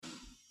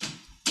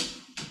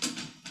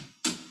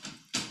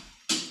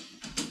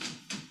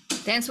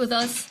Dance with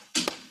us.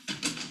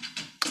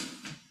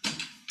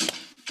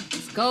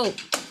 Let's go.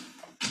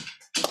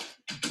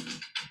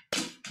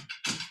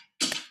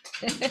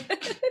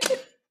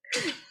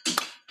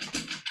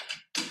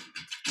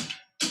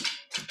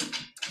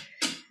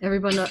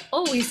 Everyone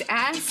always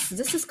asks,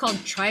 this is called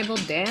Tribal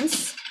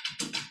Dance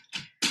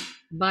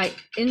by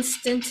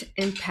Instant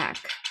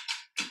Impact.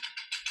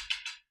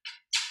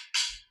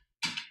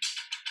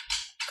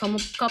 Come a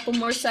couple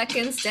more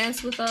seconds,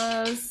 dance with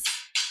us.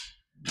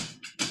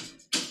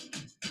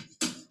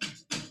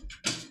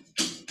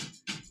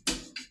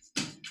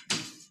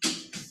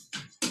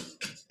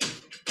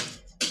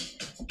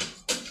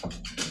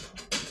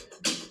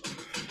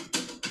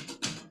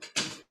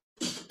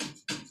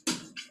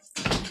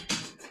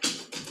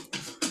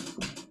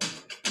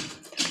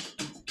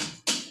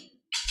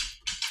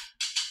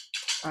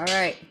 All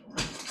right,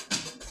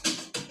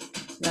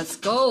 let's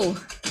go.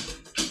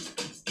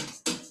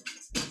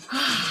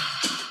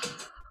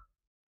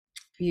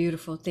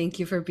 Beautiful. Thank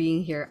you for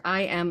being here.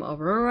 I am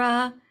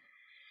Aurora.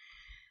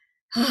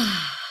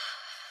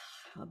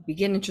 I'll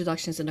begin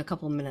introductions in a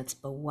couple minutes,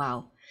 but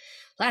wow.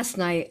 Last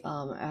night,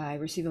 I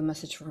received a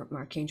message from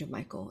Archangel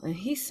Michael, and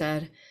he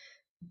said,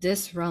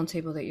 this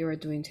roundtable that you are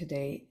doing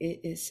today,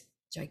 it is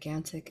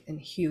gigantic and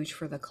huge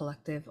for the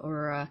collective.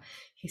 Aurora,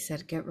 he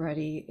said, get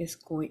ready.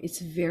 It's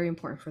very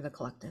important for the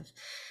collective.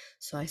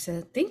 So I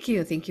said, thank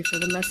you for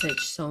the message.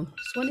 So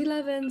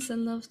 111,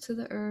 send love to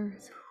the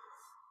earth.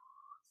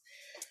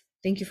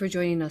 Thank you for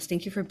joining us.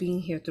 Thank you for being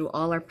here through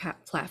all our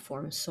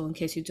platforms. So in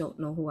case you don't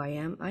know who I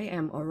am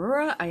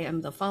Aurora. I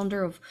am the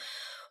founder of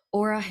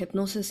Aura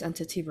Hypnosis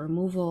Entity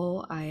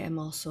Removal. I am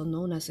also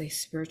known as a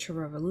spiritual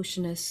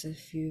revolutionist.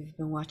 If you've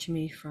been watching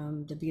me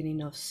from the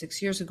beginning of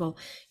 6 years ago,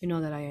 you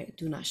know that I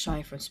do not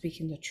shy from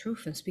speaking the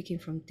truth and speaking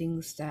from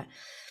things that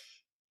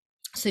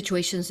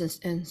situations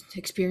and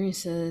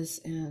experiences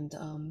and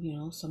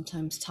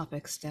sometimes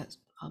topics that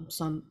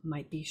some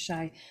might be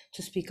shy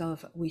to speak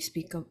of. We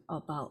speak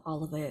about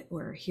all of it.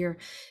 We're here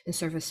in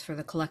service for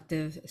the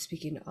collective,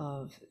 speaking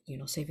of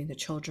saving the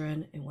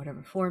children in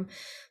whatever form,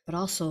 but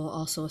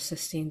also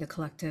assisting the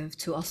collective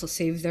to also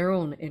save their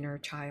own inner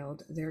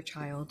child, their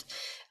child,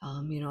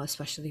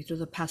 especially through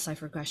the past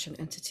life regression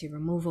entity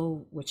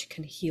removal, which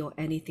can heal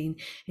anything,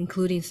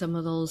 including some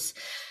of those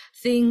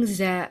things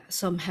that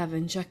some have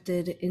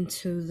injected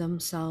into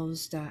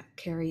themselves that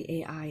carry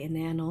AI and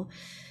nano.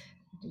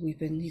 You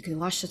can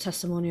watch the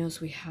testimonials.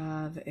 We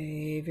have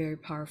a very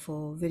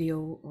powerful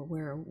video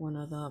where one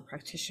of the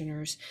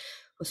practitioners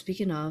was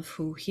speaking of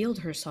who healed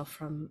herself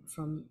from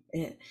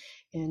it.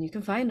 And you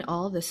can find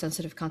all the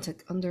sensitive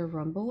content under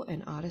Rumble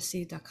and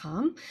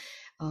Odyssey.com.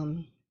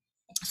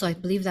 So I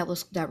believe that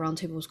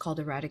roundtable was called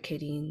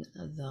Eradicating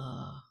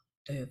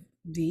the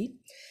V.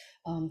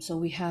 So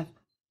we have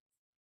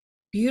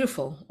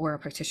beautiful Aura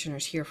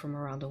practitioners here from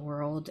around the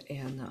world,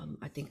 and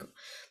I think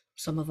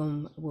some of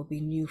them will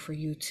be new for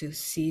you to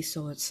see,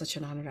 so it's such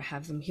an honor to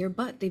have them here,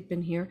 but they've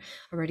been here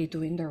already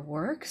doing their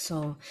work.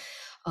 So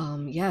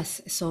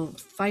yes, so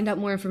find out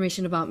more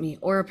information about me,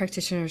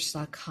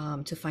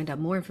 aurapractitioners.com, to find out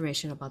more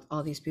information about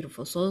all these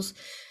beautiful souls.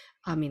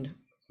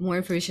 More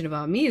information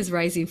about me is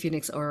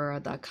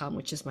risingphoenixaurora.com,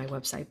 which is my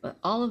website, but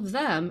all of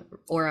them,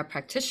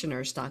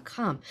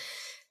 aurapractitioners.com.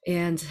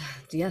 And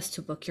yes,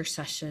 to book your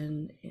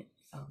session.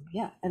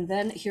 And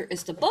then here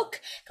is the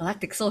book,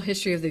 Galactic Soul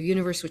History of the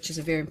Universe, which is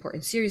a very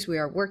important series. We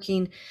are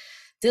working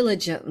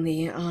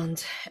diligently on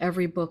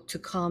every book to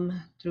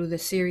come through the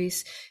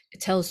series.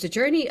 It tells the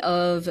journey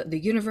of the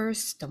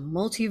universe, the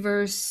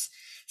multiverse,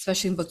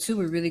 especially in book 2,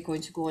 we're really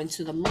going to go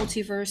into the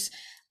multiverse.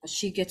 But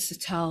she gets to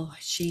tell,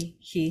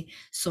 he,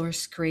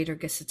 source creator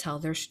gets to tell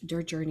their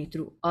journey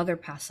through other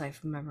past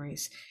life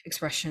memories,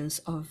 expressions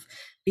of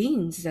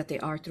beings that they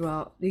are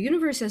throughout the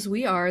universe, as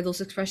we are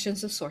those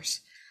expressions of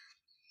source.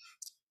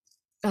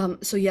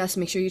 So yes,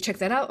 make sure you check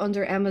that out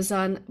under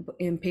Amazon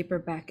in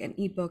paperback and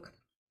ebook,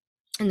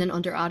 and then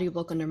under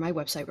audiobook under my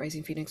website,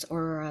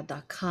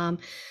 risingphoenixaurora.com,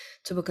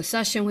 to book a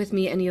session with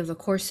me. Any of the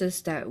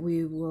courses that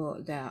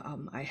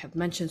I have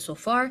mentioned so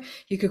far,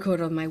 you could go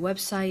to my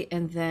website.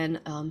 And then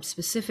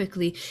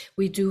specifically,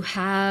 we do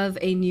have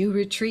a new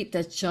retreat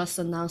that just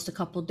announced a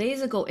couple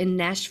days ago in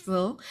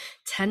Nashville,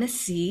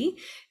 Tennessee.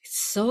 It's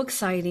so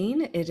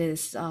exciting. It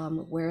is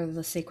where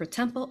the sacred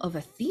temple of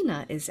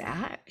Athena is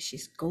at.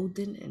 She's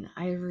golden and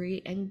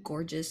ivory and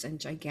gorgeous and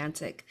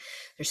gigantic.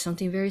 There's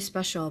something very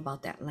special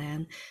about that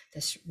land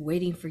that's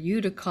waiting for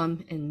you to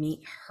come and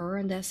meet her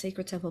in that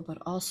sacred temple, but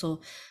also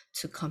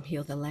to come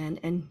heal the land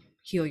and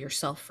heal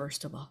yourself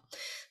first of all.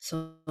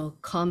 So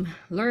come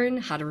learn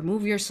how to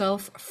remove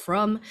yourself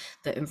from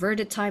the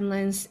inverted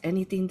timelines,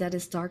 anything that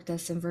is dark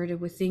that's inverted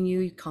within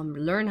you. Come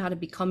learn how to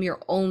become your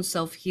own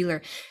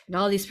self-healer. And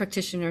all these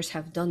practitioners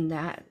have done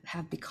that,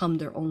 have become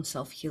their own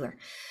self-healer.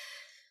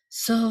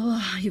 So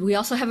we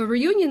also have a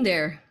reunion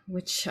there,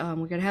 which we're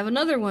going to have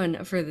another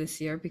one for this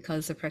year,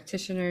 because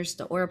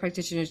the Aura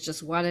practitioners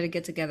just wanted to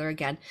get together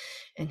again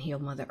and heal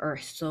Mother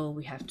Earth. So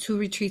we have 2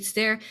 retreats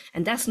there,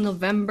 and that's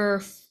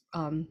November.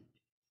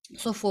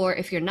 So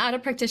if you're not a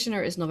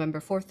practitioner, it's November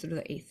 4th through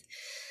the 8th.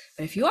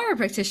 But if you are a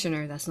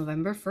practitioner, that's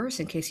November 1st,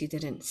 in case you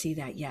didn't see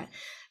that yet.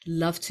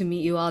 Love to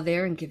meet you all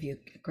there and give you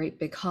a great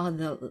big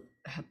hug,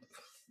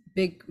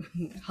 big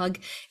hug.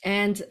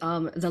 And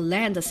the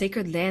land, the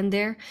sacred land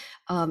there,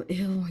 oh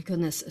my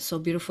goodness, so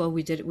beautiful.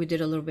 We did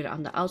a little bit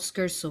on the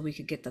outskirts so we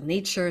could get the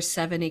nature,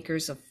 7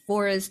 acres of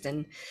forest,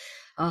 and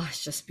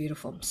it's just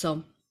beautiful.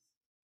 So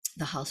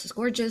the house is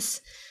gorgeous.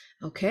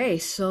 Okay,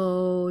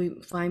 so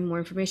you find more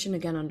information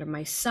again under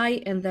my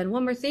site. And then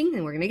one more thing,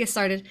 and we're gonna get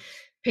started.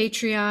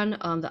 Patreon,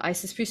 the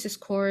Isis Priestess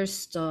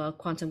course, the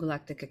Quantum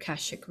Galactic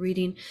Akashic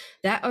reading,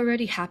 that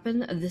already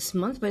happened this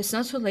month, but it's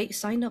not too late.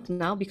 Sign up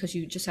now because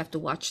you just have to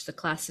watch the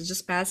class that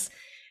just passed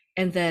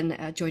and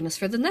then join us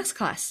for the next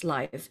class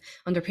live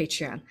under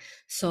Patreon.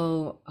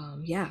 So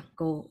yeah,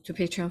 go to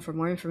Patreon for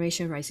more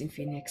information. Rising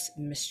Phoenix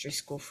Mystery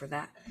School for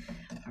that.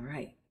 All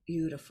right,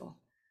 beautiful.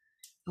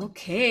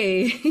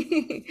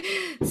 Okay,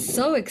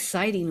 so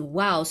exciting.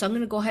 Wow. So I'm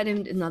going to go ahead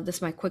and this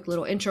is my quick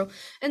little intro,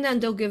 and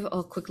then they'll give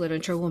a quick little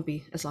intro. It won't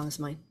be as long as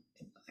mine.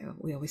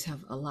 We always have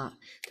a lot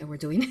that we're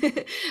doing.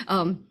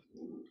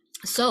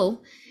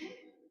 So,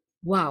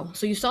 wow.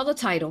 So you saw the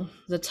title.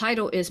 The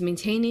title is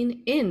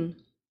Maintaining in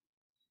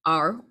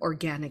Our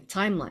Organic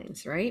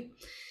Timelines, right?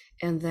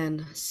 And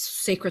then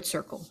sacred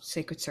circle.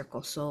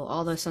 So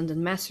all the ascended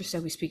masters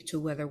that we speak to,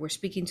 whether we're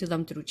speaking to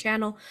them through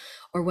channel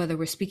or whether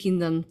we're speaking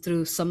them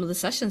through some of the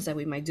sessions that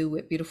we might do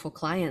with beautiful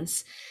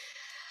clients,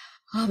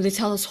 they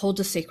tell us, hold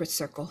the sacred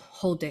circle,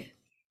 hold it.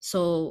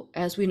 So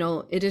as we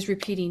know, it is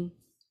repeating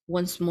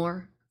once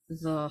more,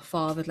 the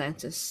fall of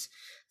Atlantis.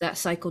 That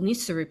cycle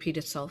needs to repeat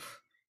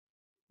itself,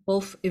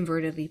 both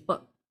invertedly,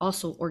 but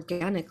also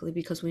organically,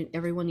 because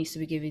everyone needs to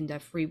be giving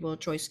that free will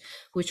choice,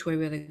 which way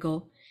will they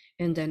go.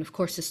 And then, of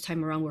course, this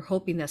time around, we're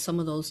hoping that some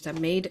of those that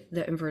made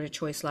the inverted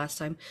choice last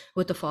time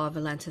with the fall of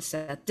Atlantis,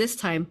 that this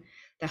time,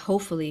 that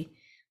hopefully,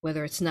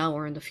 whether it's now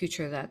or in the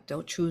future, that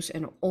they'll choose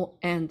an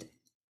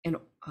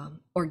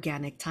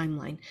organic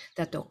timeline,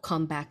 that they'll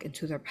come back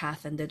into their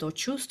path and that they'll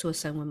choose to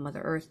ascend with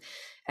Mother Earth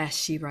as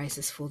she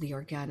rises fully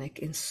organic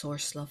in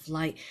source love,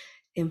 light,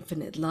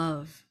 infinite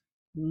love,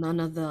 none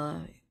of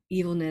the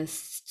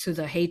evilness to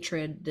the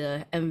hatred,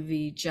 the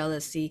envy,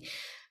 jealousy,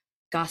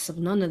 gossip,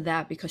 none of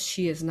that, because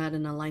she is not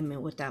in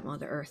alignment with that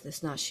Mother Earth.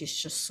 It's not, she's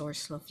just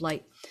source love,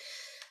 light.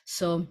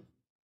 So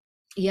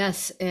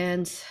yes,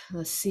 and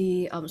let's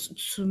see,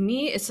 to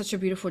me it's such a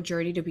beautiful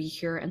journey to be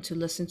here and to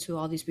listen to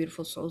all these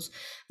beautiful souls.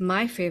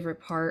 My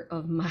favorite part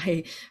of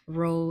my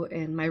role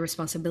and my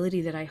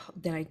responsibility that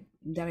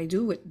I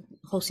do with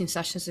hosting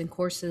sessions and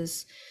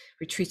courses,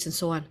 retreats and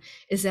so on,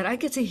 is that I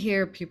get to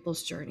hear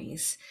people's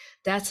journeys.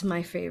 That's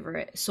my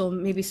favorite. So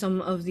maybe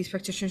some of these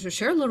practitioners will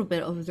share a little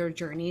bit of their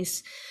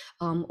journeys,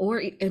 or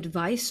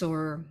advice,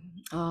 or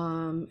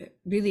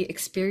really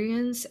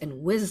experience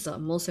and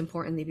wisdom, most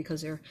importantly,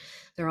 because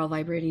they're all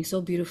vibrating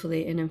so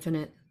beautifully in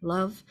infinite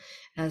love,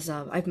 as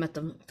I've met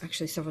them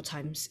actually several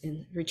times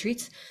in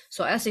retreats.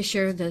 So as they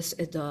share this,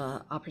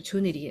 the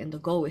opportunity and the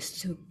goal is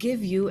to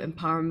give you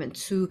empowerment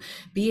to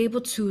be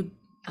able to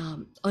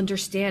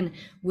understand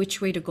which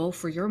way to go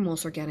for your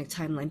most organic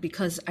timeline.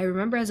 Because I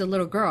remember as a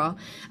little girl,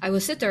 I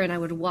would sit there and I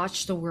would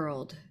watch the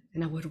world,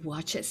 and I would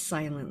watch it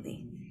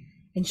silently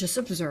and just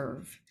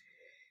observe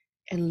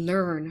and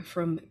learn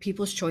from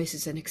people's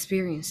choices and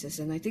experiences.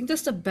 And I think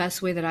that's the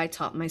best way that I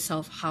taught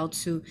myself how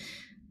to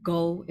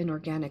go in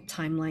organic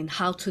timeline,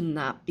 how to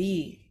not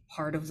be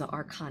part of the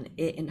archon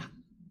it and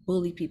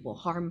bully people,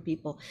 harm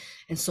people,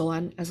 and so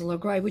on. As a little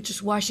girl, I would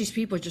just watch these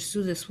people just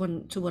do this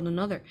one to one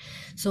another.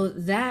 So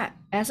that,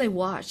 as I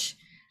watch,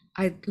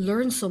 I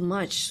learned so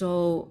much.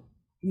 So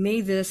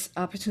may this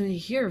opportunity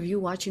here of you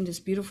watching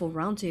this beautiful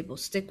roundtable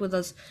stick with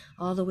us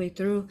all the way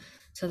through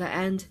to the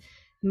end.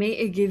 May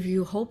it give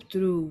you hope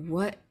through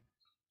what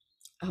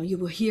you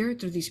will hear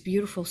through these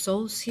beautiful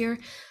souls here,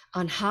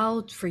 on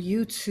how for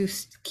you to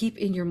keep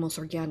in your most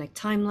organic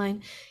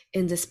timeline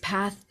in this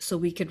path, so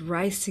we could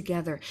rise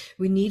together.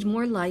 We need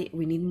more light.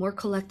 We need more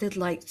collected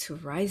light to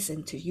rise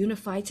and to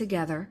unify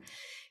together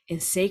in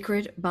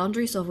sacred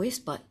boundaries always,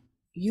 but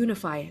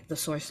unify the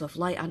source of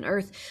light on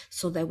earth,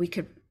 so that we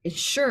could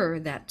ensure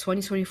that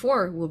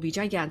 2024 will be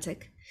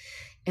gigantic,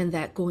 and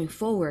that going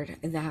forward,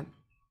 that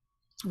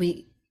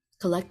we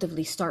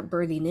collectively start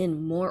birthing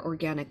in more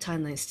organic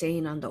timelines,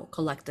 staying on the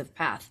collective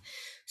path.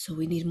 So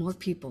we need more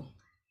people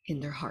in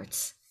their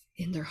hearts,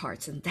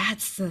 and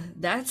that's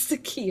the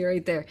key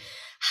right there.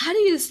 How do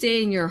you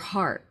stay in your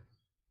heart?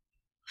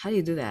 How do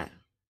you do that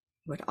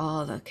with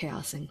all the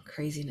chaos and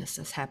craziness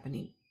that's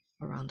happening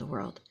around the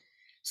world?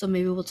 So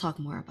maybe we'll talk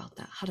more about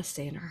that, how to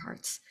stay in our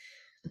hearts.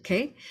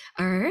 Okay,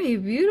 all right,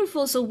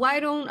 beautiful. So why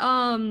don't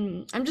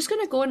I'm just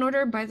gonna go in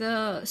order by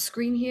the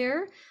screen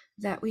here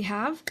that we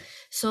have.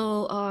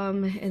 So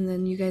and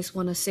then you guys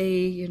want to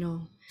say,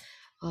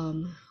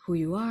 who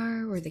you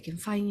are, where they can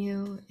find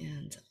you,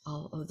 and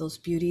all of those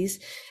beauties.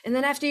 And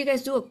then after you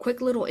guys do a quick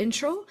little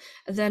intro,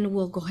 then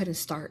we'll go ahead and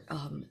start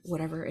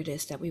whatever it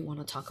is that we want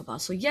to talk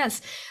about. So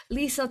yes,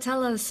 Lisa,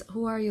 tell us,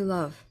 who are you,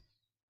 love?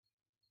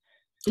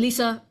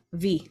 Lisa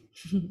V.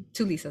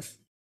 Two Lisas.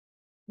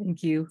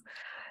 Thank you.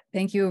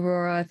 Thank you,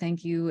 Aurora.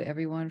 Thank you,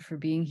 everyone, for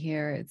being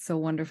here. It's so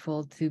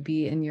wonderful to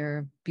be in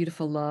your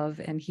beautiful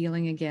love and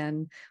healing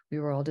again. We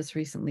were all just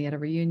recently at a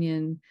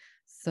reunion.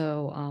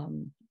 So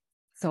I'm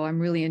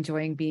really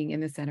enjoying being in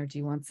this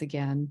energy once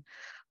again.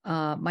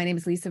 My name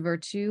is Lisa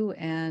Virtue,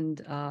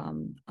 and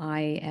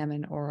I am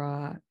an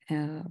Aura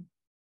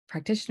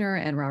practitioner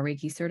and Ra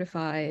Reiki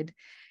certified.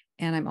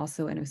 And I'm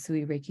also an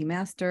Usui Reiki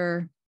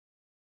master.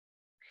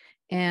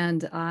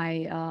 And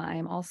I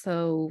am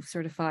also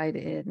certified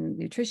in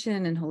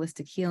nutrition and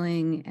holistic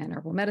healing and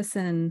herbal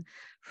medicine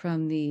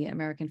from the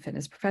American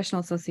Fitness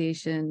Professional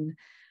Association.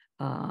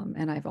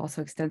 And I've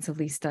also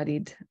extensively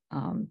studied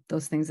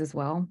those things as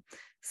well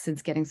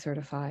since getting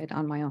certified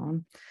on my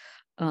own.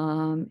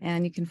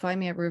 And you can find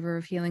me at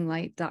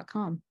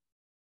riverofhealinglight.com.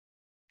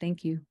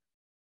 Thank you.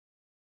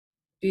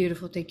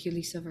 Beautiful. Thank you,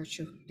 Lisa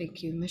Virtue.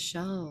 Thank you.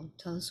 Michelle,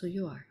 tell us who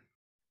you are.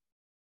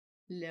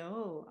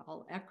 Hello,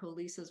 I'll echo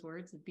Lisa's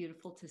words. It's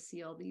beautiful to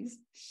see all these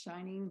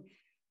shining,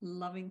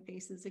 loving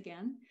faces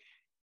again.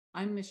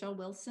 I'm Michelle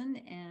Wilson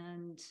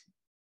and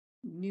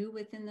new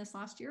within this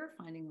last year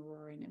finding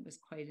Aurora, and it was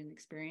quite an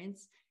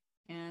experience.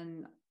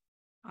 And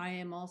I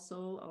am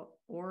also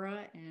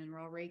Aura and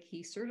Ra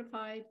Reiki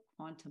certified,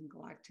 Quantum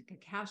Galactic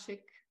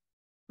Akashic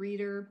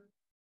reader.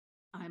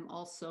 I'm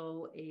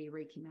also a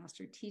Reiki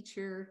master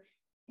teacher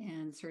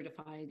and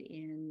certified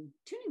in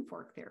tuning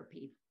fork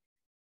therapy.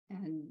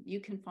 And you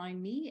can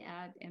find me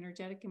at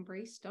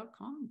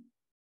energetisembrace.com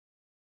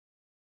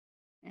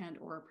and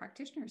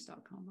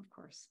aurapractitioners.com, of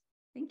course.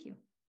 Thank you.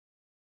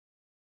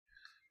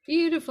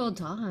 Beautiful.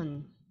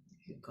 Dawn,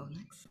 you go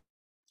next.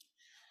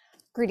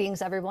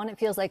 Greetings, everyone. It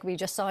feels like we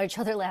just saw each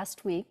other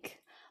last week.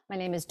 My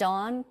name is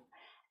Dawn,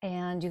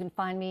 and you can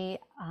find me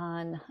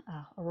on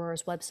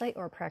Aurora's website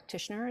or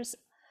practitioners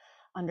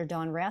under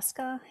Dawn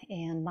Raska.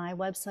 And my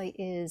website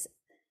is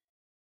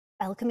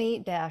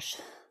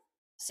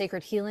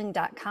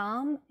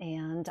alchemy-sacredhealing.com.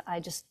 And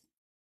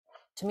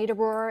to meet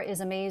Aurora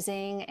is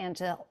amazing, and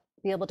to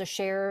be able to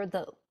share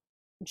the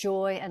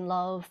joy and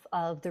love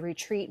of the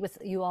retreat with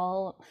you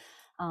all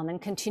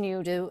and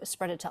continue to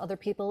spread it to other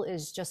people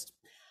is just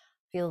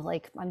feel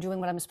like I'm doing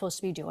what I'm supposed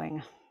to be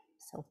doing.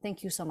 So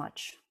thank you so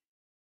much.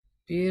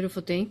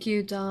 Beautiful. Thank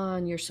you,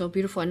 Dawn. You're so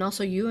beautiful. And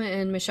also you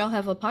and Michelle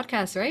have a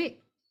podcast, right?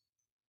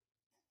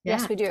 Yeah.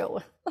 Yes, we do.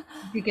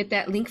 You get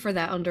that link for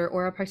that under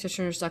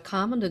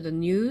aurapractitioners.com under the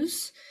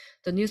news.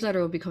 The newsletter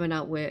will be coming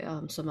out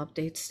with some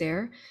updates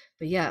there.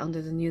 But yeah,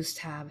 under the news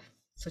tab.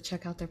 So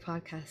check out their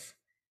podcast.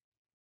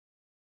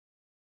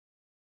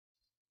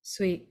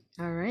 Sweet.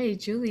 All right,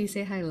 Julie,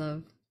 say hi,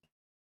 love.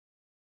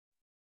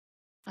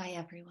 Hi,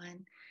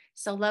 everyone.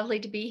 So lovely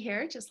to be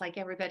here, just like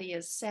everybody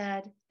has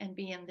said, and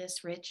be in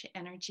this rich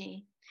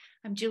energy.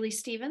 I'm Julie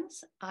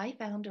Stevens. I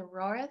found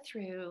Aurora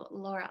through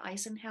Laura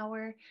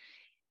Eisenhower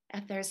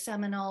at their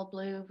seminal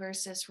Blue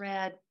versus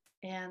Red,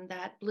 and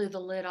that blew the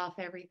lid off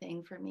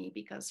everything for me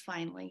because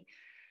finally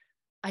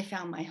I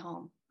found my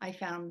home. I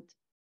found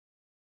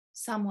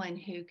someone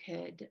who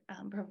could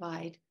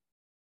provide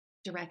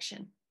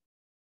direction,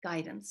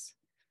 guidance.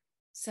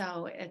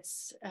 So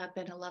it's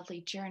been a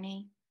lovely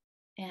journey.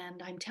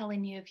 And I'm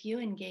telling you, if you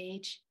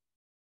engage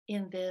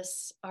in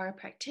this, Aura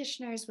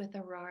practitioners with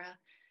Aurora,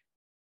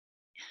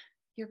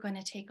 you're going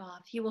to take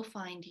off. You will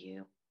find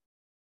you.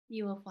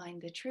 You will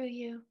find the true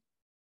you.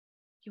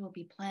 You will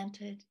be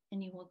planted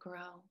and you will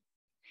grow.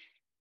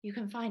 You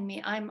can find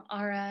me. I'm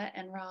Aura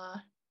and Ra,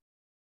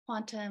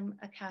 Quantum,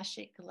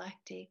 Akashic,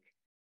 Galactic,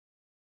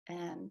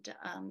 and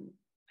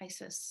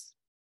Isis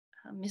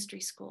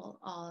Mystery School,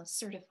 all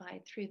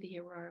certified through the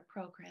Aurora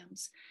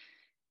programs.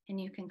 And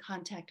you can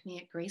contact me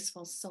at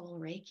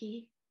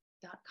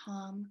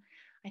gracefulsoulreiki.com.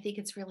 I think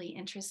it's really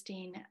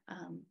interesting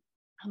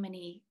how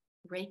many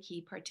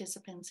Reiki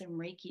participants and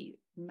Reiki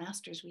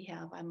masters we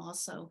have. I'm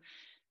also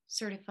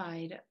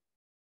certified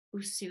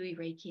Usui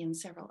Reiki and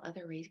several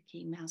other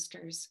Reiki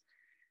masters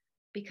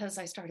because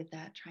I started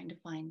that trying to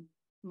find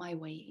my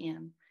way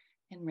in.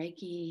 And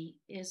Reiki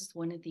is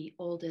one of the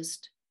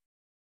oldest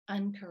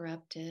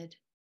uncorrupted,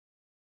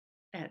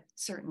 at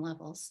certain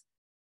levels,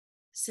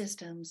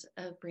 systems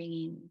of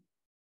bringing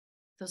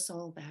the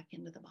soul back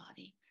into the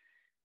body.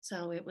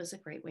 So it was a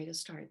great way to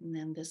start. And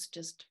then this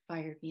just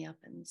fired me up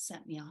and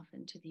sent me off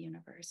into the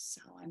universe.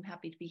 So I'm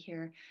happy to be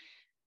here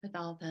with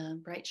all the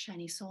bright,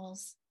 shiny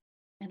souls.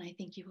 And I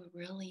think you will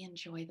really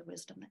enjoy the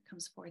wisdom that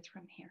comes forth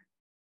from here.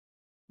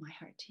 My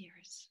heart to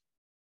yours.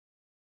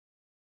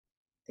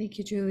 Thank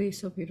you, Julie.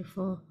 So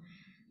beautiful,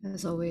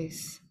 as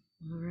always.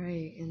 All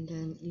right. And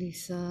then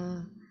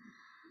Lisa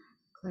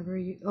Clever,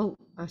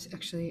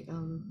 actually,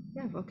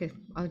 yeah, okay.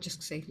 I'll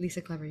just say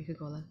Lisa Clever, you could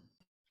go then.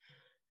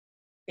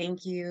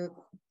 Thank you.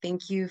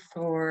 Thank you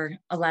for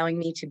allowing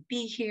me to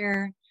be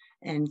here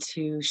and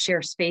to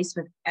share space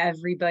with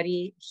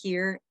everybody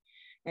here.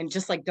 And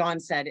just like Dawn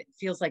said, it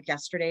feels like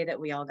yesterday that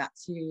we all got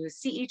to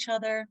see each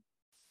other.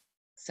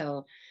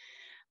 So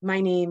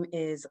my name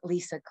is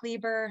Lisa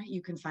Kleber.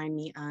 You can find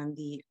me on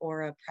the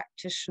Aura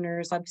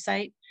Practitioners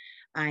website.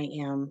 I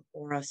am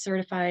Aura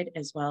certified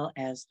as well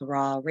as the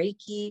Ra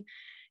Reiki.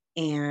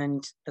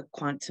 and the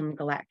Quantum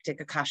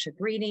Galactic Akashic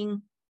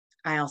Reading.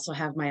 I also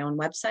have my own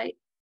website,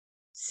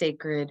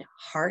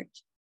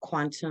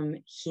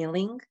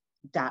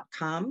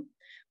 sacredheartquantumhealing.com,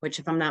 which,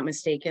 if I'm not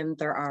mistaken,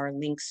 there are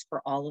links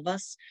for all of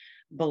us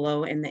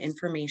below in the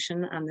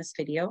information on this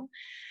video.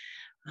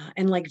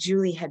 And like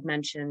Julie had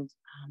mentioned,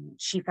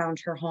 she found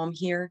her home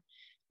here,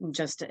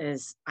 just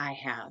as I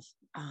have.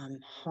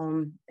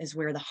 Home is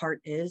where the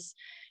heart is,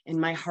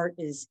 and my heart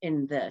is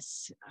in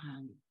this.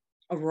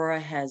 Aurora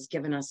has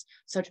given us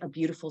such a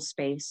beautiful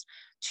space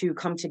to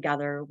come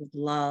together with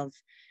love,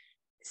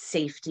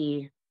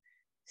 safety,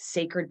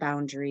 sacred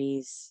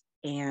boundaries,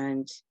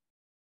 and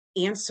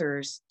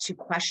answers to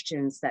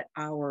questions that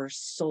our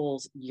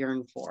souls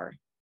yearn for.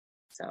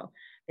 So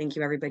thank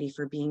you, everybody,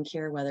 for being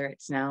here, whether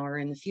it's now or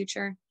in the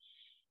future.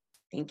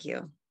 Thank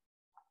you.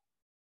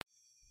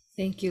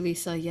 Thank you,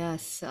 Lisa.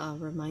 Yes,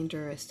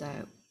 reminder is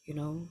that,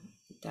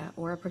 that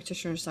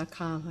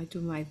aurapractitioners.com, I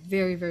do my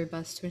very, very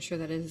best to ensure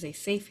that it is a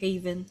safe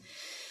haven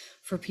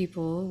for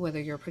people, whether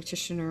you're a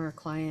practitioner or a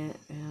client.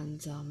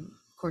 And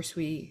of course,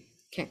 we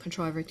can't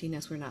control everything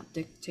as we're not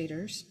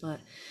dictators, but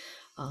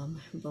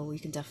we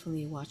can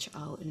definitely watch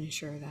out and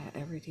ensure that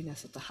everything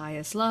is at the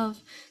highest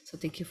love. So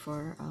thank you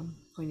for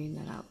pointing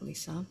that out,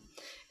 Lisa.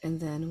 And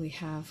then we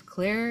have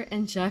Claire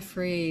and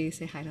Jeffrey.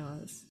 Say hi to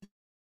us.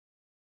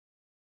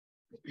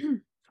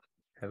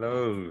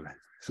 Hello,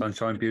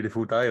 sunshine,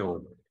 beautiful day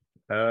all.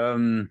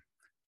 Well,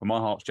 my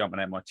heart's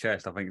jumping out my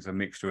chest. I think it's a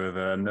mixture of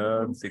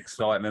nerves,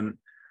 excitement,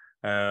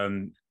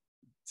 to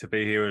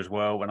be here as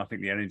well. And I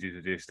think the energies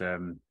are just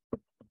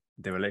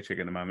they're electric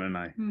at the moment,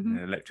 aren't they? Mhm.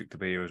 They're electric to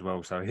be here as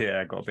well. So yeah,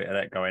 I got a bit of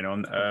that going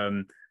on.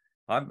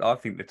 I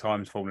think the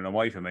time's falling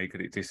away for me, because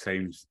it just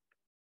seems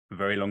a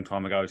very long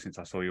time ago since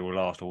I saw you all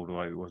last.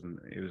 Although it was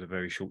a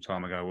very short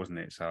time ago, wasn't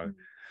it? So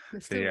We're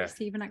still yeah.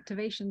 receiving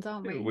activations,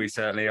 aren't we? We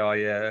certainly are,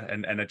 yeah,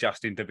 and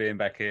adjusting to being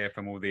back here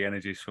from all the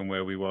energies from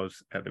where we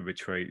was at the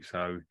retreat.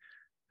 So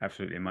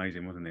absolutely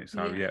amazing, wasn't it?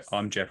 So yeah, Yes.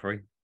 I'm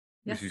Jeffrey.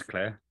 Yes. This is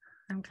Claire.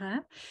 I'm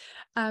Claire.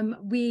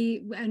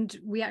 We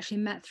actually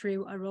met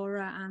through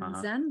Aurora and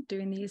Zen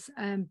doing these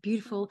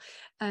beautiful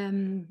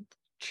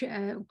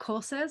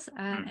courses.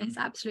 It's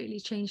absolutely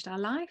changed our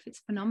life. It's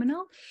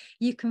phenomenal.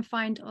 You can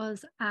find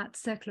us at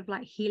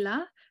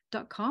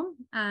circleoflighthealer.com,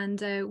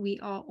 and we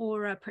are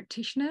Aura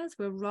practitioners.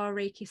 We're Ra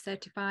Reiki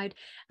certified,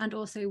 and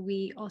also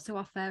we also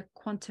offer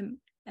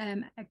quantum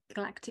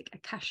galactic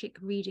akashic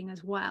reading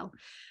as well.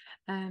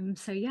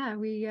 So yeah,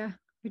 we're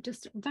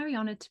just very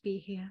honored to be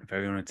here.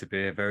 Very honored to be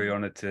here. Very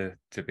honored to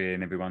be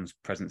in everyone's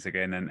presence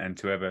again, and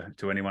to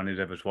anyone who's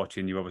ever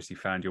watching, you obviously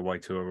found your way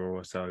to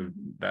Aurora. So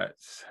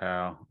that's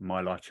how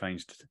my life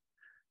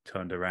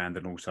turned around,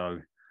 and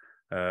also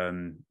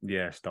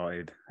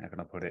started, how can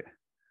I put it?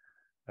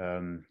 I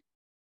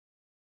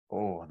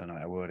don't know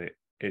how to word it.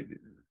 It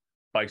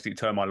basically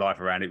turned my life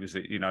around. It was,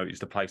 it's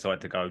the place I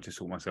had to go to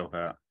sort myself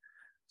out,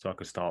 so I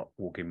could start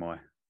walking my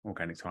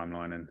organic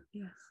timeline. And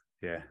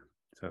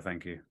so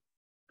thank you.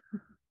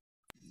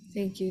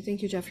 Thank you,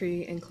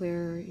 Jeffrey and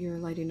Claire. You're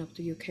lighting up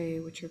the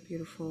UK with your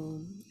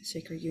beautiful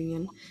sacred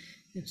union.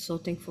 I'm so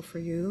thankful for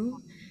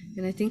you.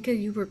 And I think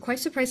you were quite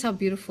surprised how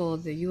beautiful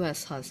the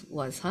US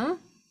was, huh?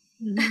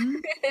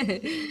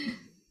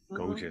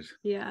 Gorgeous.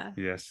 Yeah.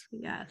 Yes.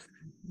 Yes.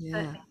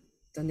 Yeah.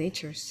 The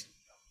natures.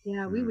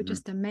 Yeah, we were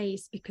just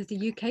amazed, because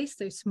the UK is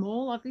so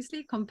small,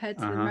 obviously, compared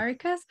to the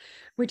Americas.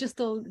 We're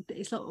just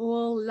it's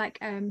all like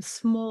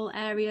small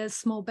areas,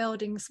 small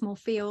buildings, small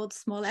fields,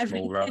 small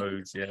everything. Small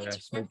roads, yeah,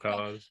 small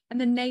cars. And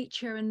the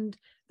nature and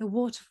the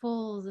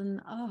waterfalls,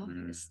 and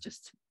it's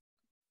just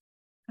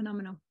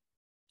phenomenal.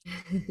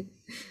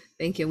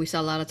 Thank you. We saw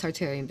a lot of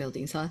Tartarian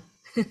buildings, huh?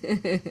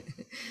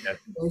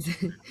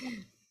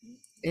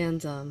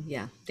 And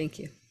thank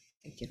you.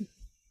 Thank you.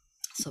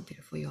 So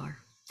beautiful you are.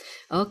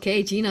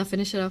 Okay, Gina,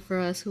 finish it up for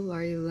us. Who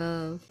are you,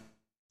 love?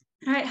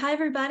 All right. Hi,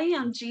 everybody.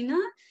 I'm Gina.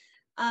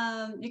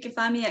 You can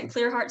find me at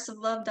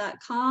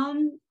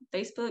clearheartsoflove.com,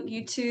 Facebook,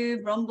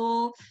 YouTube,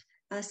 Rumble,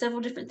 several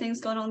different things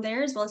going on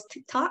there, as well as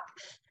TikTok.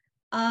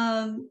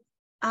 I'm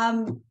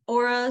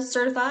Aura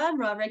certified,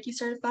 Ra Reiki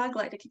certified,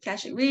 Galactic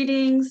Akashic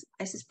readings,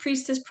 Isis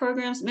Priestess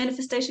programs,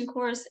 manifestation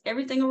course,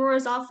 everything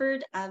Aurora's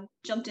offered, I've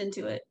jumped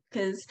into it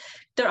because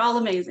they're all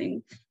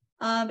amazing.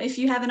 If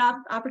you have an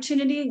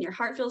opportunity and your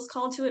heart feels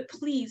called to it,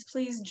 please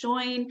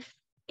join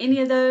any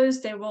of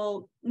those. They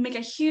will make a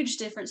huge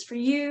difference for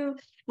you,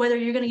 whether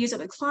you're going to use it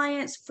with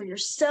clients, for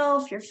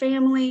yourself, your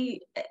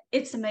family.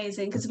 It's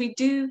amazing, because we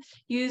do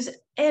use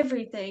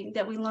everything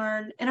that we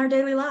learn in our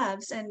daily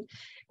lives. And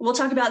we'll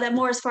talk about that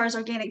more as far as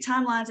organic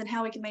timelines and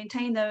how we can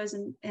maintain those,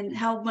 and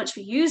how much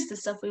we use the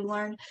stuff we've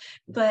learned.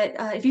 But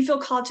if you feel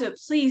called to it,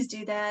 please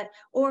do that.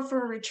 Or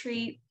for a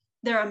retreat,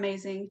 they're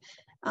amazing.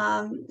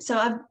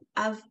 So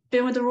I've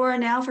been with Aurora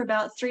now for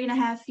about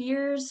 3.5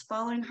 years,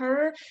 following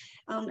her,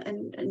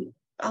 and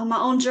on my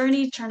own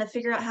journey, trying to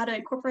figure out how to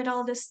incorporate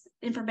all of this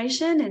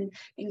information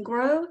and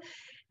grow.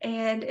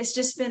 And it's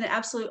just been an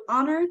absolute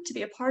honor to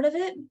be a part of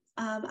it.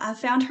 I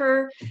found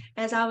her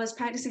as I was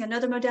practicing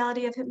another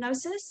modality of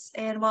hypnosis.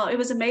 And while it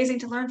was amazing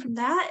to learn from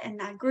that,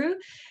 and I grew,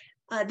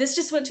 this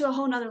just went to a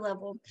whole nother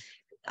level.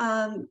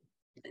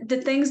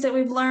 The things that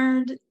we've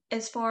learned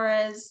as far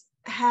as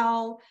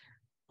how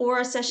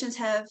Aura sessions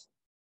have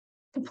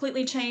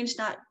completely changed,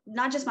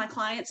 not just my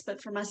clients,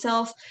 but for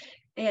myself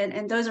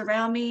and those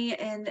around me,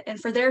 and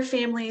for their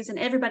families and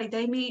everybody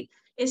they meet.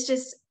 It's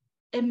just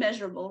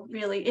immeasurable,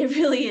 really. It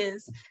really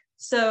is.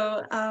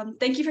 So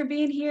thank you for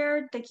being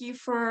here. Thank you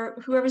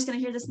for whoever's going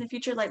to hear this in the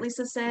future. Like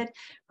Lisa said,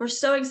 we're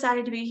so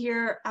excited to be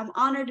here. I'm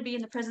honored to be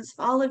in the presence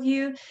of all of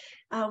you,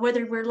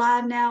 whether we're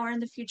live now or in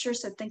the future.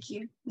 So thank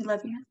you. We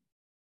love you.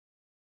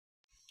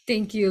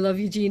 Thank you. Love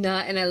you,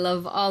 Gina. And I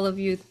love all of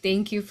you.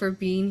 Thank you for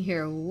being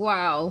here.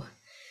 Wow.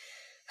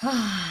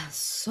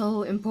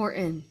 So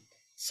important.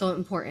 So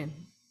important.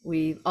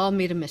 We all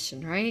made a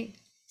mission, right?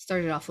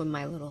 Started off with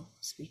my little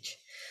speech,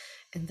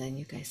 and then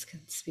you guys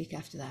can speak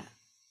after that.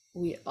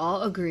 We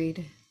all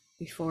agreed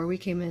before we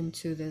came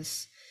into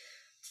this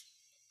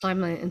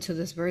timeline, into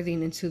this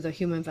birthing, into the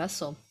human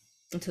vessel,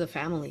 into the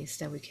families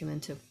that we came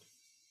into,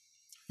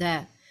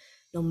 that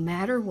no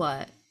matter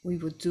what, we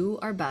would do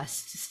our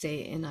best to stay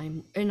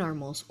in our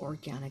most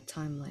organic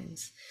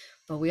timelines.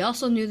 But we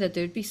also knew that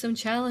there'd be some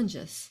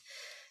challenges.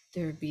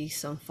 There'd be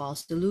some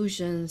false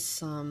delusions,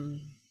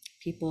 some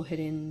people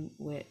hidden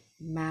with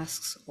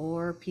masks,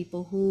 or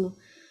people who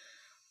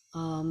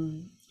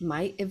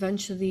might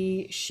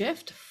eventually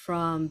shift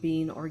from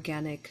being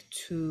organic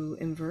to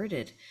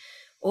inverted,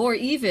 or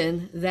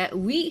even that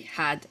we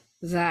had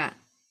that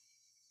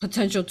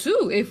potential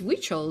too if we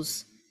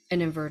chose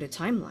an inverted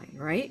timeline,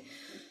 right?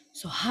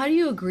 So how do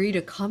you agree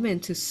to come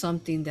into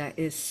something that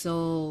is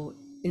so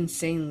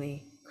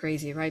insanely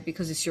crazy, right?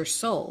 Because it's your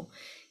soul.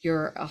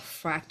 You're a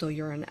fractal,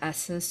 you're an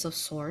essence of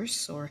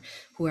source, or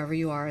whoever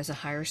you are as a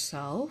higher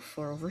self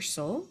or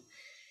oversoul.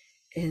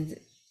 And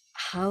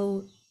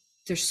how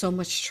there's so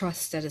much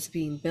trust that is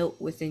being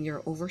built within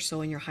your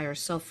oversoul and your higher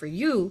self for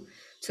you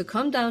to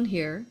come down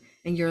here,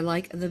 and you're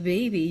like the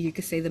baby, you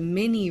could say the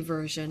mini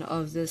version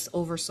of this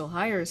oversoul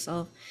higher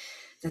self,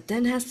 that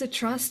then has to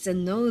trust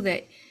and know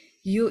that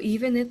you,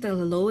 even at the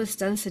lowest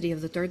density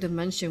of the third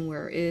dimension,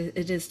 where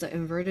it is the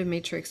inverted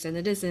matrix and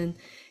it is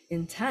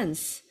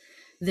intense,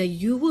 that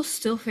you will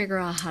still figure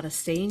out how to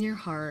stay in your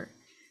heart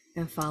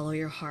and follow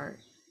your heart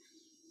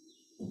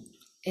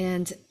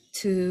and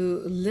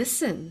to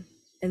listen.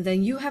 And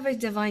then you have a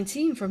divine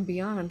team from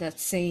beyond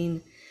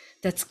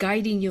that's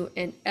guiding you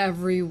in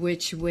every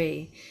which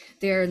way.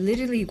 They're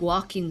literally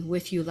walking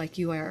with you like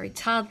you are a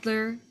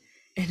toddler,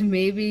 and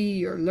maybe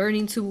you're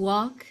learning to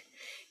walk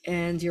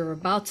and you're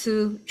about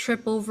to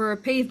trip over a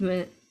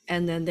pavement,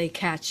 and then they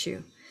catch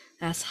you.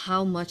 That's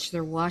how much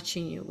they're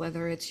watching you,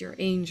 whether it's your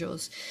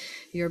angels,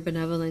 your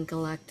benevolent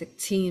galactic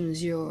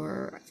teams,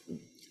 your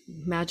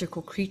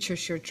magical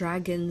creatures, your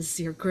dragons,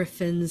 your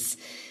griffins.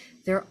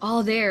 They're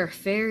all there,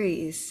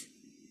 fairies,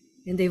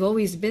 and they've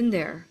always been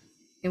there.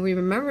 And we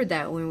remembered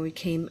that when we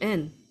came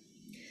in.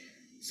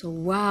 So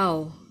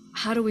wow,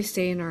 how do we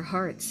stay in our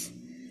hearts?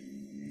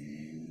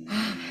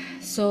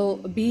 So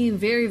being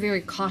very,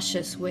 very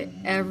cautious with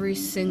every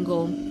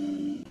single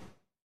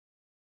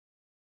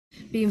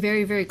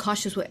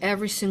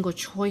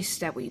choice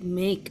that we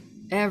make,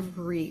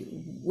 every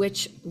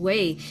which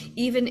way,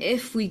 even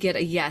if we get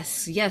a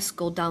yes,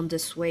 go down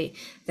this way,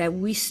 that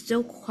we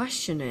still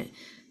question it,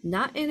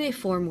 not in a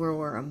form where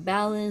we're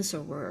unbalanced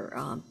or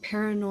we're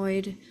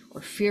paranoid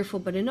or fearful,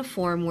 but in a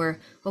form where,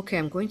 okay,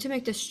 I'm going to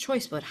make this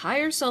choice, but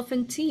higher self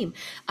and team,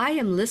 I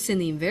am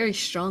listening very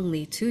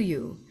strongly to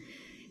you.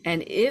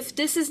 And if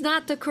this is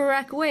not the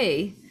correct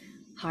way,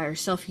 higher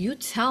self, you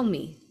tell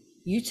me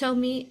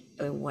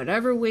in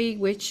whatever way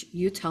which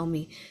you tell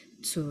me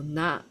to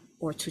not,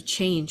 or to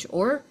change,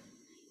 or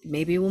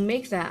maybe we'll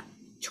make that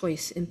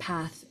choice in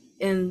path,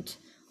 and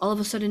all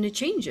of a sudden it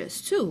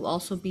changes too.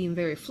 Also being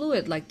very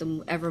fluid, like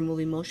the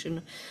ever-moving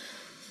motion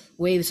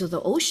waves of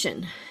the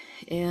ocean,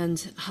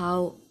 and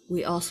how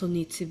we also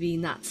need to be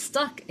not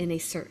stuck in a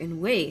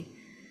certain way.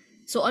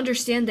 So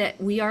understand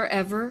that we are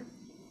ever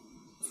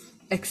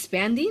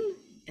expanding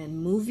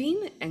and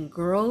moving and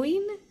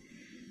growing,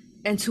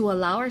 and to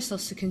allow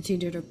ourselves to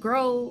continue to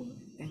grow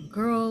and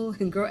grow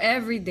and grow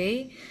every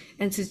day,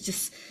 and to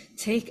just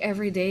take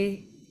every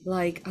day,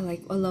 like I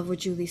love what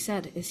Julie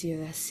said, is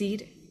you're a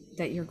seed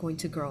that you're going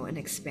to grow and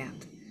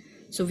expand.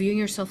 So viewing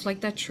yourself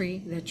like that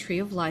tree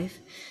of life,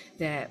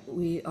 that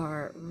we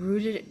are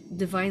rooted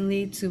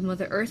divinely to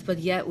Mother Earth, but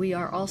yet we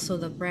are also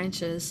the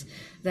branches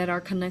that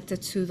are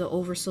connected to the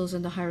oversouls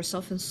and the higher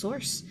self and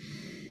source,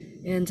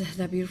 and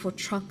that beautiful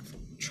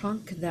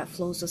trunk that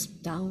flows us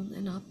down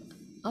and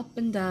up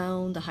and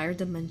down the higher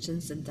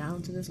dimensions and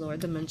down to this lower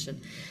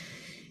dimension,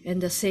 and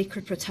the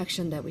sacred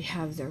protection that we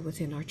have there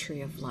within our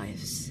tree of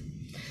lives.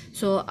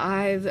 So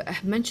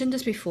I've mentioned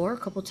this before a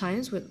couple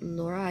times with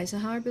Laura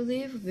Eisenhower, I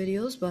believe,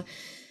 videos, but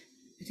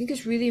I think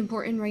it's really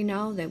important right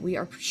now that we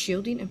are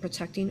shielding and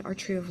protecting our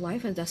tree of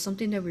life. And that's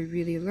something that we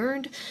really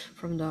learned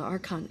from the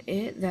Archon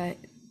It,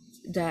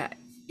 that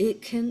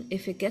it can,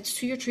 if it gets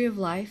to your tree of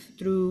life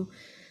through,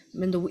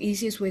 and the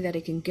easiest way that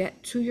it can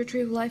get to your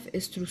tree of life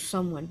is through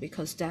someone,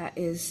 because that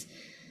is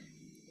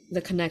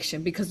the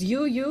connection, because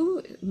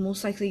you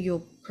most likely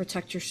you'll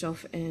protect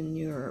yourself and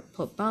you'll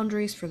put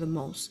boundaries for the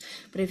most.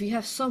 But if you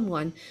have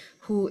someone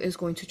who is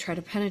going to try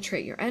to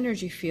penetrate your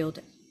energy field,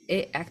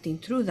 it acting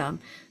through them,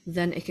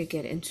 then it could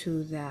get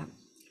into that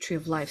tree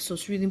of life. So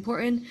it's really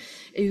important.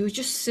 You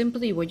just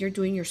simply, when you're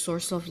doing your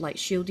source of light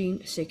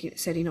shielding,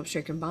 setting up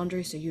sacred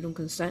boundaries, so you don't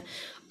consent,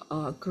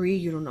 agree,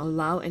 you don't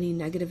allow any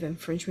negative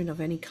infringement of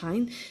any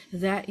kind,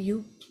 that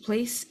you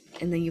place,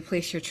 and then you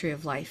place your tree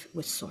of life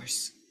with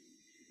source.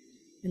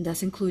 And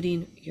that's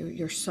including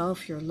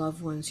yourself, your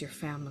loved ones, your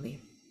family,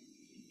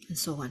 and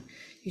so on.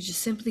 You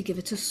just simply give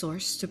it to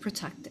source to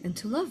protect and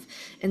to love.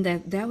 And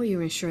that way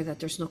you ensure that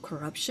there's no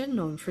corruption,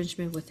 no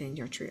infringement within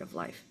your tree of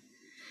life.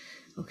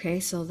 Okay,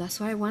 so that's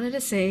what I wanted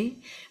to say.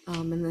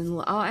 And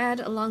then I'll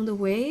add along the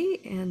way.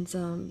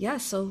 And yeah,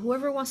 so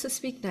whoever wants to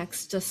speak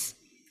next, just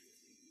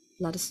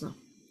let us know.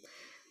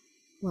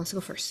 Who wants to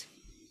go first?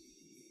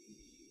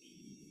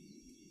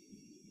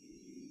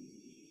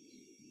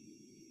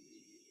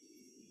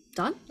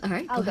 Dawn? All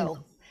right, I'll ahead.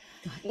 go.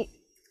 Go ahead.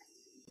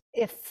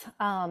 If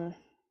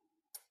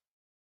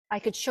I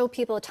could show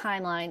people a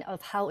timeline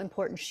of how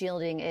important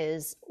shielding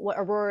is, what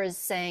Aurora is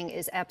saying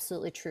is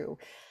absolutely true.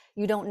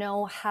 You don't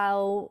know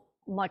how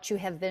much you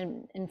have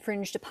been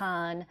infringed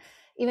upon,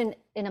 even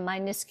in a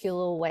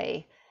minuscule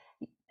way,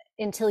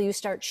 until you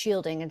start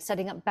shielding and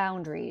setting up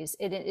boundaries.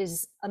 It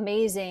is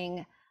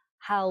amazing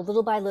how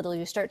little by little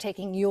you start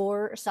taking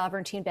your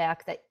sovereignty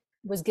back that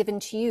was given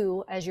to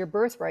you as your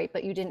birthright,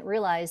 but you didn't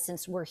realize,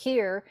 since we're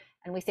here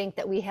and we think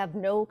that we have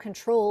no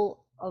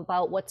control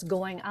about what's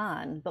going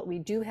on, but we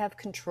do have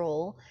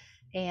control.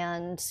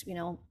 And, you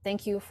know,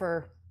 thank you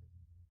for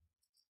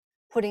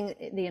putting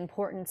the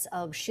importance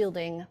of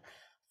shielding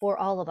for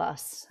all of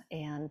us.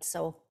 And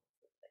so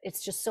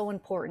it's just so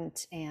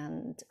important.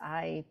 And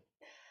I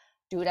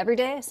do it every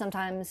day,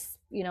 sometimes,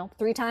 you know,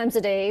 3 times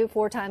a day,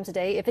 4 times a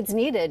day, if it's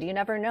needed. You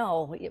never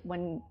know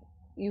when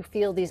you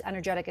feel these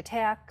energetic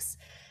attacks,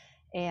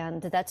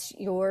 and that's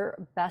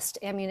your best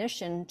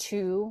ammunition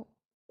to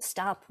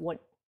stop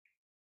what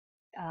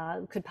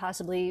could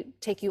possibly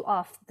take you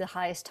off the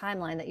highest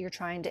timeline that you're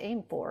trying to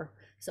aim for.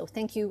 So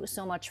thank you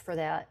so much for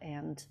that.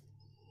 And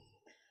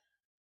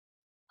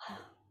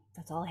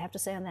that's all I have to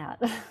say on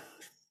that.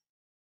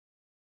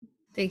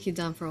 Thank you,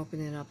 Dawn, for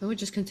opening it up. And we'll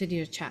just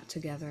continue to chat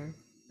together.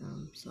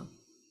 So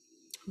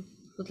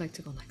who'd like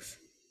to go next?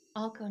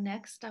 I'll go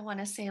next. I want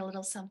to say a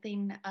little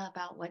something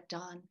about what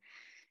Dawn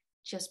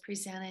just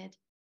presented.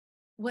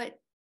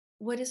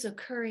 What is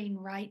occurring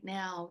right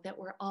now that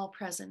we're all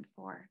present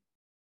for,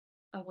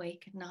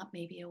 awake, not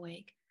maybe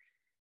awake,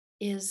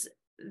 is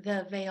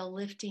the veil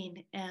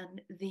lifting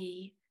and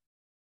the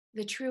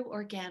true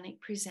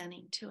organic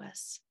presenting to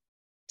us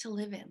to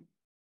live in,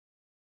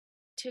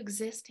 to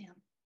exist in.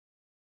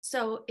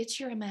 So it's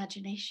your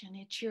imagination,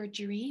 it's your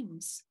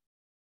dreams.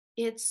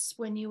 It's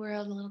when you were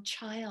a little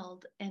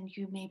child and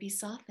you maybe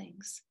saw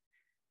things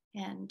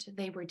and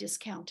they were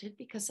discounted,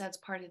 because that's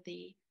part of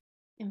the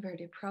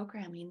inverted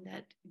programming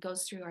that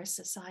goes through our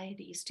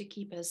societies to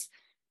keep us,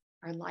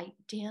 our light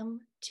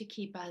dim, to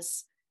keep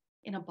us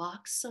in a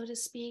box, so to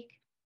speak.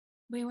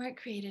 We weren't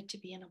created to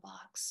be in a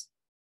box.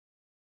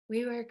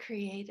 We were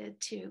created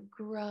to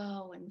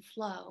grow and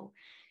flow.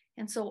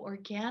 And so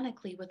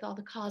organically, with all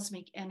the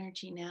cosmic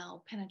energy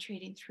now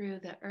penetrating through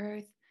the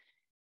earth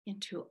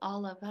into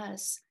all of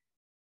us,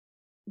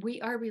 we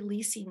are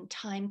releasing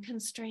time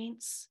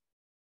constraints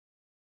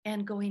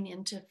and going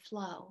into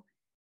flow.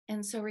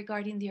 And so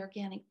regarding the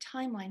organic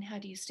timeline, how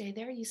do you stay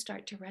there? You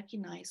start to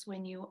recognize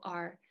when you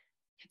are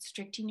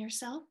constricting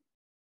yourself,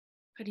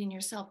 putting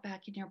yourself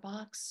back in your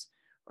box,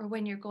 or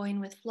when you're going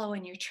with flow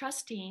and you're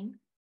trusting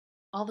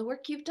all the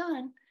work you've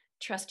done,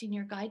 trusting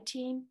your guide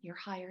team, your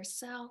higher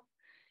self,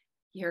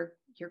 your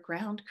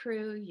ground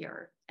crew,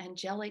 your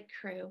angelic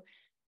crew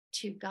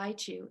to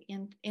guide you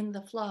in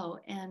the flow.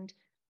 And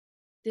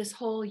this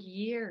whole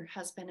year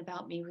has been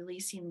about me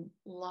releasing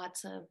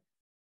lots of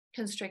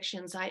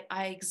constrictions.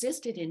 I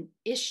existed in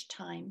ish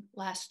time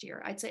last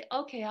year. I'd say,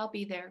 okay, I'll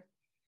be there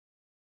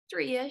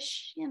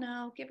 3-ish, you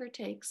know, give or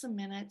take some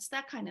minutes,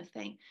 that kind of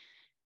thing.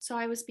 So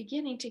I was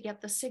beginning to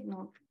get the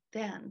signal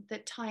then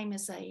that time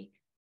is a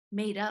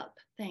made up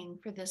thing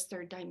for this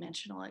third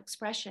dimensional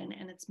expression,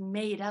 and it's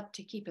made up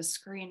to keep us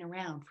scurrying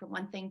around from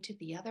one thing to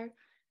the other.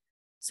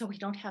 So we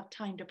don't have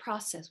time to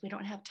process. We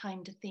don't have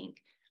time to think.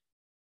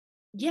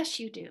 Yes,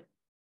 you do.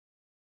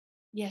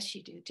 Yes,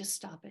 you do. Just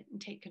stop it and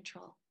take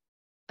control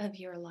of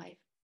your life,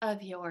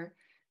 of your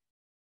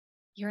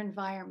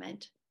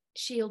environment.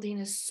 Shielding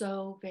is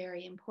so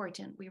very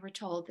important. We were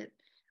told that,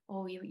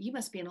 oh, you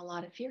must be in a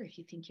lot of fear if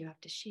you think you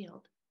have to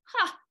shield.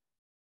 Ha!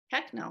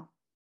 Heck no.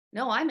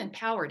 No, I'm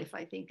empowered if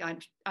I think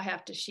I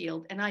have to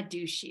shield, and I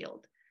do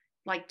shield,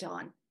 like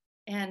Dawn.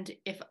 And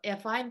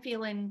if I'm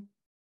feeling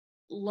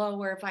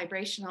lower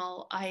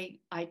vibrational, I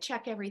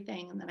check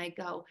everything and then I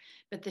go.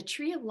 But the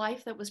tree of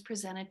life that was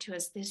presented to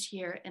us this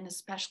year, and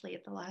especially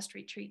at the last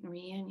retreat and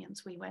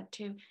reunions we went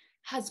to,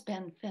 has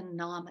been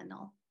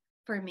phenomenal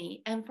for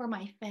me and for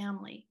my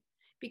family,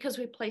 because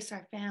we place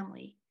our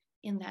family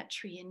in that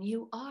tree, and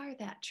you are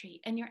that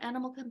tree, and your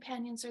animal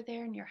companions are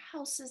there, and your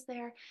house is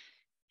there,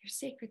 your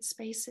sacred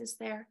space is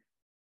there.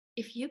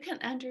 If you can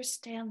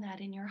understand that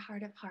in your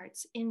heart of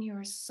hearts, in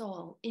your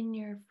soul, in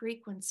your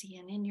frequency,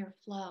 and in your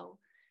flow,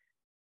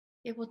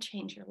 it will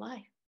change your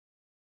life.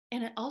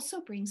 And it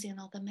also brings in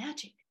all the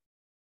magic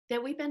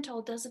that we've been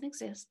told doesn't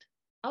exist.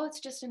 Oh, it's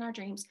just in our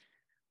dreams.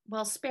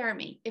 Well, spare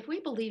me. If we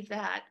believe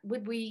that,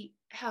 would we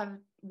have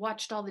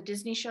watched all the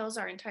Disney shows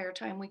our entire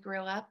time we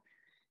grew up?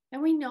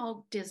 And we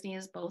know Disney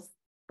is both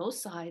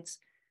sides,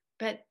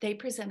 but they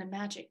present a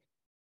magic.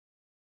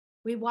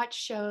 We watch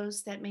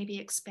shows that maybe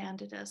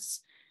expanded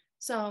us.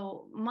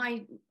 So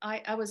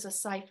I was a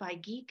sci-fi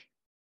geek.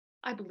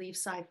 I believe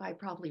sci-fi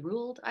probably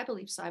ruled. I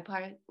believe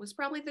sci-fi was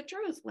probably the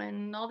truth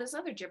when all this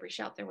other gibberish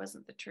out there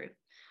wasn't the truth.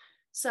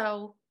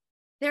 So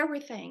there were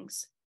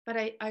things, but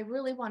I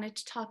really wanted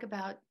to talk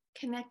about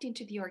connecting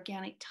to the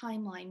organic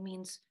timeline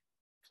means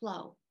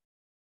flow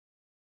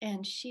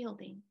and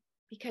shielding,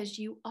 because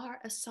you are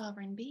a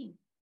sovereign being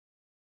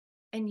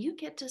and you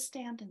get to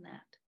stand in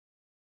that,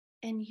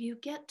 and you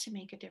get to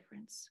make a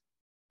difference,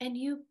 and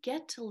you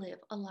get to live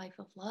a life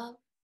of love,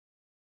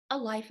 a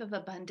life of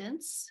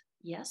abundance.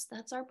 Yes,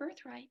 that's our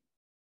birthright.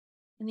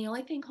 And the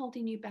only thing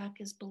holding you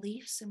back is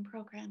beliefs and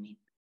programming.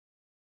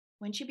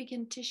 Once you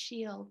begin to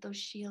shield, those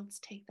shields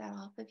take that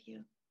off of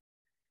you.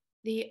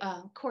 The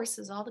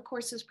courses, all the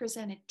courses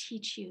presented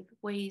teach you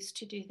ways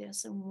to do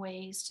this and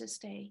ways to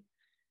stay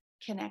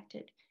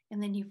connected.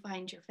 And then you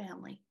find your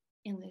family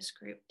in this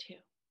group too.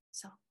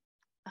 So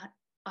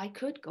I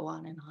could go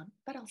on,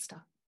 but I'll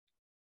stop.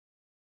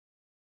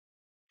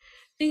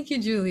 Thank you,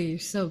 Julie. You're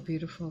so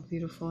beautiful,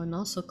 beautiful. And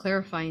also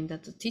clarifying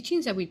that the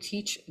teachings that we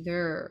teach,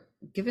 they're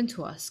given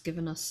to us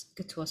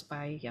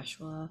by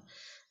Yeshua,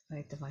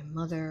 by Divine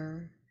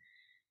Mother.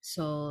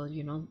 So,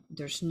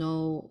 there's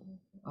no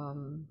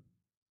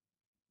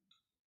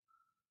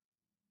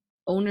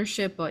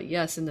ownership, but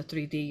yes, in the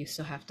 3D you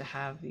still have to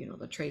have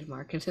the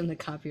trademark and the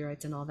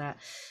copyrights and all that,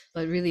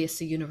 but really it's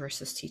the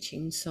universe's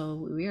teaching. So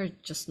we are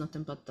just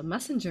nothing but the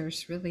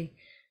messengers, really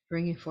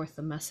bringing forth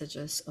the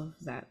messages of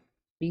that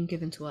being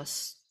given to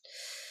us.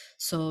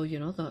 So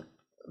the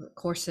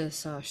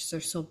courses, they're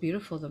so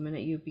beautiful. The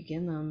minute you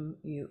begin them,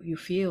 you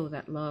feel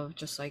that love,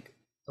 just like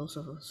those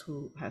of us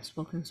who have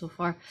spoken so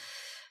far.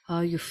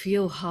 You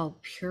feel how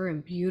pure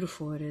and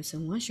beautiful it is,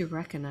 and once you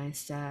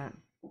recognize that,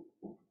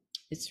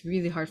 it's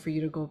really hard for you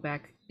to go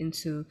back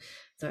into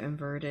the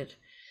inverted.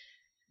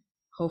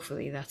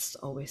 Hopefully that's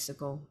always the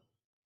goal,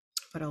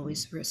 but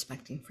always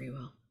respecting free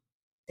will.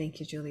 Thank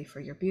you, Julie,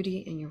 for your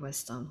beauty and your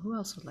wisdom. Who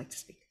else would like to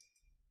speak?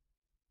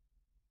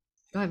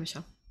 Go ahead,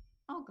 Michelle.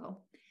 I'll go.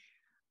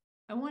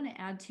 I want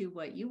to add to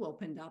what you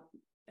opened up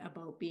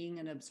about being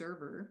an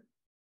observer.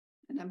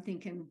 And I'm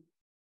thinking,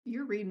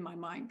 you're reading my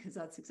mind, because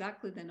that's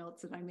exactly the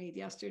notes that I made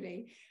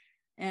yesterday.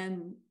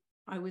 And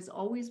I was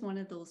always one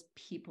of those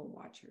people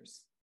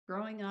watchers.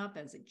 Growing up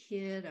as a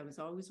kid, I was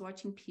always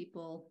watching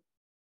people.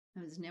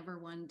 I was never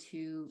one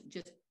to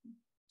just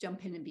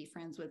jump in and be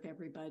friends with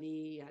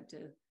everybody. I had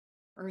to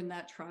earn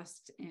that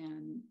trust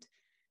and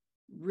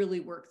really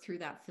work through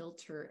that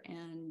filter.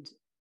 And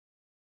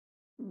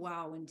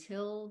wow,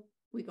 until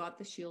we got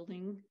the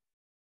shielding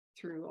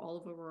through all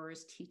of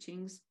Aurora's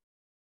teachings,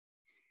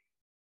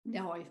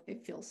 now I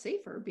feel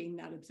safer being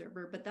that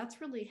observer. But that's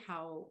really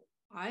how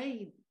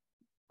I,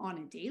 on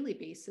a daily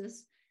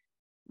basis,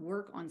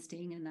 work on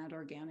staying in that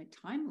organic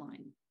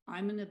timeline.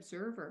 I'm an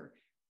observer.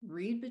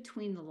 Read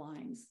between the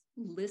lines,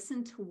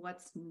 listen to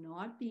what's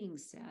not being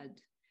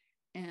said,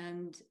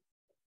 and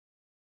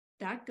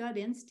that gut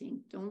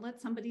instinct. Don't let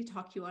somebody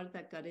talk you out of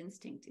that gut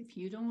instinct. If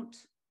you don't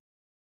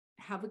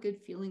have a good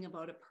feeling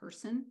about a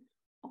person,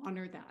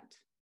 honor that.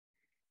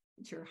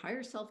 It's your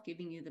higher self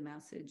giving you the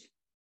message.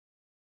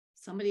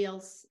 Somebody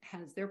else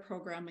has their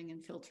programming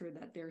and filter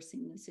that they're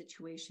seeing the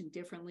situation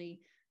differently.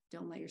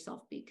 Don't let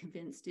yourself be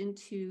convinced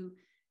into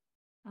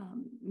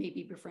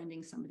maybe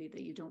befriending somebody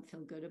that you don't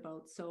feel good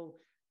about. So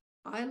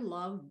I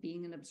love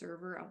being an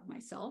observer of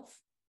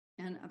myself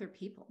and other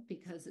people,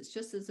 because it's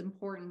just as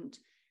important,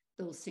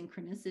 those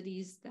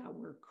synchronicities that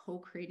we're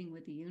co-creating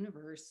with the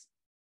universe.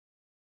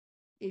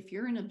 If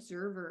you're an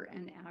observer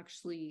and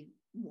actually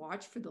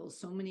watch for those,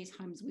 so many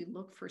times we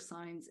look for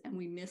signs and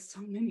we miss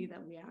so many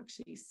that we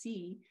actually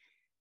see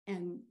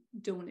and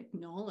don't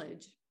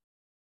acknowledge.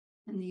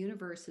 And the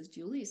universe, as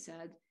Julie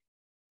said,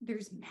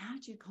 there's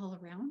magic all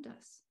around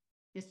us.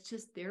 It's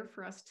just there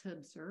for us to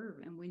observe.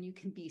 And when you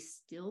can be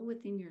still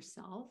within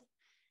yourself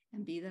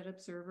and be that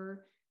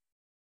observer,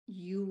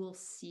 you will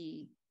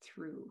see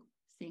through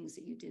things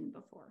that you didn't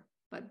before.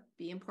 But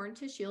be important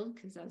to shield,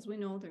 because as we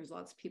know, there's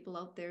lots of people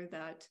out there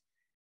that,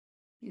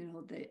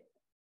 the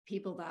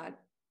people that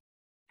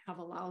have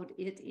allowed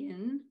it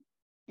in,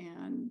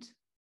 and,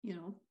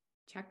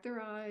 check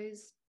their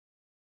eyes,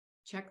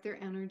 check their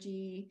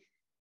energy,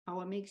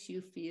 how it makes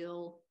you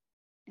feel,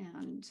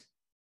 and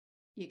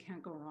you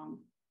can't go wrong.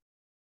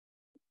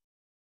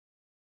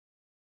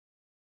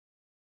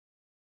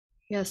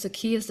 Yes, the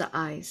key is the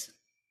eyes,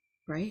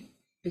 right?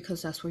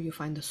 Because that's where you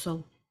find the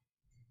soul.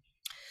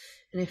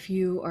 And if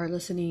you are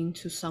listening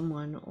to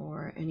someone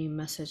or any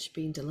message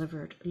being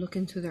delivered, look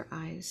into their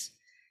eyes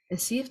and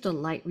see if the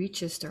light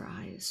reaches their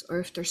eyes or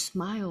if their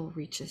smile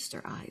reaches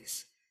their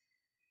eyes.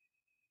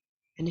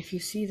 And if you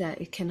see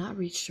that it cannot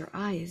reach their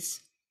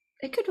eyes,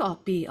 it could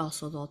all be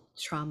also the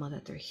trauma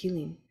that they're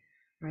healing,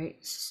 right?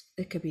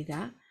 It could be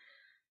that.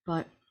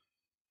 But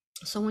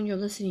someone you're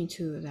listening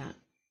to that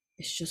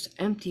is just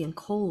empty and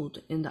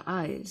cold in the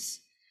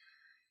eyes,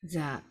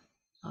 that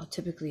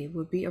typically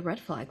would be a red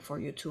flag for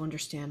you to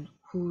understand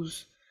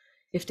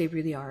if they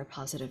really are a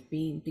positive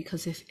being.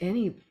 Because if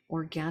any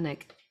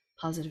organic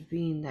positive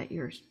being that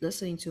you're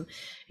listening to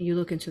and you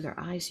look into their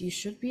eyes, you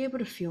should be able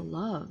to feel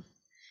love.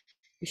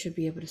 You should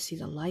be able to see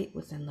the light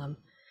within them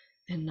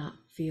and not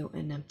feel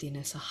an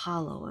emptiness, a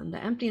hollow. And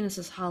the emptiness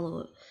is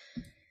hollow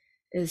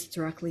is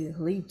directly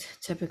linked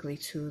typically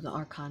to the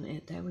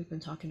Archon that we've been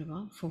talking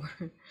about for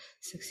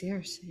 6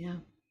 years. Yeah.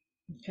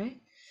 Okay.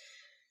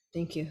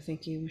 Thank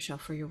you, Michelle,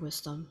 for your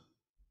wisdom.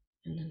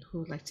 And then who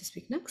would like to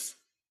speak next?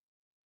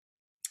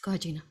 Go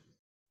ahead, Gina.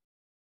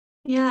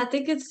 Yeah, I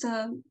think it's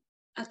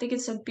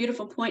a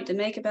beautiful point to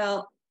make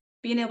about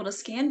being able to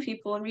scan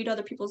people and read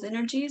other people's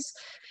energies.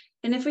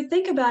 And if we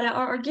think about it,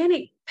 our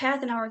organic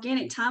path and our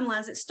organic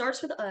timelines, it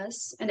starts with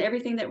us and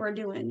everything that we're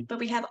doing. But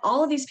we have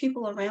all of these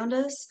people around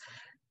us,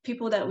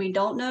 people that we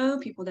don't know,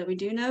 people that we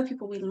do know,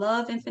 people we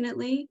love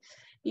infinitely,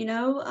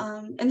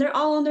 and they're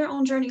all on their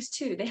own journeys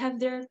too. They have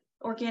their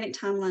organic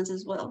timelines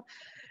as well.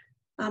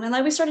 And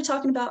like we started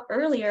talking about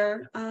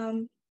earlier,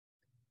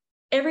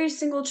 every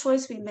single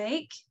choice we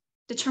make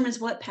determines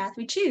what path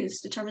we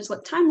choose, determines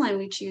what timeline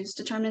we choose,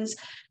 determines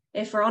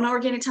if we're on an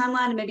organic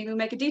timeline and maybe we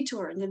make a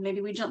detour and then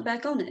maybe we jump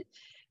back on it.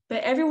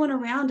 But everyone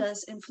around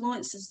us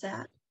influences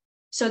that.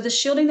 So the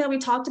shielding that we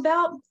talked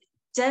about,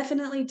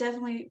 definitely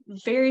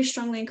very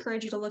strongly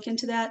encourage you to look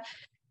into that,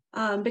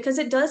 because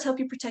it does help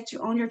you protect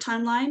you on your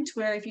timeline, to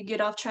where if you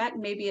get off track,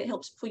 maybe it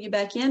helps pull you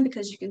back in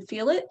because you can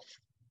feel it.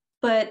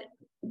 But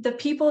the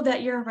people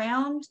that you're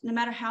around, no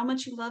matter how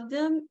much you love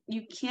them,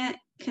 you can't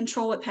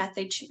control what path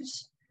they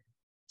choose.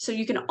 So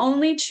you can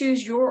only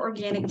choose your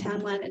organic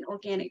timeline and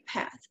organic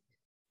path.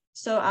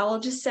 So I will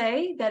just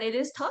say that it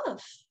is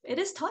tough. It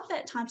is tough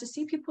at times to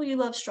see people you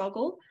love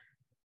struggle,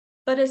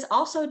 but it's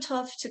also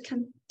tough to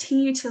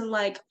continue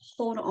to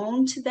hold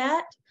on to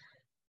that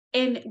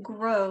and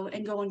grow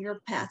and go on your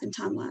path and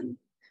timeline.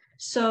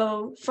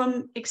 So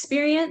from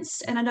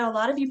experience, and I know a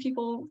lot of you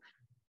people,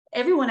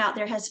 everyone out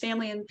there has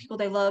family and people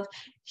they love,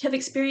 have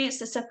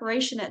experienced a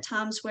separation at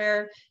times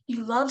where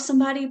you love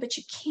somebody, but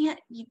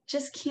you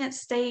just can't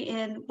stay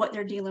in what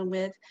they're dealing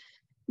with.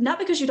 Not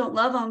because you don't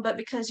love them, but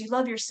because you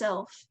love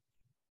yourself.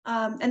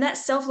 And that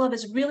self-love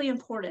is really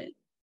important,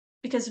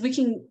 because we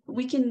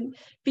can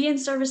be in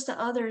service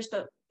to others,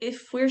 but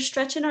if we're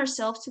stretching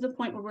ourselves to the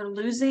point where we're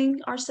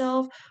losing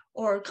ourselves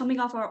or coming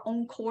off our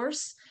own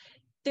course,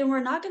 then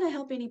we're not going to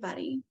help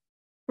anybody.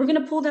 We're going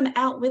to pull them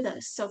out with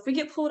us. So if we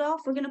get pulled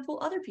off, we're going to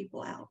pull other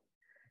people out.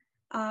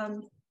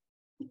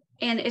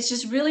 And it's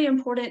just really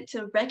important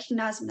to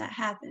recognize when that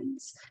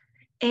happens.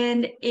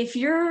 And if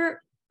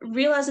you're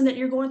realizing that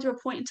you're going through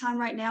a point in time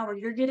right now where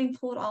you're getting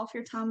pulled off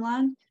your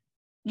timeline,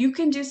 you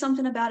can do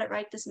something about it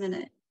right this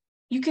minute.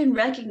 You can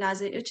recognize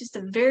it. It's just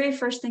the very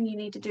first thing you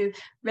need to do.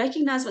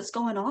 Recognize what's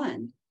going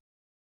on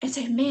and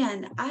say,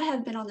 man, I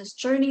have been on this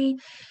journey.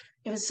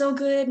 It was so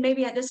good.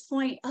 Maybe at this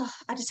point,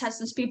 I just had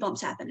some speed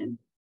bumps happening.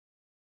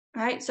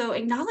 Right? So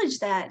acknowledge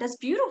that. That's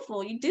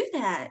beautiful. You do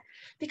that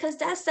because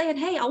that's saying,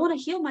 hey, I want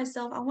to heal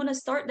myself. I want to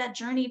start that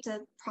journey to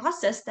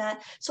process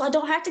that so I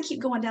don't have to keep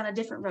going down a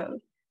different road.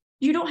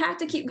 You don't have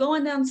to keep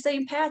going down the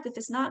same path if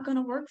it's not going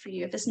to work for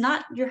you. If it's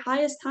not your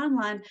highest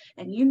timeline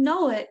and you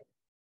know it,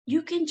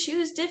 you can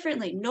choose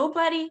differently.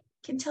 Nobody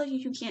can tell you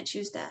you can't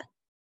choose that.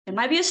 It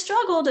might be a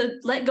struggle to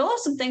let go of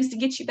some things to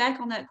get you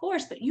back on that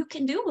course, but you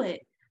can do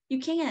it.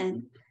 You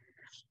can.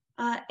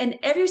 And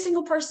every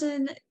single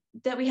person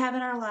that we have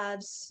in our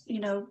lives,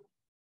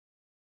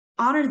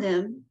 honor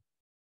them,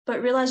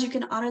 but realize you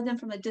can honor them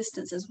from a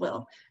distance as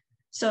well.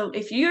 So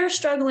if you're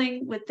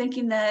struggling with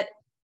thinking that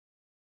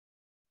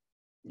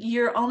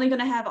you're only going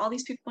to have all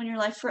these people in your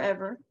life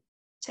forever,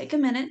 take a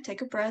minute,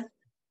 take a breath,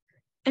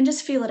 and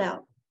just feel it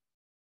out.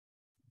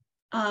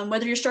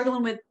 Whether you're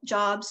struggling with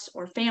jobs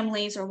or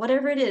families or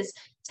whatever it is,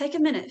 take a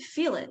minute,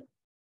 feel it.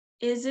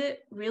 Is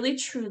it really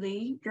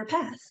truly your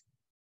path?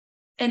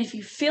 And if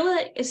you feel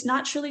it, it's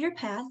not truly your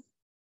path,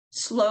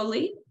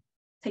 slowly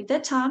take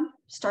that time,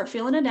 start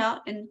feeling it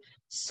out, and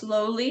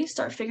slowly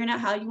start figuring out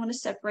how you want to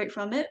separate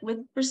from it with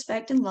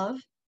respect and love.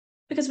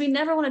 Because we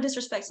never want to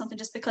disrespect something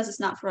just because it's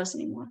not for us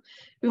anymore.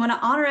 We want to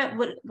honor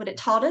it, what it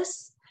taught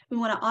us. We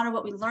want to honor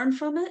what we learned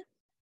from it,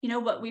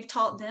 what we've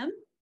taught them,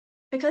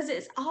 because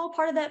it's all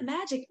part of that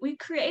magic. We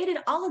created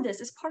all of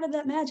this. It's part of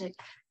that magic.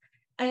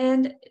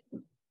 And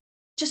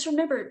just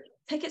remember,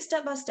 take it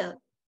step by step,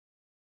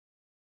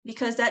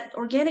 because that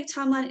organic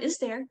timeline is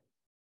there.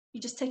 You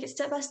just take it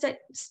step by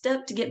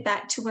step to get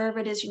back to wherever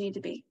it is you need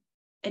to be.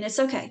 And it's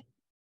okay.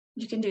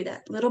 You can do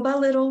that little by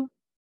little,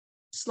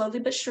 slowly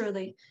but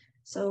surely.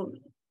 So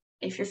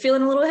if you're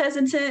feeling a little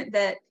hesitant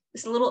that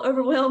it's a little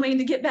overwhelming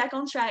to get back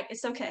on track.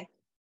 It's okay.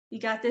 You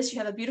got this. You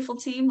have a beautiful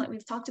team like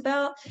we've talked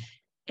about,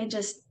 and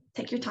just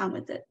take your time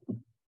with it.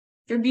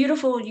 You're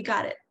beautiful. You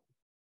got it.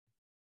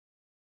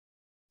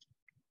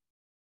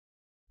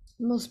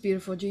 Most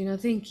beautiful, Gina.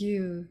 Thank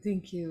you.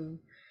 Thank you.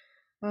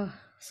 Oh,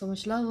 so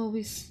much love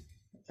always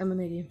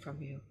emanating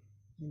from you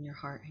in your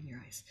heart and your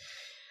eyes.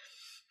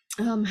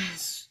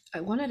 I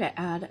wanted to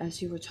add,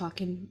 as you were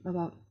talking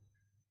about,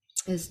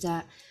 is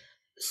that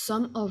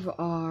some of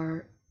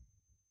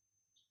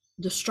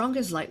the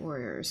strongest light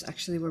warriors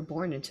actually were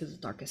born into the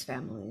darkest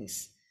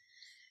families.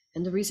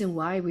 And the reason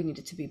why we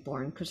needed to be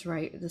born, because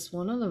this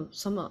one of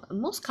the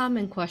most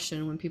common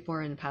question when people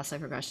are in past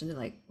life regression, they're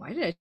like, why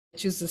did I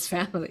choose this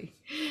family?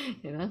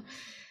 You know?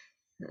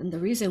 And the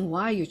reason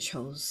why you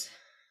chose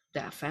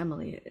that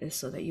family is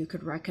so that you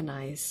could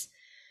recognize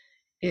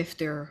if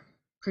they're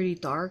pretty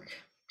dark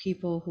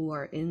people who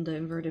are in the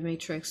inverted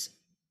matrix,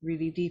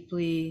 really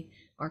deeply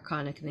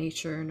archonic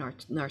nature,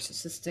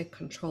 narcissistic,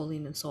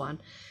 controlling, and so on.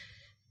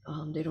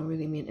 They don't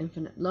really mean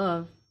infinite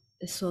love,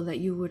 so that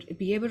you would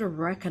be able to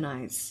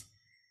recognize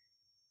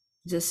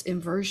this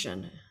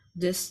inversion,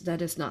 this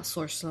that is not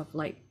source of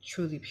light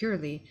truly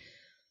purely,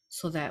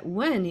 so that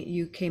when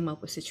you came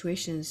up with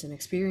situations and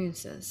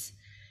experiences,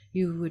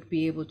 you would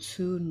be able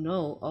to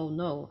know, oh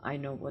no, I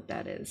know what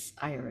that is.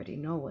 I already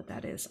know what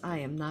that is. I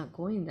am not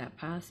going that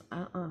path.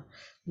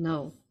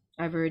 No,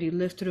 I've already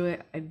lived through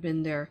it. I've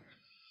been there.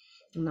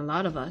 And a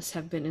lot of us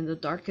have been in the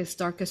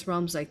darkest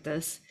realms like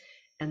this.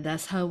 And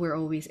that's how we're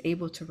always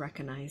able to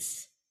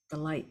recognize the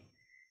light,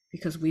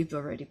 because we've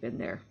already been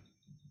there,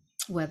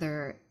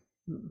 whether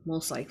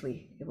most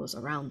likely it was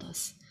around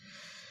us.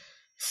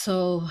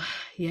 So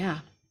yeah,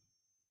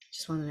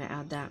 just wanted to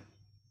add that.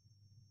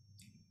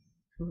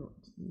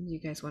 You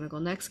guys want to go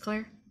next,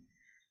 Claire?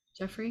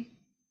 Jeffrey?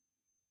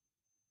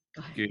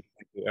 Go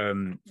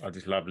ahead. I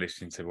just love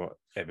listening to what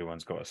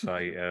everyone's got to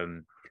say.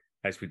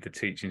 As with the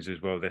teachings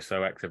as well, they're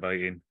so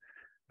activating,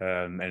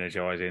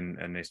 energizing,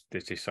 and it's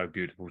just so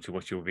beautiful to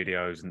watch your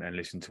videos and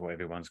listen to what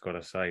everyone's got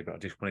to say. But I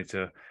just wanted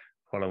to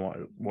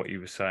follow what you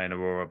were saying,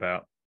 Aurora,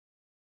 about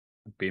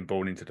being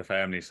born into the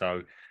family.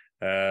 So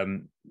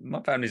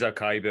my family's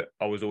okay, but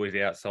I was always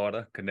the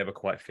outsider, could never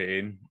quite fit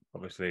in.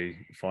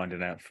 Obviously,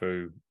 finding out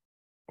through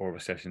Aura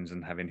sessions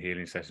and having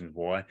healing sessions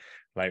why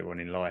later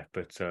on in life.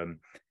 But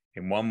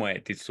in one way,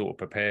 it did sort of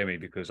prepare me,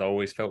 because I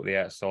always felt the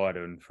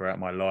outsider, and throughout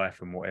my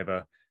life and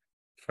whatever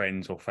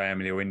friends or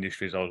family or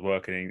industries I was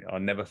working in, I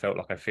never felt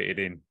like I fitted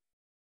in.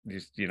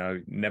 Just,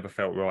 never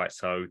felt right.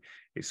 So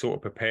it sort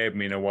of prepared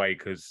me in a way,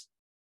 because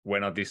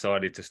when I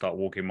decided to start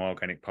walking my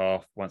organic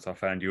path, once I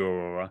found your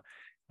Aura,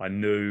 I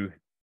knew,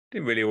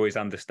 didn't really always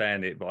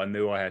understand it, but I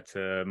knew I had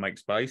to make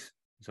space.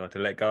 So I had to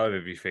let go of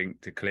everything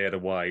to clear the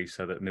way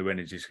so that new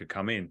energies could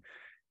come in.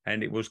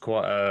 And it was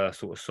quite a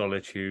sort of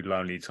solitude,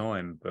 lonely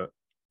time. But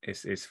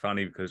it's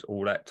funny, because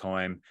all that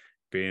time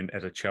being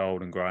as a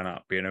child and growing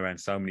up, being around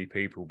so many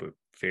people, but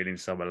feeling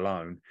so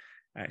alone,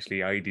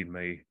 actually aided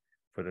me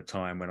for the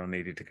time when I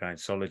needed to go in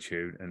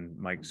solitude and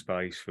make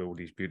space for all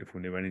these beautiful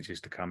new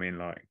energies to come in,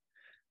 like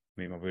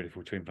meet my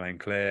beautiful twin flame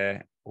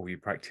Claire, all you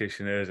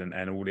practitioners,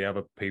 and all the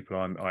other people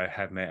I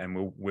have met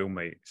and will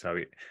meet. So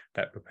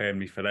that prepared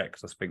me for that,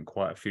 because I spent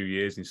quite a few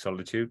years in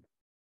solitude.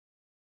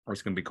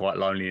 It's going to be quite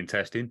lonely and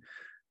testing,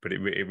 but it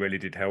really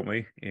did help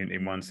me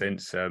in one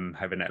sense,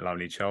 having that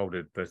lonely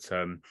childhood. But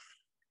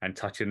and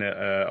touching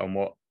on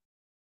what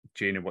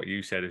Gina, what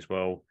you said as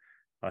well,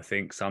 I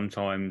think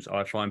sometimes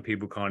I find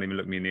people can't even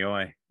look me in the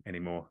eye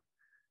anymore,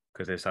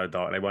 because they're so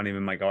dark. They won't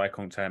even make eye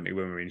contact with me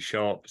when we're in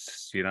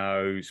shops,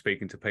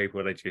 speaking to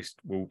people.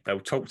 They'll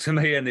talk to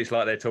me, and it's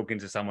like they're talking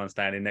to someone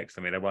standing next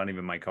to me. They won't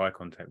even make eye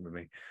contact with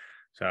me.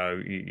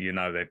 So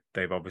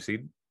they've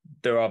obviously,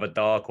 they're either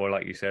dark, or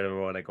like you said,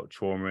 or they got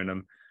trauma in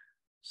them.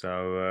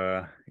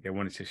 So I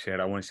wanted to share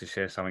that. I wanted to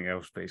share something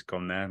else, but it's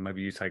gone now.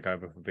 Maybe you take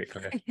over for a bit,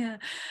 Claire. Yeah.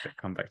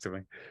 Come back to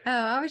me. Oh,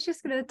 I was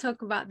just going to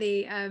talk about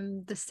the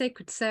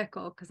sacred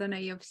circle, because I know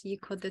you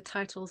called the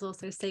titles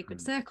also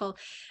Sacred Circle,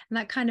 and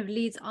that kind of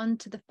leads on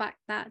to the fact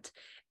that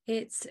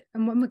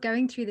and when we're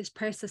going through this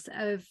process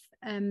of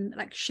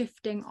like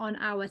shifting on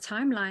our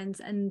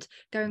timelines and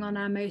going on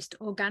our most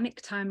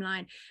organic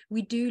timeline,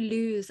 we do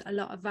lose a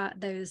lot of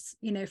those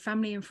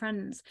family and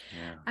friends.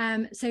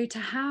 So to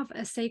have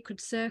a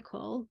sacred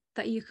circle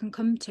that you can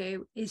come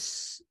to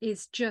is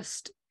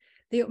just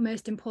the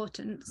utmost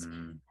importance.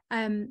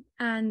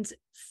 And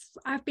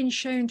I've been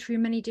shown through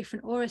many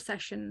different aura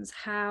sessions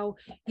how,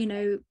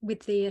 with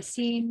the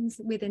Essenes,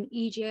 within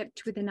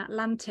Egypt, within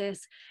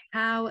Atlantis,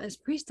 how as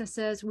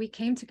priestesses, we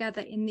came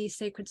together in these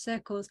sacred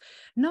circles,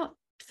 not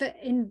for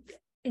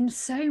in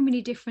so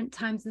many different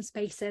times and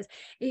spaces.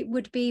 It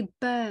would be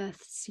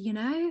births,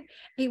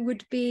 it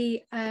would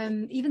be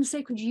even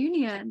sacred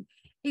union.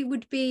 It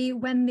would be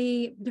when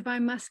the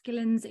divine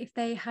masculines, if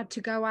they had to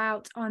go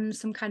out on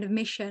some kind of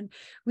mission,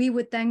 we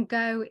would then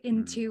go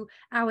into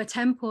our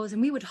temples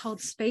and we would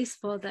hold space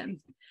for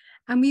them.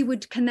 And we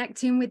would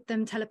connect in with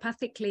them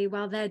telepathically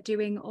while they're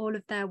doing all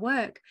of their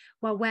work,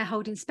 while we're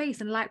holding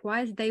space. And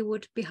likewise, they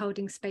would be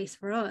holding space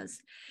for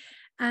us.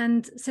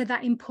 And so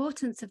that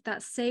importance of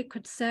that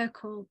sacred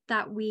circle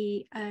that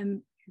we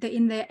that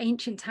in the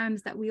ancient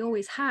times that we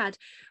always had,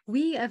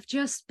 it's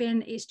just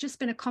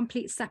been a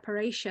complete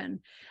separation,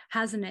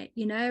 hasn't it?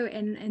 You know,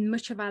 in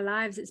much of our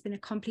lives, it's been a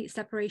complete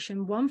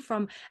separation, one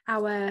from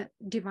our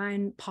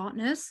divine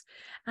partners.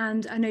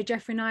 And I know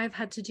Jeffrey and I have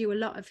had to do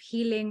a lot of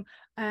healing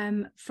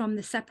from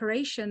the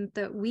separation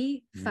that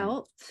we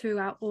felt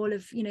throughout all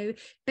of, you know,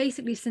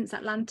 basically since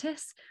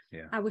Atlantis.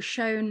 Yeah. I was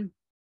shown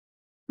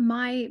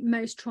my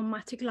most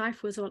traumatic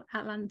life was all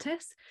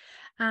Atlantis,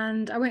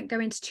 and I won't go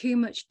into too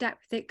much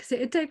depth with it because it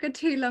would take a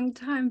too long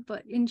time,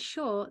 but in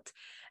short,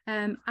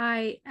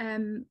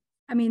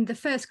 I mean, the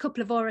first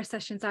couple of aura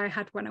sessions I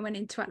had when I went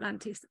into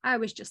Atlantis, I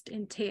was just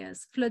in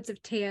tears, floods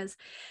of tears.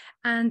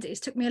 And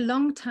it took me a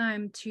long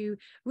time to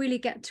really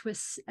get to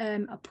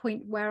a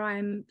point where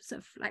I'm sort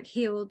of like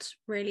healed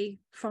really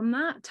from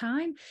that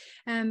time.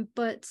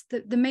 But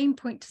the main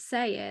point to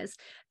say is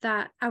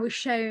that I was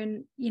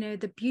shown, you know,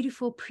 the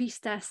beautiful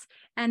priestess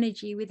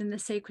energy within the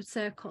sacred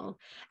circle.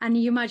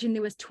 And you imagine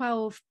there was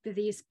 12 of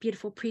these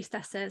beautiful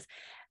priestesses.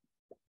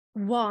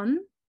 One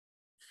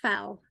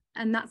fell,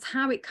 and that's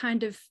how it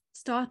kind of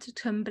started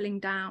tumbling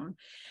down.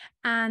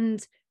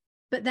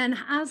 But then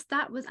as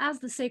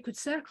the sacred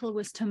circle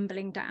was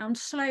tumbling down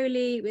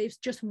slowly, it was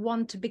just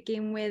one to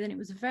begin with, and it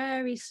was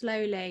very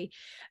slowly,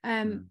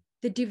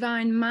 the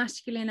divine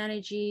masculine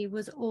energy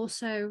was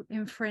also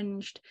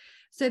infringed.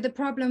 So the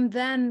problem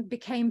then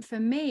became for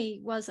me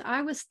was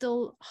I was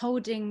still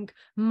holding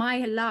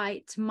my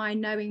light, my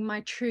knowing, my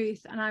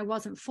truth, and I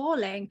wasn't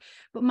falling.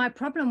 But my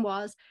problem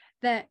was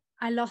that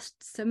I lost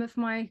some of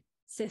my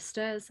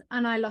sisters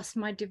and I lost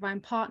my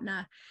divine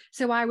partner.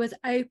 So I was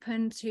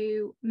open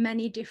to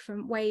many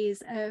different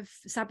ways of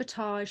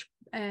sabotage,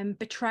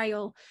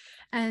 betrayal.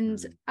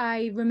 And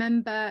I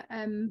remember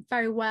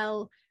very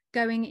well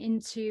going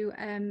into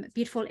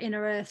beautiful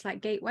inner earth like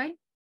gateway.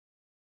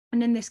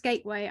 And in this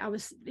gateway, I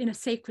was in a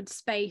sacred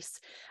space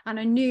and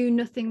I knew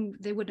nothing,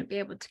 they wouldn't be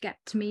able to get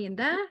to me in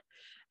there.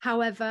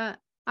 However,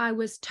 I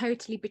was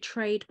totally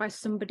betrayed by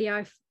somebody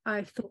I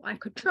thought I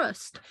could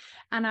trust.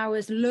 And I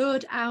was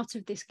lured out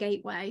of this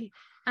gateway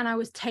and I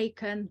was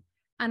taken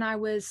and I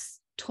was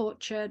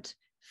tortured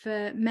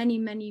for many,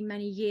 many,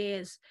 many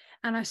years.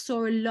 And I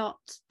saw a lot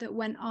that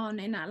went on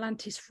in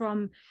Atlantis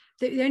from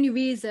the only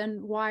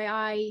reason why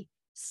I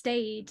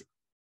stayed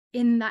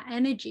in that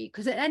energy,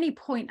 because at any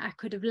point I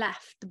could have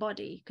left the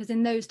body, because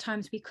in those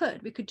times we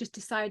could just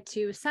decide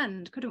to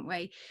ascend, couldn't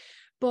we?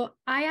 But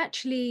I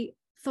actually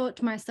thought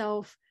to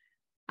myself,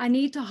 I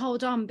need to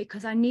hold on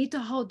because I need to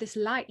hold this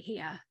light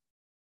here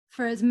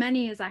for as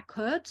many as I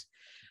could.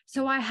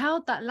 So I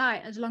held that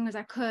light as long as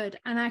I could,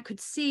 and I could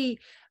see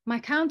my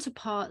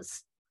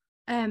counterparts'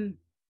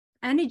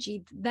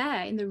 energy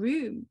there in the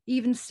room,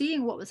 even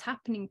seeing what was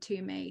happening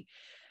to me.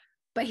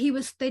 But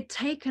they'd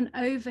taken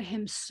over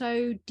him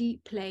so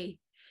deeply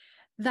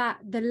that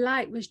the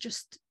light was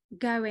just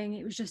going,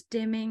 it was just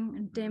dimming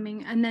and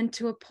dimming. And then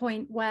to a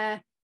point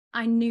where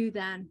I knew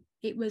then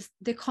it was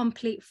the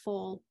complete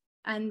fall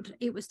and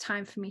it was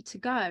time for me to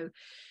go.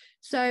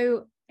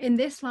 So in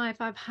this life,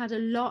 I've had a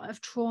lot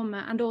of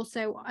trauma. And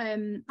also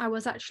I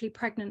was actually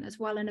pregnant as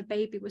well, and a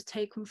baby was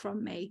taken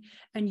from me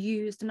and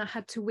used, and I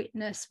had to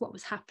witness what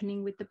was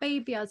happening with the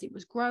baby as it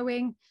was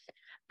growing.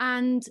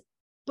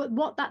 But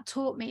what that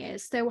taught me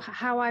is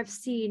how I've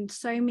seen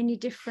so many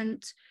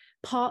different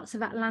parts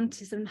of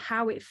Atlantis and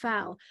how it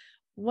fell.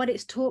 What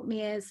it's taught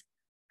me is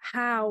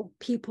how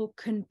people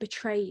can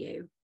betray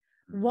you,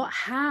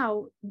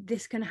 how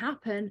this can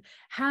happen,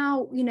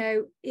 how, you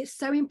know, it's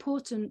so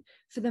important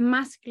for the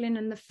masculine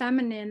and the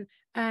feminine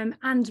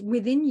and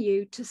within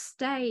you to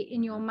stay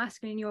in your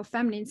masculine, your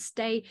feminine,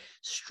 stay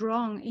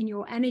strong in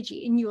your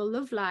energy, in your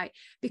love light.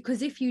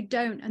 Because if you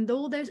don't, and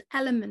all those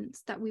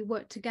elements that we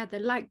work together,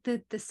 like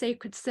the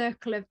sacred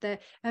circle of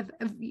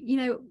you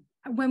know,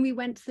 when we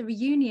went to the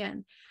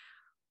reunion,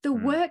 the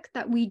work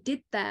that we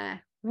did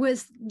there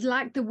was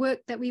like the work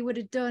that we would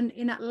have done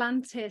in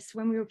Atlantis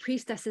when we were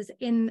priestesses,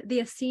 in the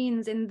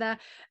Essenes, in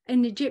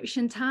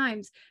Egyptian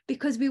times,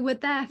 because we were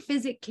there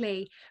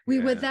physically, we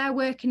were there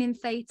working in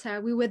theta,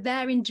 we were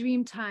there in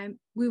dream time,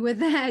 we were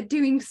there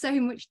doing so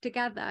much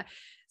together.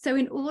 So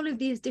in all of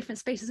these different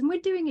spaces, and we're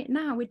doing it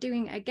now, we're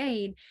doing it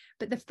again,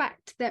 but the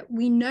fact that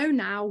we know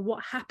now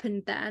what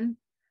happened then,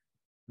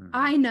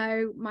 I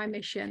know my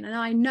mission, and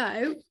I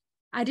know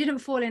I didn't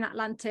fall in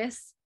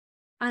Atlantis.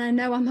 And I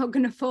know I'm not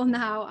going to fall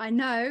now. I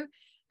know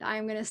that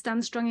I'm going to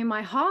stand strong in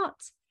my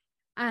heart,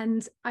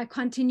 and I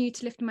continue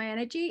to lift my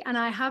energy. And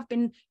I have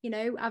been, you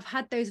know, I've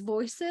had those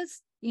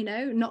voices, you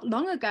know, not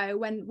long ago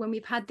when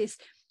we've had this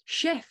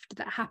shift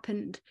that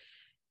happened.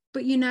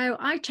 But, you know,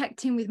 I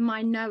checked in with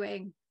my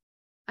knowing,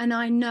 and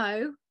I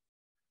know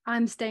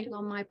I'm staying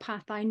on my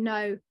path. I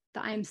know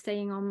that I am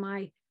staying on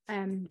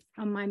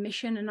my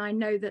mission. And I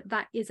know that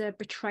that is a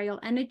betrayal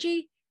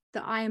energy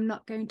that I am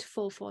not going to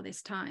fall for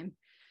this time.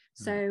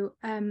 So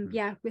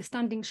yeah, we're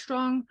standing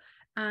strong,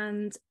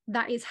 and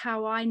that is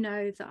how I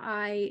know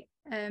that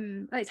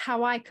that's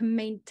how I can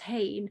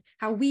maintain,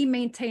 how we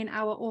maintain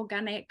our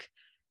organic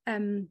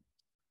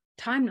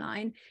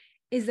timeline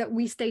is that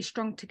we stay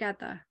strong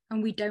together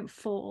and we don't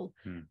fall,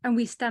 and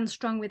we stand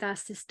strong with our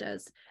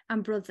sisters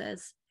and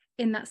brothers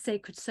in that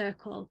sacred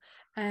circle,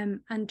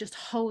 and just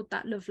hold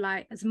that love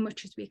light as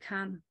much as we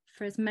can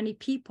for as many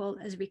people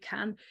as we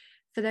can,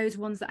 for those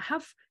ones that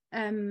have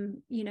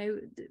you know,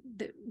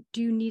 that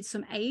do need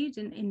some aid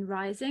in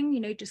rising, you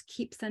know, just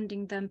keep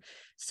sending them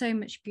so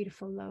much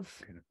beautiful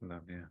love. Beautiful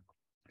love,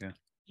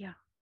 Yeah.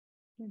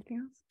 Anything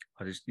else?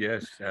 I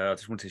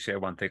just wanted to share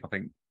one thing. I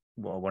think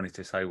what I wanted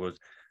to say was,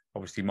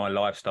 obviously my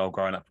lifestyle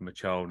growing up from a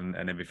child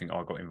and everything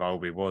I got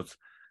involved with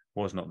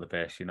was not the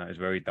best. You know, it was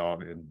very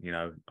dark, and you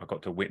know, I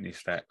got to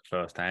witness that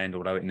firsthand,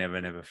 although it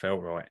never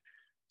felt right.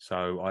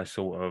 So I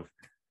sort of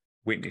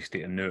witnessed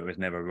it and knew it was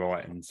never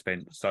right, and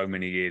spent so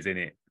many years in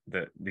it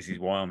that this is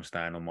why I'm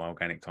staying on my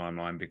organic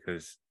timeline,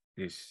 because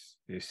it's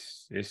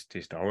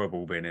just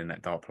horrible being in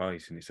that dark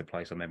place, and it's a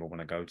place I never want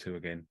to go to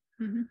again.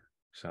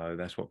 So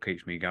that's what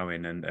keeps me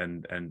going.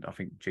 And I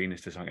think Gina's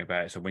to something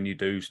about it. So when you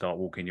do start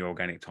walking your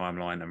organic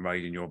timeline and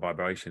raising your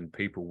vibration,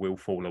 people will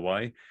fall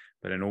away.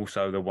 But then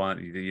also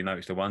you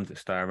notice the ones that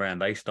stay around,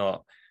 they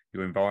start,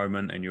 your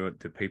environment and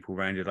the people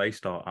around you, they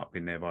start up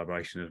in their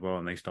vibration as well,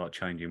 and they start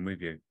changing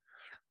with you.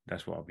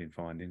 That's what I've been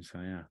finding. So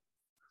yeah.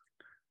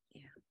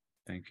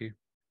 Thank you.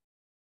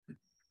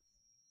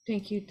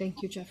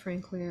 Thank you, Jeffrey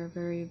and Claire.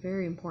 Very,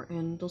 very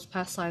important. Those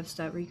past lives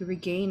that we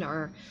regain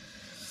are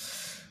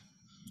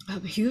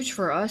huge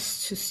for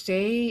us to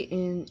stay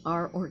in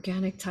our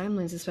organic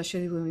timelines,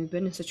 especially when we've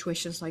been in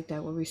situations like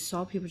that where we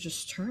saw people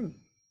just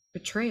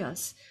betray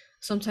us.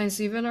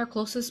 Sometimes even our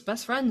closest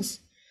best friends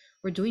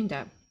were doing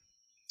that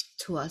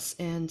to us.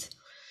 And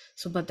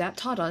so, but that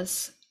taught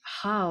us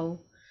how,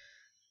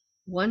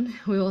 one,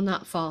 we will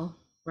not fall,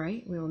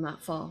 right? We will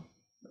not fall.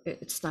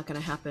 It's not going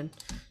to happen.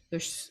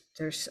 There's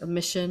a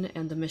mission,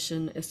 and the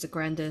mission is the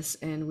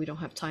grandest, and we don't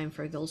have time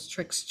for those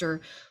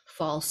trickster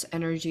false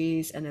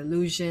energies and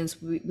illusions.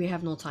 We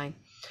have no time.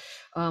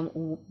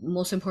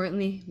 Most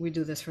importantly, we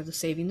do this for the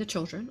saving the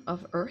children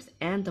of Earth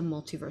and the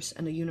multiverse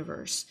and the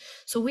universe.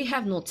 So we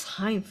have no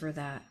time for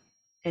that,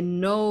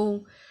 and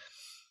no,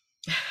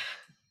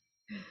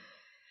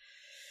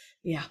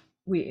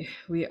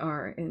 we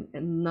are in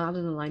not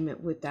in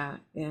alignment with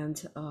that.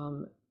 And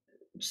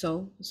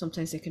so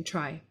sometimes they can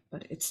try,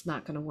 but it's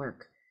not going to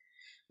work.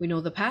 We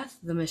know the path,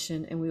 the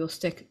mission, and we will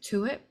stick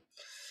to it.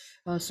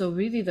 So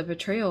really the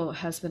betrayal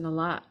has been a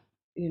lot,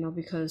 you know,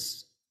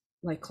 because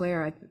like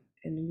Claire,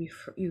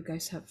 you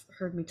guys have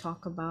heard me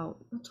talk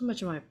about not too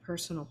much of my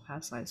personal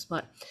past lives,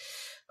 but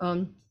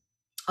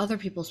other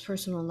people's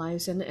personal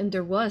lives. And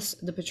there was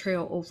the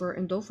betrayal over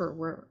and over,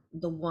 where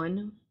the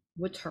one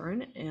would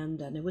turn and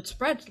then it would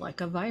spread like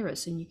a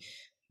virus, and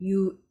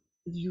you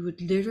would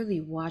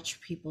literally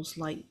watch people's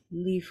light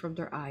leave from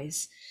their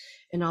eyes,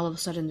 and all of a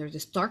sudden there's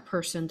this dark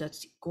person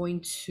that's going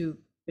to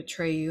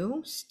betray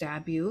you,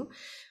 stab you,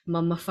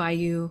 mummify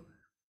you,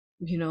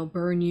 you know,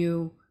 burn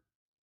you,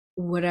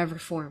 whatever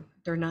form.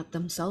 They're not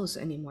themselves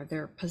anymore.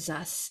 They're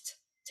possessed,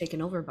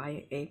 taken over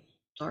by a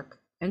dark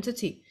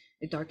entity,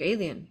 a dark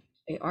alien,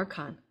 a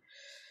archon.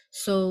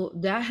 So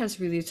that has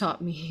really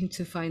taught me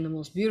to find the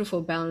most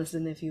beautiful balance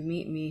in If You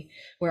Meet Me,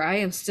 where I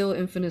am still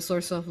infinite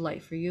source of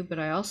light for you, but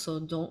I also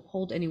don't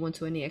hold anyone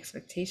to any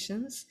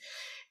expectations.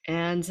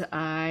 And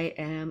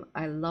I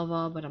love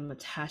all, but I'm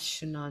attached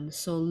to none.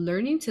 So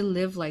learning to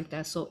live like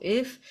that. So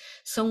if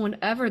someone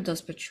ever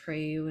does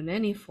betray you in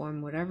any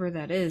form, whatever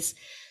that is,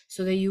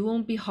 so that you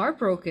won't be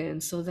heartbroken,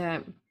 so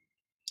that,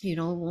 you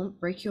know, it won't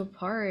break you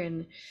apart.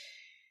 And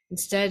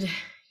instead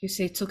you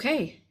say, it's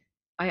okay.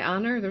 I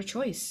honor their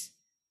choice.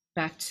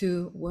 Back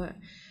to what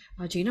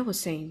Gina was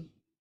saying.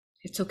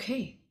 It's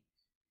okay.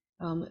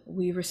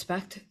 We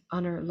respect,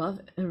 honor,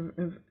 love,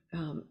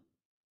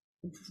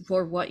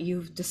 for what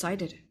you've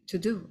decided to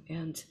do,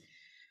 and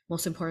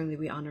most importantly,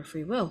 we honor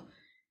free will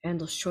and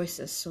those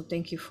choices. So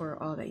thank you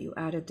for all that you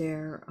added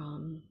there,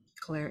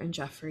 Claire and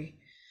Jeffrey.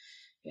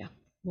 Yeah,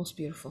 most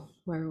beautiful.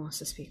 Whoever wants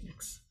to speak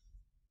next,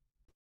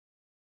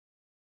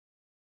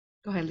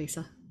 go ahead,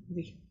 Lisa.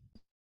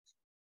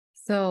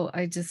 So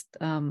I just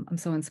I'm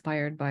so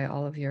inspired by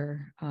all of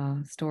your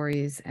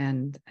stories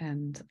and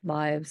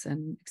lives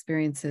and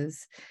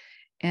experiences,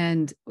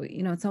 and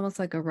you know, it's almost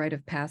like a rite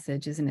of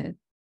passage, isn't it,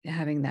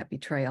 having that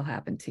betrayal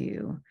happen to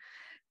you,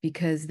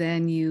 because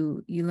then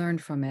you learn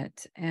from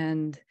it,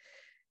 and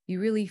you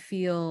really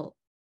feel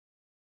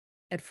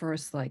at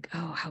first like,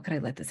 oh, how could I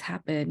let this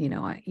happen? You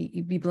know,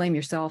 you blame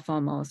yourself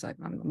almost, like,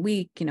 I'm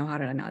weak, you know, how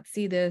did I not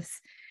see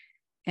this?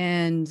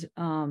 And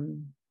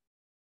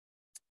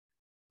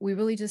we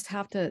really just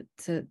have to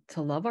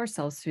love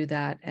ourselves through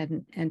that,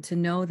 and to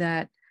know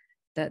that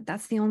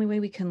that's the only way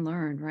we can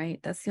learn, right?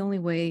 That's the only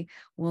way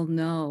we'll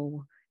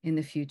know in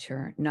the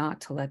future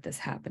not to let this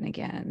happen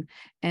again.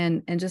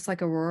 And just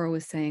like Aurora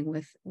was saying,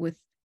 with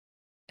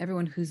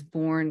everyone who's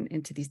born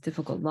into these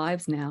difficult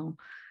lives now,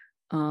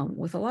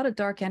 with a lot of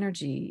dark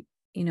energy,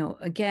 you know,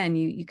 again,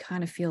 you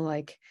kind of feel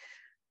like,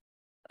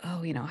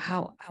 oh,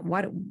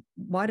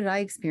 why did I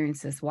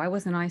experience this? Why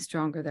wasn't I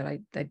stronger that I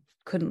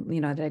couldn't,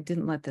 that I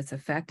didn't let this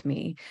affect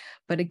me?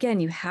 But again,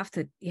 you have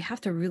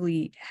to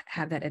really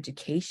have that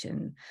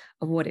education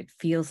of what it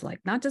feels like,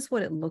 not just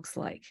what it looks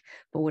like,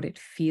 but what it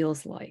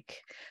feels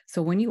like.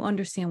 So when you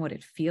understand what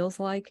it feels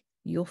like,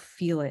 you'll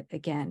feel it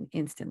again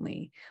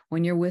instantly.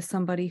 When you're with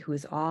somebody who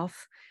is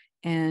off,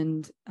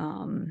 and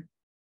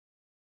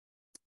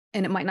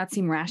it might not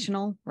seem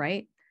rational,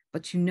 right?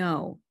 But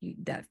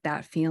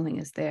that feeling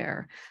is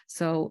there.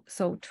 So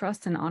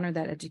trust and honor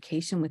that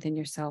education within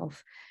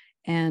yourself.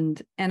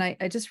 And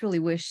I just really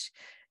wish,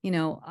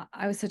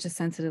 I was such a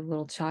sensitive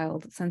little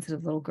child,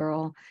 sensitive little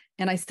girl,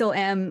 and I still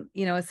am,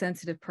 a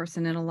sensitive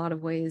person in a lot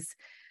of ways.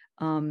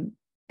 And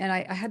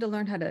I had to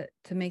learn how to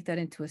make that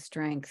into a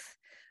strength.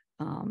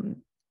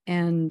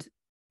 And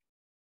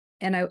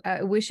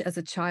I wish as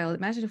a child,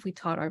 imagine if we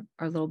taught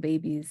our little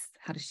babies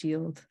how to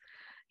shield.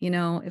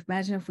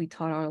 Imagine if we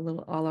taught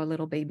all our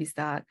little babies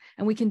that,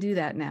 and we can do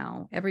that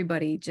now.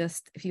 Everybody,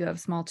 just if you have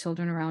small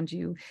children around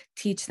you,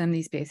 teach them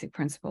these basic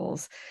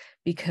principles,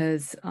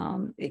 because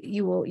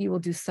you will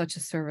do such a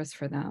service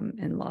for them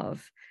in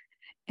love.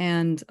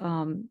 And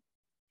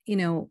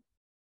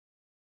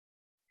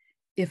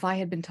if I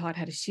had been taught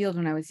how to shield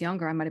when I was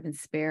younger, I might have been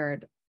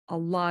spared a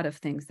lot of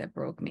things that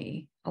broke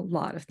me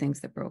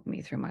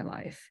through my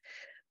life.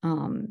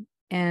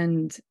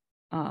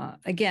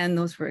 Again,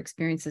 those were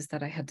experiences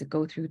that I had to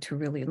go through to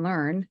really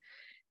learn,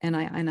 and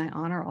I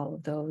honor all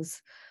of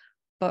those.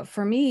 But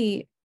for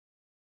me,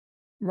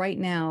 right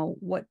now,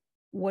 what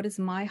is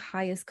my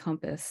highest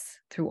compass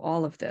through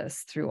all of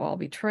this, through all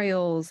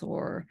betrayals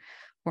or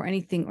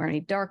anything, or any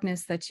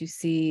darkness that you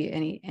see,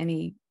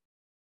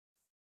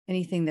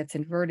 anything that's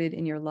inverted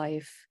in your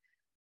life,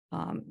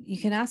 you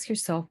can ask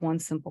yourself one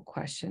simple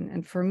question.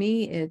 And for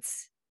me,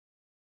 it's,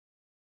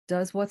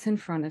 does what's in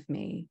front of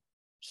me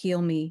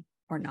heal me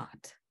or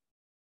not?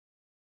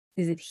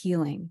 Is it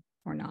healing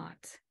or not?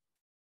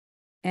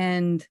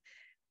 And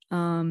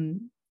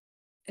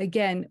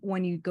again,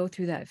 when you go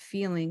through that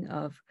feeling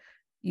of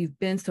you've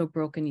been so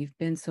broken, you've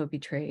been so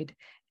betrayed,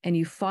 and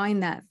you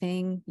find that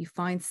thing, you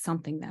find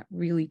something that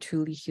really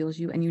truly heals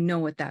you, and you know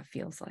what that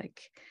feels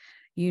like.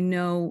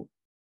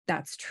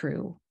 That's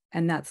true,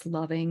 and that's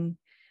loving,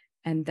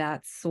 and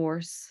that's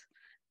source.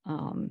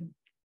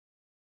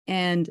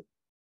 And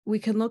we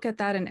can look at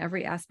that in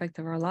every aspect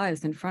of our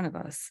lives in front of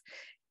us.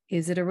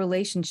 Is it a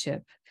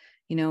relationship?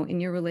 In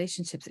your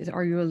relationships,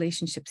 are your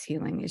relationships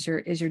healing? Is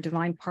your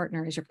divine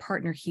partner, is your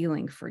partner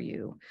healing for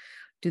you?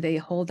 Do they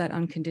hold that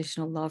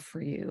unconditional love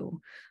for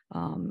you?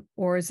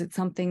 Or is it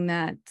something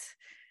that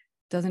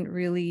doesn't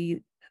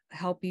really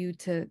help you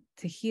to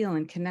heal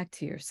and connect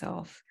to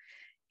yourself?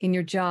 In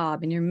your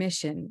job, in your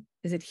mission,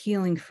 is it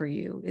healing for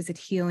you? Is it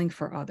healing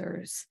for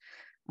others?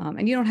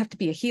 And you don't have to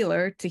be a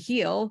healer to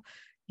heal.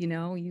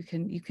 You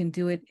can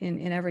do it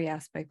in every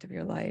aspect of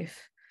your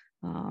life.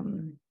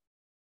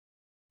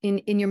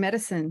 In your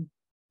medicine,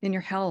 in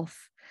your health,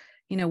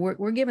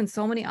 we're given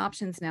so many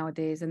options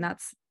nowadays, and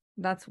that's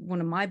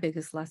one of my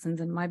biggest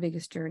lessons and my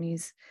biggest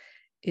journeys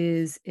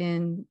is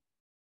in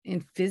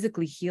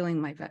physically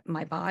healing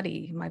my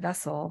body, my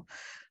vessel.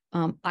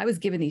 I was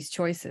given these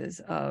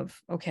choices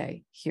of,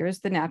 okay,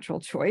 here's the natural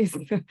choice,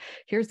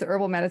 here's the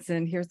herbal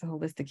medicine, here's the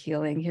holistic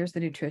healing, here's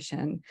the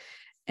nutrition.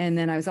 And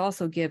then I was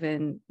also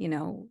given,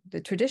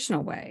 the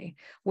traditional way,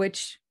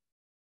 which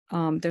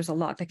there's a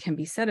lot that can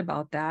be said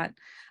about that.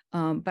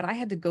 But I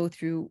had to go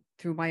through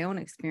my own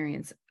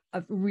experience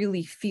of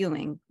really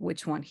feeling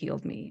which one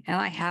healed me. And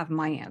I have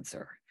my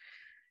answer,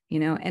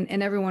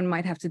 and everyone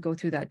might have to go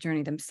through that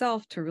journey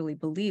themselves to really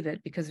believe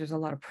it, because there's a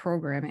lot of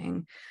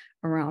programming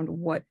around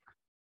what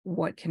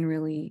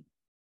really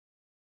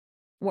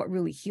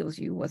heals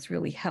you, what's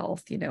really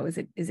health. Is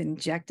it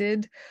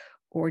injected,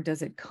 or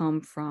does it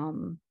come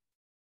from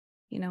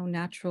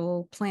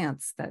natural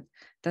plants that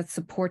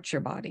support your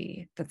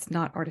body, that's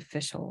not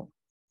artificial,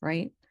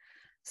 right?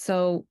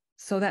 So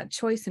that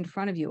choice in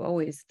front of you,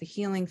 always, the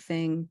healing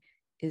thing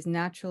is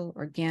natural,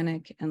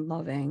 organic, and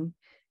loving,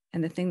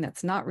 and the thing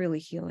that's not really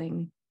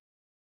healing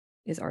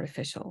is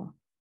artificial,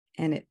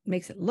 and it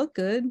makes it look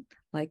good,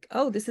 like,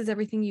 oh, this is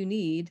everything you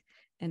need,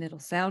 and it'll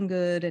sound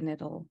good, and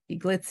it'll be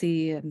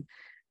glitzy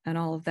and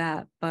all of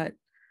that, but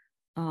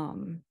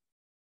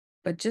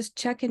just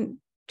check in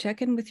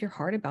with your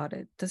heart about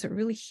it. Does it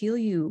really heal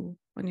you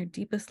on your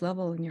deepest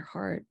level in your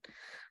heart?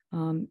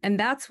 And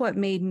that's what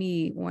made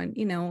me, when,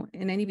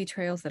 in any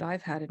betrayals that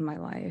I've had in my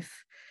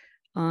life,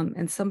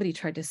 and somebody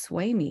tried to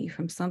sway me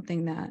from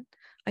something that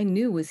I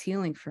knew was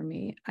healing for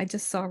me, I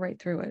just saw right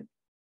through it,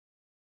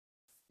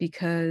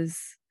 because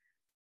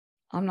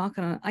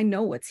I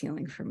know what's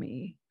healing for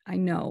me. I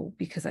know,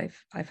 because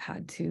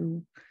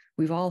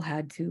we've all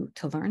had to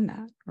learn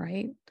that,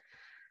 right?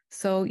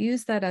 So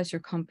use that as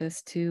your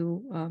compass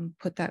to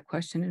put that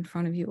question in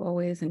front of you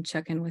always, and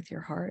check in with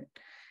your heart,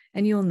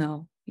 and you'll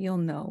know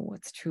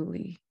what's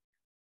truly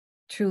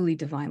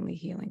divinely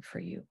healing for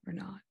you or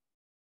not.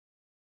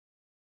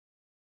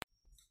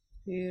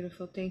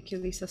 Beautiful. Thank you,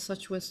 Lisa.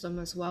 Such wisdom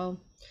as well.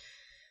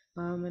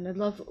 And I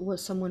love what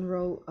someone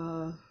wrote,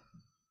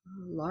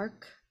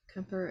 Lark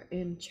Kemper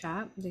in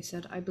chat. They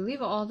said, I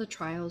believe all the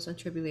trials and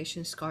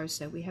tribulations, scars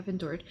that we have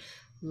endured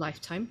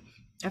lifetime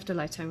after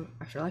lifetime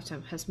after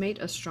lifetime has made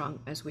us strong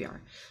as we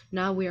are.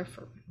 Now we are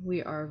firm,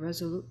 we are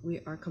resolute, we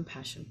are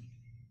compassion.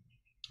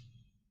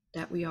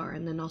 That we are.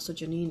 And then also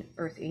Janine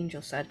Earth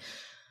Angel said,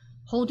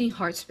 holding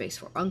heart space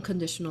for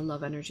unconditional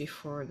love energy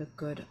for the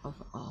good of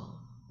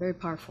all. Very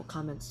powerful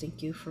comments.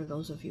 Thank you for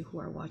those of you who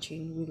are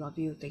watching. We love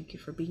you. Thank you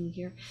for being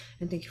here.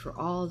 And thank you for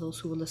all those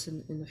who will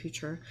listen in the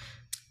future.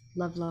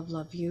 Love, love,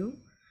 love you.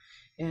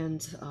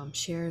 And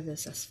share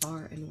this as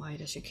far and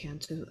wide as you can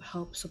to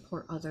help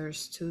support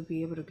others to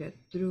be able to get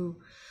through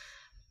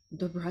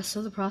the rest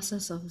of the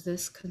process of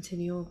this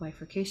continual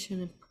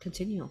bifurcation and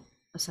continual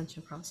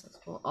ascension process.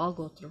 We'll all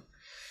go through.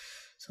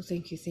 So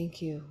thank you.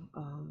 Thank you.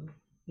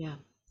 Yeah.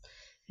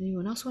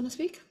 Anyone else want to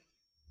speak?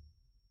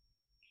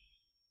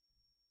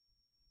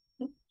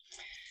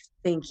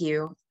 Thank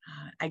you.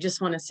 I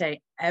just want to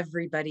say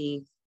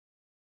everybody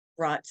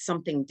brought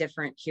something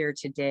different here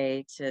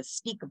today to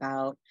speak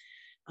about.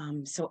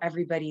 So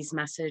everybody's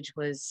message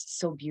was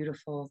so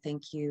beautiful.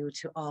 Thank you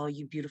to all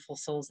you beautiful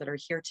souls that are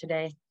here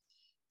today.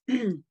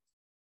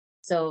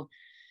 So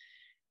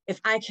if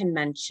I can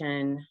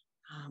mention,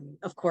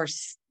 of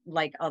course,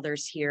 like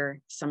others here,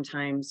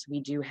 sometimes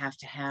we do have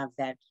to have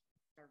that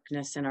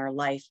darkness in our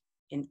life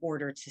in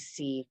order to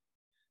see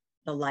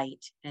the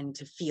light and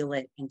to feel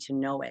it and to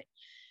know it.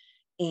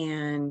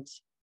 And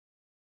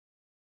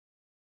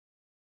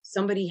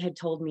somebody had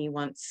told me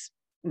once,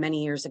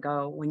 many years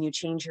ago, when you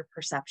change your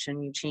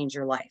perception, you change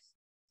your life.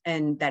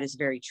 And that is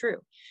very true,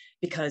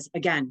 because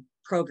again,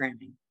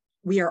 programming.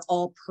 We are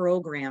all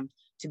programmed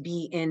to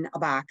be in a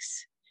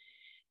box.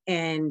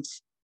 And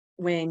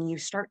when you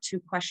start to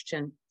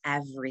question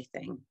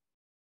everything,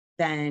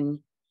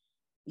 then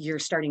you're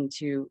starting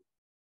to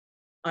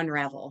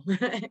unravel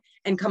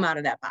and come out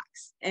of that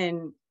box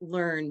and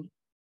learn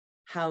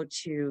how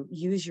to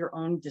use your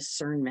own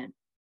discernment.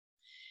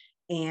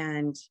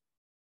 And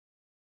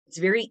it's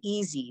very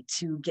easy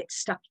to get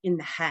stuck in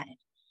the head.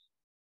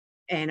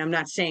 And I'm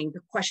not saying to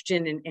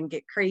question and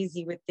get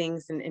crazy with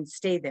things and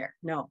stay there.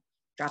 No,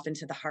 drop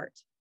into the heart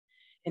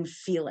and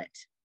feel it.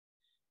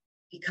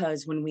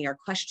 Because when we are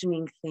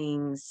questioning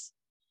things,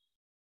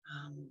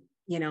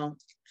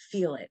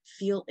 feel it,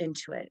 feel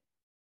into it.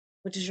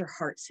 What does your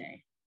heart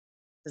say?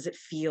 Does it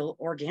feel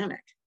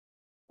organic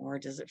or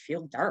does it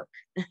feel dark?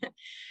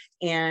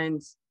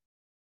 And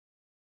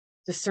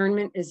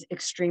discernment is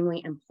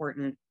extremely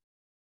important.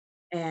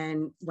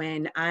 And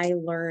when I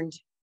learned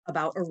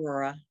about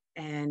Aurora,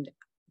 and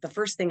the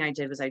first thing I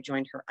did was I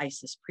joined her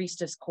Isis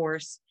Priestess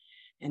course.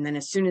 And then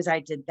as soon as I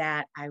did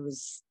that, I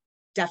was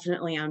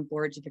definitely on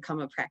board to become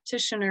a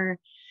practitioner.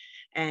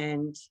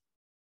 And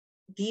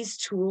these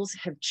tools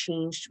have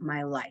changed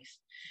my life.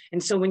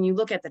 And so when you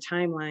look at the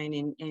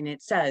timeline and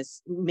it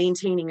says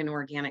maintaining an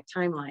organic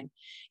timeline,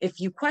 if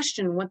you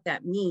question what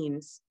that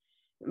means,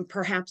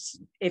 perhaps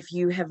if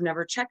you have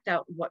never checked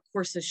out what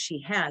courses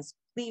she has,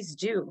 please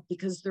do,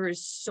 because there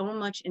is so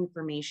much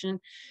information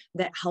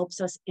that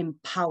helps us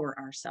empower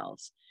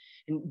ourselves.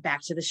 And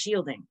back to the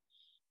shielding,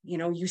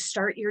 you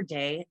start your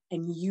day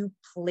and you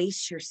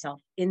place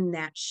yourself in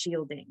that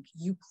shielding.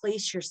 You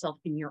place yourself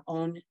in your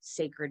own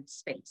sacred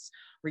space,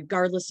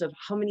 regardless of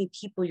how many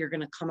people you're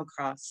going to come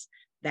across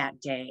that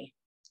day.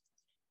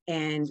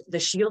 And the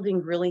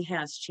shielding really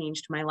has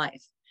changed my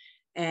life.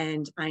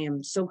 And I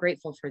am so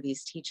grateful for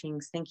these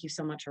teachings. Thank you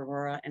so much,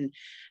 Aurora, and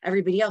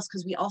everybody else,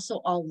 because we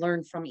also all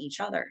learn from each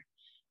other,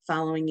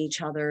 following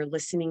each other,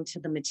 listening to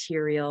the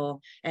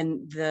material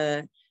and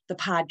the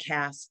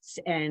podcasts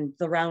and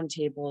the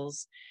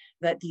roundtables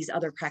that these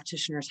other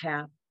practitioners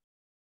have,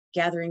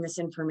 gathering this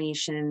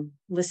information,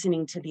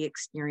 listening to the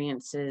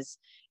experiences.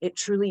 It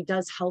truly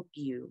does help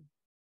you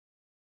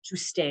to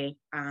stay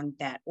on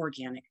that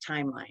organic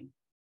timeline.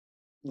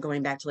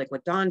 Going back to like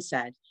what Dawn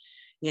said,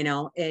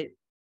 it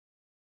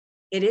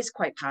is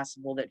quite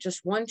possible that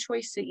just one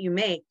choice that you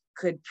make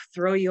could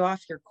throw you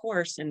off your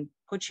course and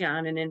put you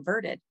on an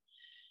inverted.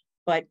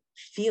 But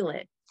feel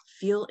it,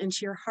 feel into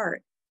your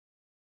heart.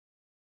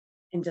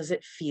 And does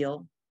it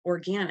feel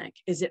organic?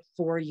 Is it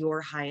for your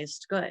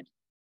highest good?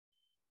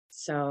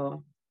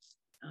 So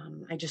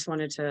I just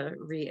wanted to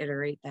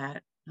reiterate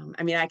that.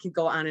 I could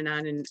go on,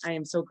 and I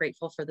am so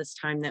grateful for this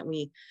time that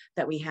we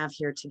have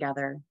here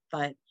together.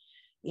 But,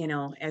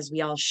 as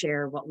we all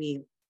share what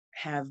we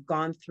have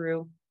gone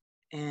through,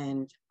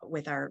 and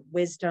with our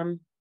wisdom,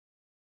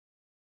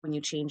 when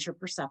you change your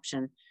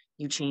perception,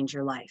 you change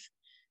your life,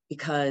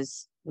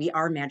 because we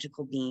are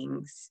magical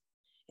beings.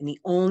 And the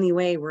only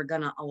way we're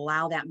going to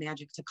allow that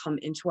magic to come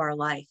into our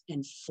life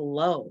and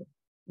flow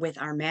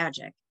with our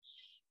magic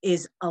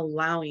is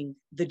allowing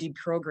the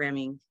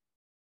deprogramming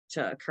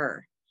to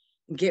occur.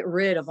 Get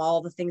rid of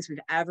all the things we've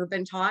ever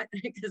been taught,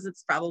 because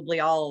it's probably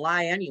all a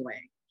lie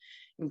anyway.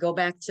 And go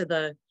back to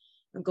the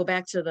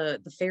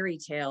fairy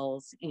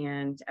tales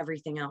and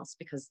everything else,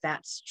 because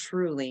that's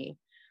truly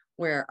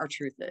where our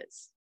truth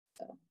is.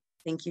 So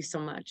thank you so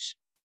much.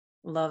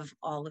 Love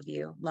all of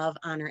you. Love,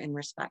 honor, and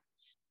respect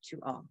to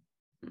all.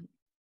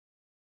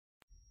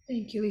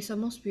 Thank you, Lisa.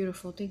 Most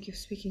beautiful. Thank you for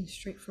speaking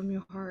straight from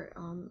your heart.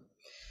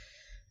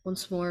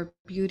 Once more,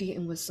 beauty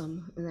and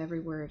wisdom in every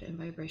word and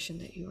vibration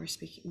that you are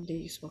speaking, that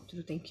you spoke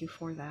to. Thank you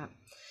for that.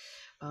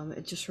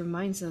 It just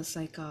reminds us,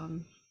 like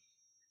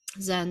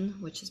Zen,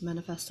 which is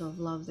Manifesto of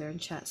Love there in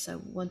chat, said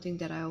one thing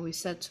that I always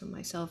said to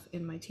myself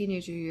in my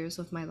teenager years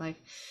of my life: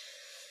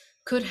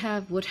 could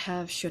have, would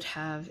have, should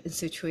have, in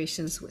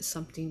situations where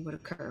something would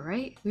occur,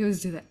 right? We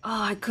always do that.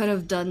 Oh, I could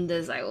have done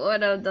this. I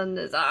would have done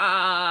this.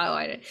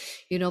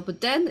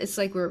 But then it's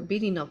like we're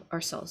beating up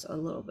ourselves a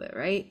little bit,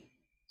 right?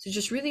 So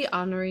just really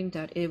honoring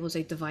that it was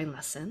a divine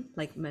lesson,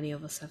 like many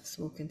of us have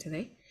spoken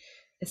today.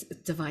 It's a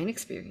divine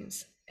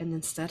experience. And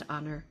instead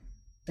honor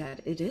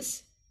that it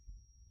is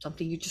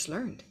something you just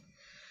learned.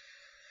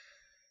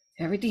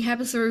 Everything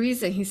happens for a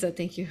reason. He said,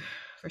 thank you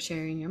for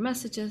sharing your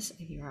messages,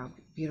 and you're all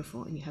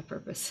beautiful and you have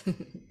purpose.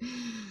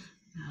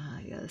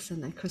 Yes,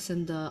 and then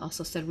Chrisinda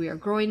also said, we are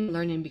growing,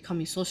 learning,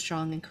 becoming so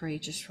strong and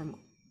courageous from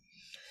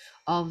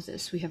all of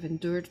this. We have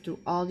endured through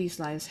all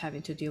these lives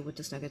having to deal with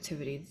this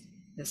negativity,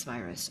 this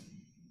virus,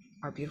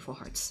 our beautiful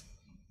hearts.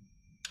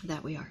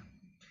 That we are.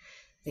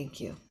 Thank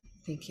you.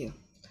 Thank you.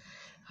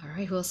 All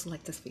right, who else would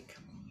like to speak?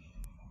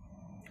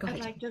 Go ahead.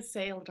 I'd like to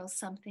say a little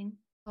something.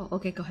 Oh,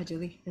 okay, go ahead,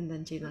 Julie, and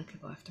then Gina can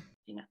go after.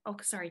 Gina. Oh,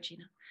 sorry,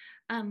 Gina.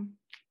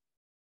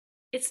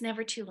 It's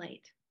never too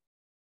late.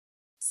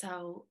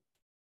 So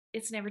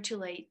it's never too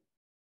late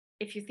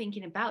if you're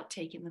thinking about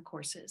taking the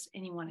courses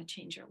and you want to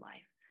change your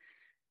life.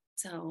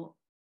 So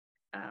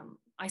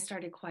I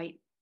started quite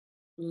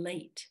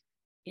late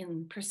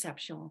in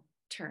perceptual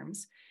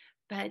terms.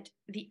 But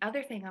the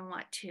other thing I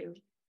want to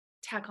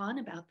tack on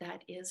about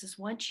that is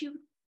once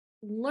you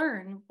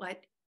learn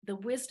what the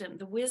wisdom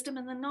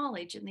and the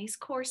knowledge in these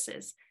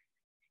courses,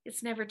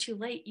 it's never too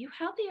late. You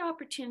have the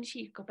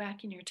opportunity to go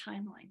back in your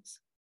timelines.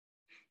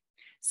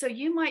 So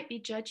you might be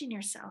judging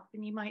yourself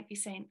and you might be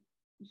saying,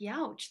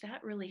 ouch,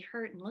 that really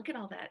hurt. And look at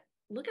all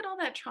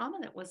that trauma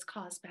that was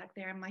caused back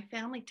there in my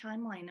family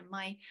timeline. And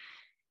my,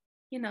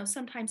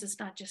 sometimes it's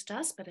not just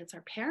us, but it's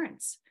our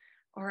parents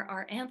or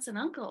our aunts and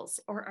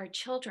uncles or our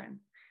children.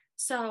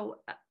 So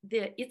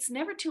it's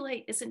never too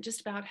late isn't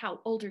just about how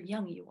old or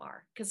young you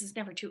are, because it's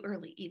never too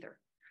early either.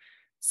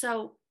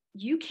 So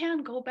you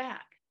can go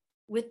back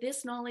with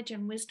this knowledge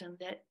and wisdom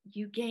that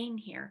you gain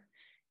here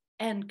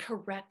and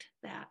correct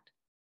that.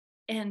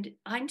 And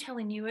I'm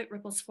telling you, it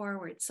ripples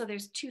forward. So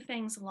there's two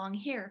things along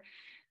here.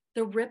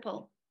 The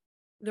ripple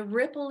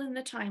in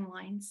the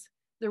timelines,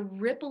 the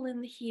ripple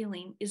in the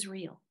healing is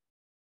real.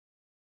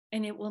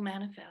 And it will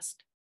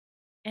manifest.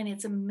 And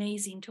it's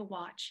amazing to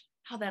watch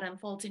how that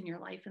unfolds in your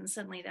life. And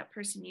suddenly that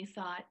person you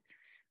thought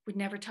would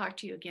never talk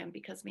to you again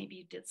because maybe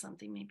you did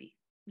something maybe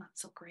not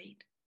so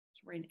great.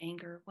 You were in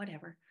anger,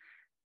 whatever.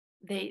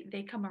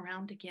 They come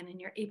around again, and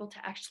you're able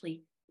to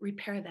actually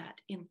repair that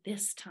in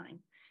this time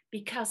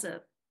because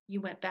of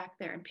you went back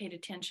there and paid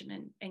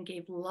attention and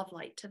gave love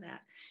light to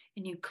that.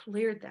 And you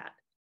cleared that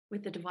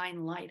with the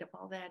divine light of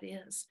all that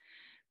is.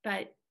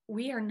 But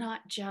we are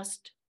not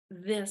just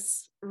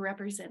this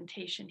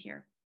representation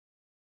here.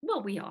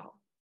 Well, we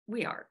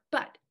are,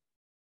 but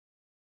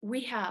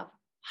we have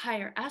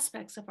higher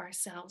aspects of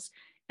ourselves.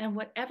 And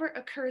whatever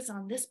occurs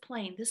on this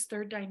plane, this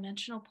third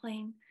dimensional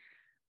plane,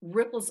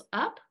 ripples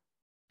up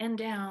and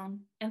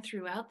down and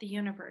throughout the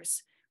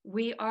universe.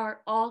 We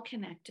are all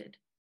connected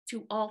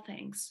to all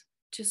things,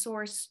 to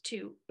source,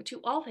 to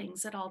all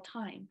things at all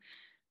time.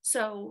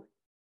 So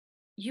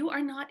you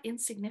are not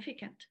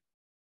insignificant.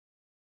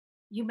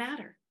 You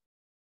matter.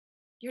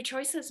 Your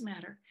choices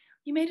matter.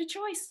 You made a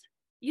choice.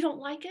 You don't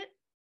like it?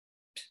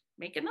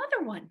 Make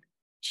another one.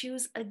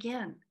 Choose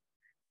again.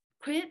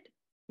 Quit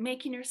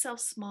making yourself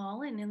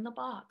small and in the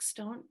box.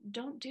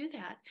 Don't do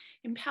that.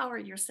 Empower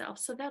yourself.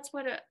 So that's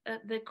what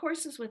the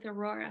courses with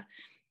Aurora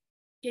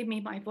gave me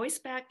my voice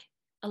back,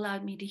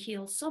 allowed me to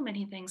heal so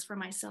many things for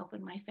myself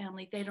and my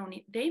family.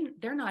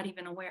 They're not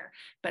even aware,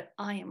 but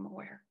I am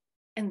aware,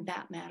 and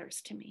that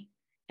matters to me.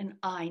 And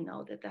I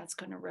know that that's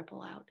going to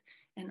ripple out.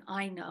 And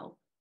I know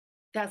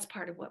that's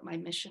part of what my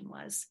mission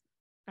was.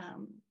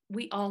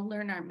 We all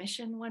learn our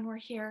mission when we're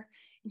here,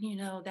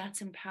 and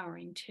that's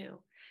empowering too.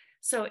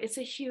 So it's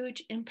a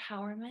huge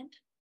empowerment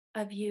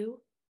of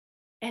you,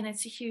 and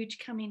it's a huge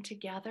coming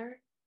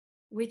together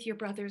with your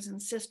brothers and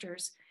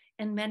sisters.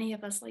 And many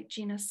of us, like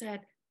Gina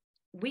said,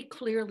 we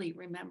clearly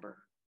remember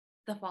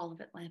the fall of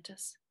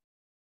Atlantis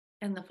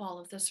and the fall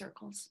of the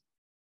circles.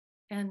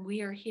 And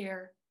we are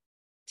here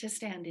to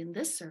stand in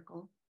this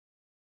circle,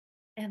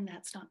 and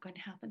that's not going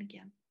to happen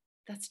again.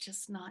 That's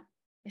just not,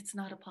 it's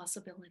not a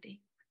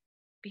possibility,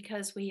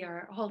 because we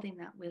are holding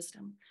that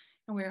wisdom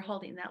and we're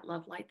holding that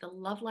love light. The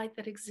love light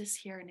that exists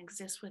here and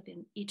exists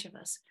within each of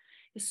us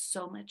is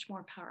so much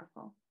more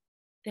powerful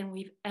than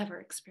we've ever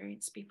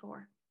experienced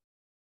before.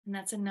 And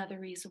that's another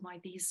reason why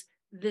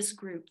this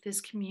group,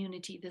 this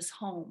community, this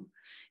home,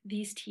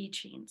 these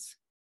teachings,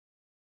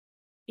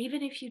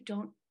 even if you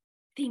don't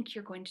think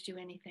you're going to do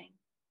anything,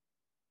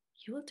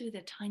 you will do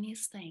the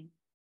tiniest thing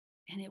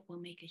and it will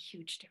make a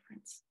huge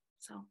difference.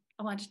 So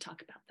I wanted to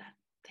talk about that.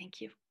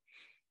 Thank you.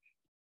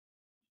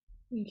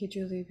 Thank you,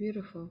 Julie.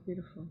 Beautiful,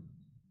 beautiful.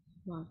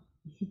 Wow.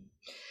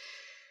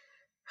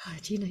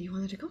 Gina, you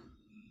wanted to go?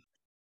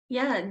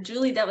 Yeah,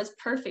 Julie, that was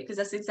perfect because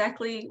that's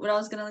exactly what I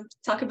was going to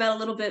talk about a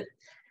little bit.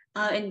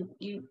 And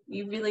you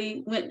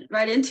really went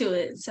right into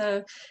it.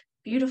 So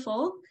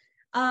beautiful.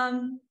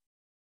 So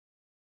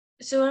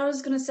what I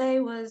was going to say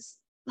was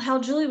how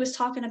Julie was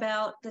talking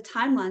about the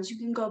timelines. You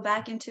can go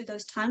back into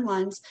those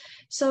timelines.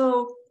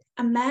 So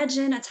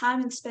imagine a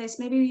time and space.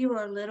 Maybe you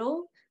were a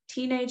little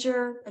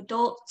teenager,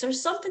 adult.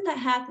 There's something that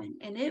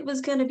happened and it was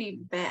going to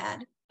be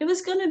bad. It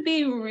was going to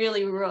be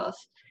really rough.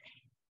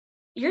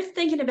 You're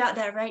thinking about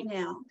that right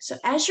now. So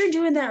as you're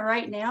doing that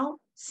right now,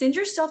 send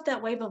yourself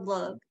that wave of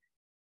love.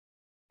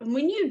 And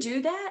when you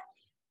do that,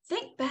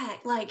 think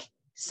back, like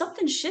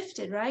something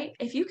shifted, right?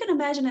 If you can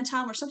imagine a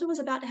time where something was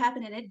about to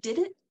happen and it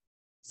didn't,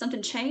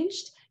 something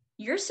changed,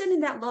 you're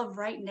sending that love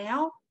right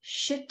now,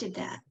 shifted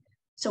that.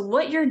 So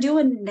what you're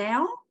doing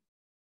now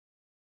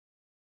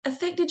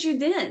affected you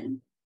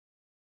then.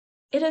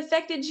 It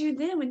affected you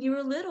then when you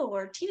were little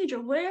or a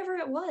teenager, wherever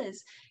it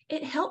was.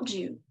 It helped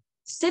you.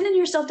 Sending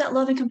yourself that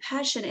love and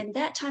compassion in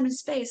that time and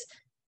space,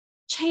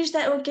 change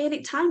that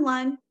organic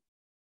timeline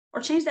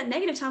or change that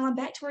negative timeline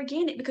back to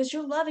organic because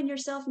you're loving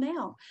yourself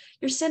now.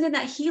 You're sending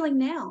that healing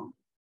now.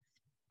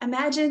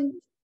 Imagine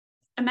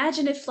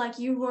if like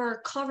you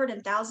were covered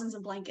in thousands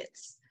of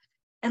blankets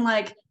and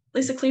like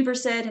Lisa Kleber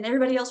said, and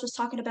everybody else was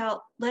talking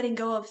about letting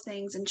go of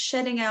things and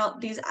shedding out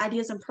these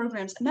ideas and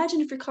programs.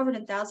 Imagine if you're covered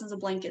in thousands of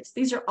blankets.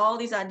 These are all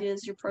these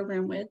ideas you're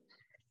programmed with,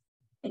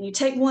 and you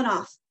take one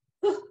off.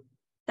 Whew,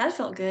 that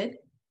felt good,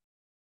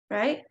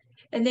 right?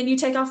 And then you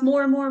take off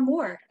more and more and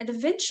more. And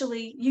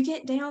eventually you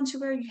get down to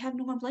where you have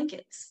no more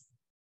blankets.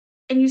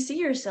 And you see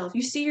yourself,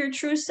 you see your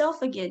true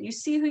self again. You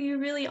see who you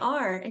really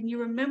are and you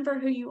remember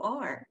who you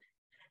are.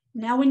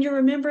 Now, when you're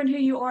remembering who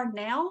you are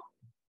now,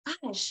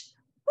 gosh,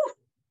 whew,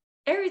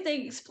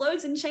 everything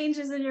explodes and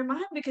changes in your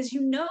mind because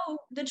you know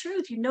the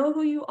truth, you know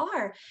who you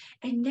are.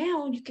 And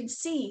now you can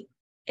see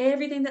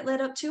everything that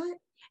led up to it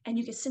and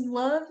you can send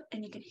love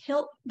and you can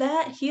help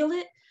that, heal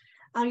it.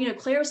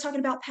 Claire was talking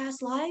about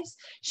past lives.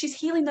 She's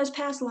healing those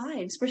past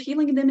lives. We're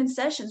healing them in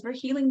sessions. We're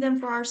healing them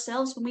for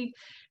ourselves when we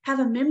have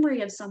a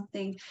memory of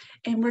something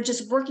and we're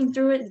just working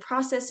through it and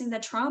processing the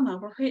trauma.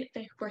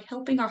 We're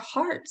helping our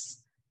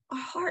hearts,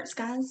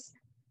 guys,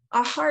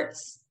 our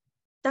hearts.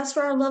 That's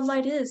where our love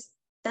light is.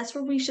 That's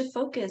where we should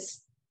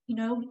focus,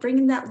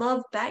 bringing that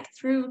love back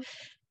through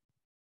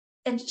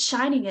and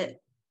shining it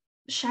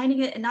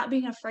and not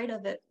being afraid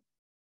of it.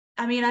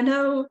 I mean, I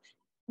know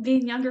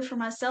being younger for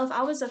myself,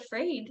 I was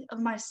afraid of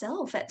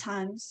myself at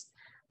times.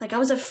 Like I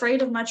was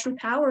afraid of my true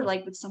power.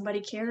 Like, would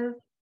somebody care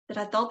that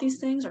I thought these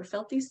things or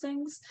felt these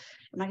things?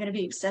 Am I going to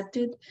be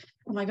accepted?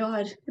 Oh my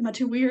God, am I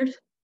too weird?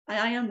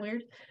 I am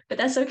weird, but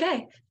that's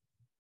okay.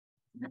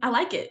 I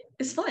like it.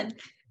 It's fun.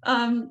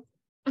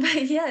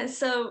 But yeah,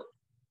 so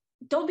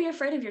don't be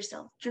afraid of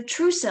yourself, your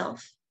true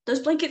self.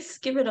 Those blankets,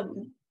 get rid of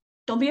them.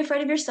 Don't be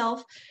afraid of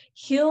yourself.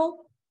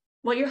 Heal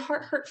what your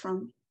heart hurt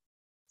from.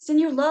 Send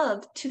your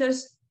love to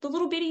the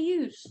little bitty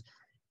yous,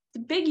 the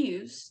big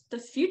yous, the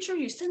future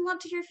you. Send love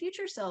to your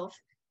future self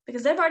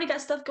because they've already got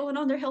stuff going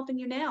on. They're helping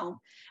you now.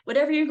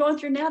 Whatever you're going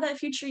through now, that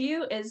future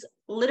you is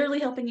literally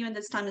helping you in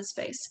this time and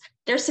space.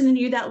 They're sending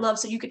you that love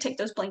so you could take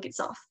those blankets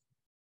off.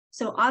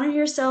 So honor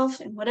yourself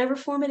in whatever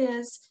form it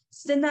is.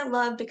 Send that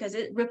love because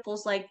it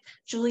ripples, like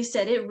Julie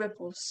said, it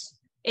ripples.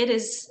 It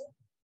is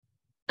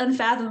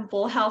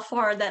unfathomable how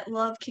far that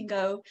love can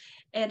go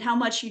and how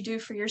much you do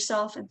for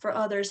yourself and for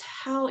others,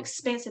 how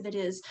expansive it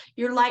is.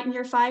 You're lighting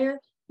your fire,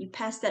 you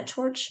pass that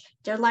torch,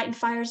 they're lighting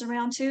fires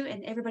around too,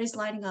 and everybody's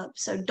lighting up.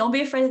 So don't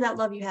be afraid of that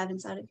love you have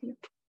inside of you.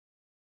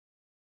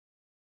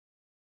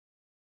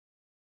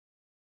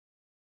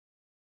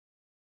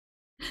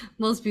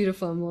 Most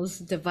beautiful,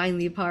 most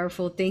divinely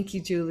powerful. Thank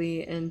you,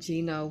 Julie and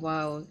Gina.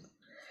 Wow.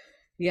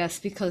 Yes,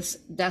 because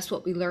that's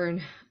what we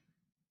learn,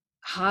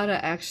 how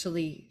to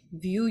actually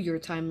view your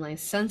timeline,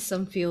 sense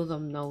them, feel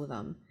them, know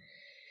them.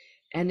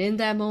 And in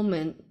that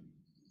moment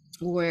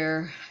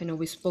where, I know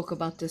we spoke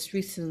about this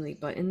recently,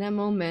 but in that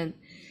moment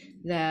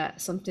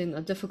that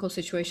a difficult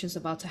situation is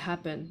about to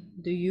happen,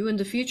 the you in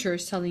the future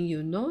is telling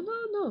you, no,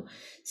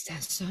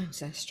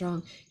 stand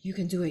strong, you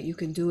can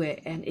do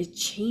it. And it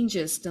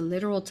changes the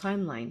literal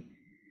timeline.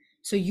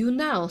 So you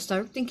now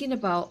start thinking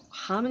about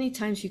how many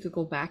times you could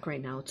go back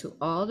right now to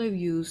all the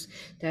yous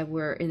that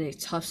were in a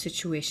tough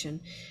situation,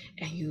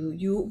 and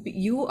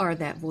you are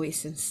that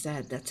voice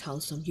instead that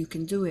tells them you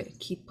can do it,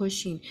 keep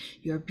pushing,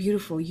 you're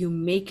beautiful, you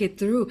make it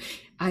through,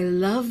 I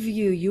love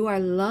you, you are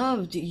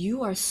loved,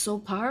 you are so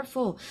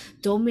powerful,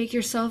 don't make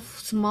yourself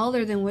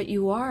smaller than what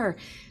you are,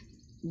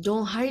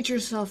 don't hide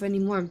yourself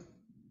anymore,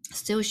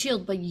 still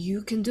shield, but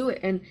you can do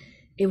it. And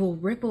it will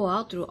ripple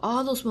out through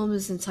all those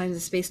moments in time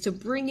and space to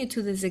bring you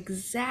to this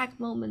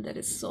exact moment that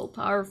is so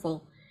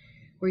powerful,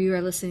 where you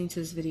are listening to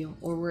this video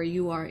or where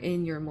you are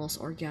in your most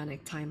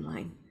organic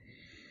timeline.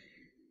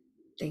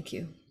 Thank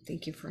you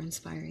for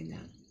inspiring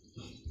that.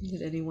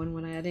 Did anyone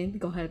want to add anything?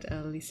 Go ahead,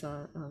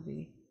 Lisa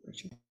V.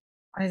 Richard.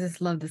 I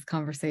just love this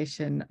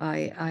conversation.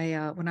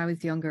 When I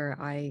was younger,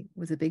 I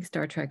was a big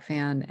Star Trek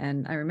fan,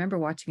 and I remember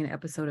watching an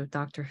episode of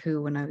Doctor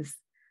Who when I was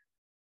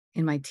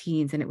in my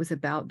teens, and it was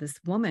about this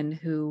woman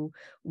who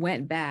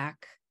went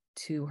back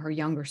to her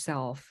younger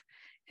self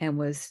and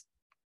was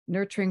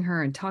nurturing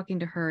her and talking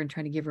to her and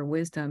trying to give her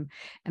wisdom.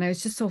 And I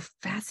was just so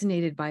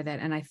fascinated by that.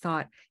 And I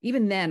thought,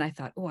 even then, I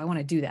thought, oh, I want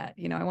to do that.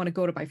 You know, I want to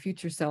go to my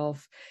future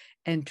self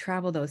and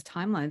travel those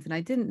timelines. And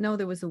I didn't know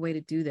there was a way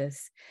to do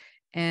this.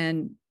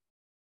 And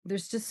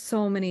there's just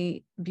so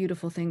many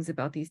beautiful things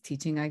about these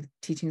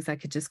teachings. I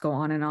could just go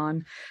on and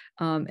on.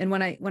 And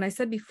when I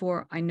said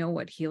before, I know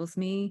what heals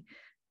me,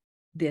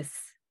 this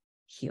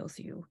heals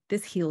you.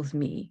 This heals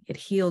me. It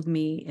healed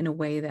me in a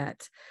way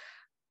that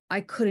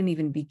I couldn't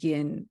even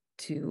begin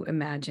to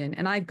imagine.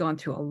 And I've gone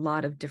through a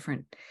lot of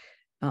different,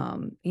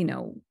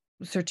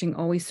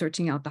 always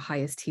searching out the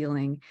highest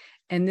healing.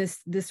 And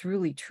this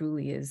really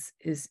truly is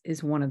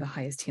one of the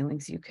highest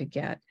healings you could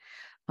get.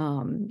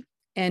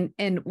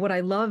 And what I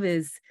love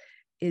is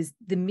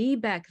the me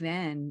back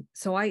then.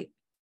 So I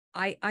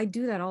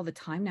do that all the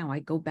time now. I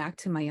go back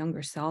to my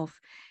younger self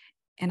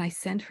and I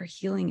send her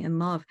healing and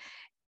love.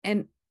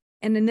 And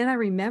then I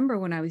remember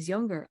when I was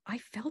younger, I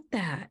felt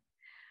that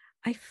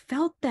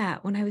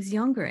when I was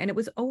younger. And it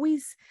was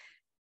always,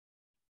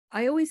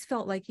 I always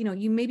felt like,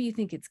 maybe you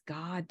think it's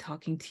God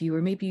talking to you,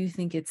 or maybe you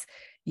think it's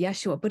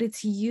Yeshua, but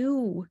it's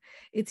you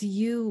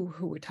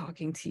who are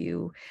talking to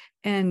you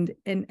and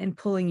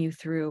pulling you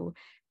through.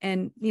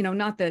 And,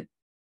 not that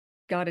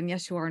God and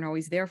Yeshua aren't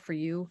always there for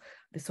you,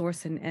 the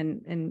source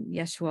and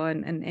Yeshua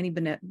and any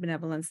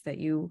benevolence that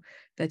you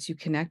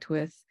connect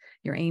with,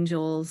 your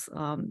angels,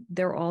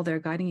 they're all there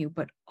guiding you,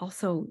 but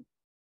also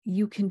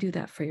you can do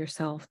that for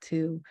yourself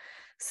too.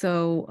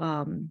 So,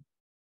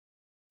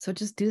 so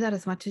just do that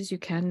as much as you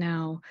can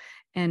now,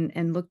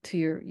 and look to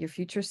your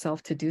future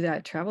self to do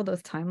that. Travel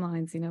those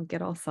timelines,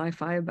 get all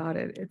sci-fi about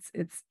it.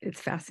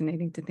 It's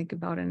fascinating to think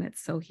about, and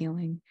it's so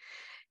healing.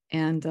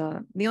 And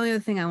the only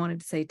other thing I wanted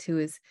to say too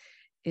is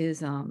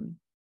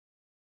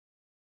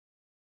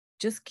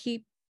just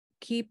keep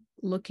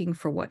looking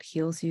for what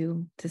heals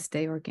you, to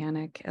stay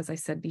organic, as I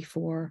said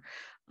before,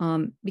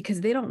 because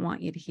they don't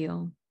want you to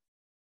heal.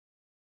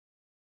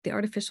 The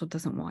artificial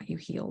doesn't want you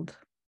healed.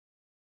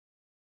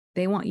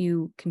 They want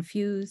you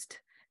confused.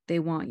 They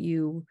want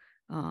you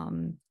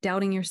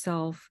doubting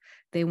yourself.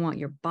 They want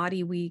your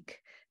body weak.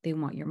 They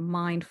want your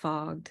mind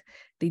fogged.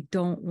 They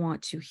don't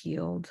want you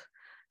healed.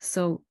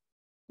 So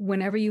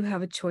whenever you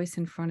have a choice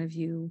in front of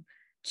you,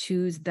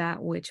 choose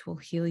that which will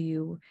heal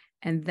you,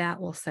 and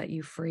that will set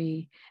you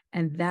free,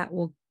 and that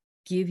will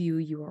give you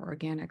your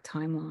organic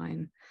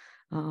timeline.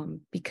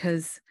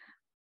 Because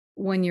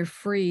when you're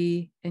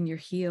free and you're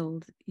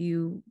healed,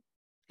 and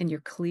you're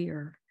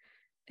clear,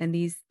 and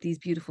these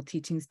beautiful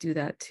teachings do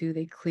that too.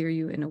 They clear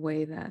you in a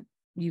way that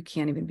you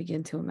can't even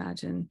begin to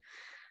imagine.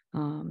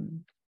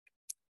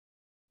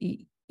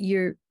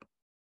 You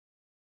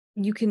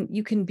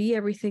can be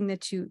everything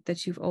that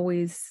you've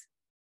always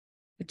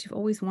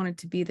wanted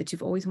to be, that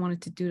you've always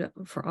wanted to do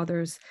for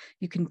others.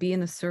 You can be in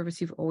the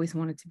service you've always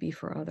wanted to be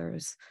for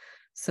others.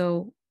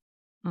 So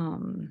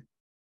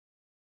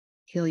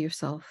heal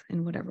yourself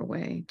in whatever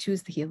way.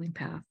 Choose the healing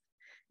path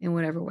in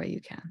whatever way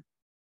you can.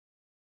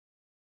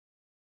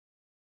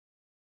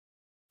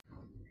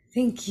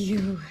 Thank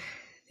you.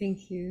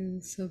 Thank you.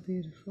 So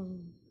beautiful.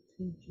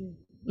 Thank you.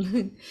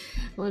 I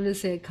wanted to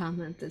say a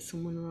comment that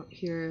someone wrote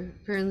here.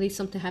 Apparently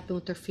something happened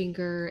with their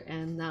finger,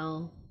 and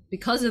now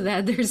because of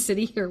that, they're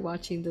sitting here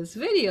watching this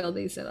video.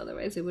 They said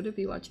otherwise they wouldn't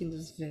be watching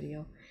this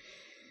video.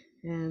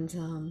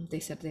 And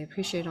they said they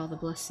appreciate all the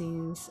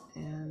blessings,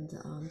 and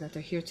that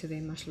they're here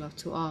today. Much love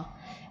to all.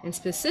 And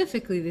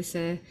specifically, they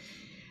said,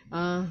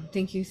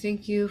 thank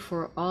you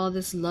for all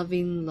this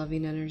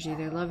loving energy.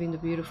 They're loving the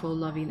beautiful,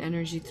 loving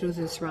energy through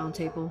this round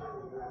table.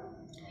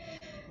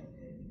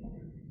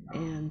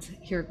 And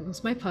here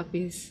goes my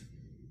puppies.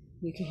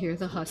 You can hear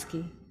the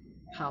husky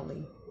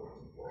howling.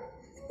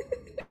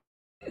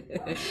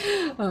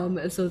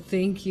 So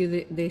thank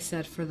you, they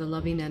said, for the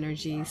loving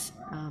energies.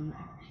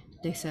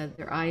 They said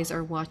their eyes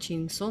are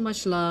watching so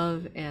much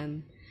love,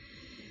 and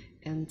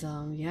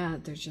yeah,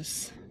 they're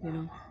just,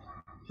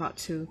 brought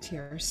to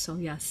tears. So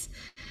yes,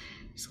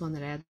 just wanted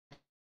to add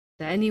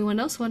that. Anyone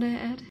else want to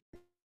add?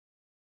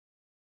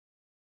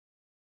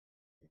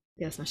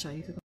 Yes, Michelle,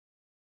 you could go.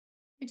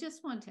 I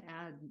just want to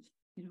add,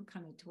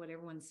 kind of to what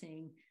everyone's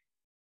saying.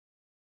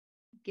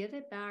 Get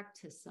it back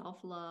to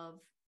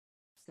self-love,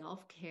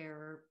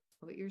 self-care,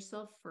 put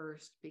yourself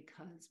first,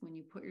 because when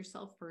you put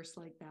yourself first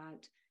like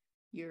that,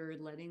 you're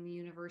letting the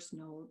universe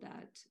know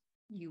that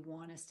you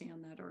want to stay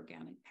on that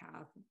organic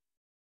path.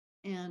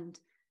 And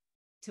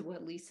to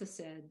what Lisa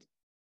said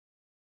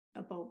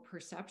about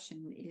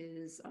perception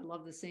is, I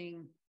love the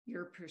saying,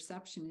 your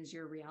perception is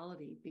your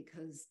reality,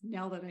 because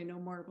now that I know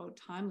more about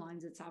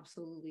timelines, it's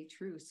absolutely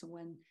true. So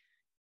when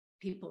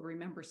people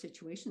remember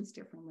situations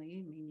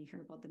differently, you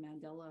hear about the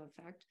Mandela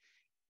effect,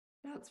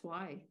 that's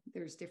why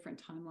there's different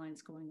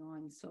timelines going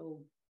on. So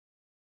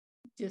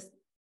just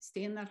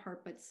stay in that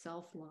heart, but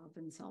self-love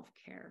and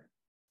self-care.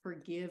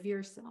 Forgive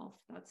yourself.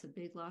 That's a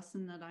big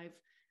lesson that I've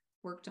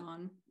worked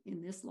on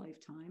in this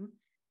lifetime,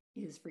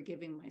 is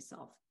forgiving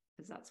myself,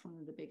 because that's one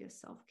of the biggest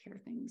self-care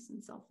things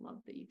and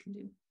self-love that you can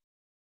do.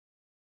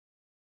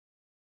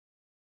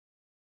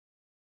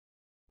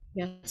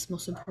 Yes,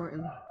 most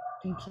important.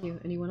 Thank you.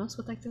 Anyone else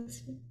would like to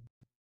speak?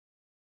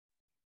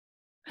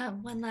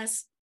 One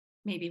last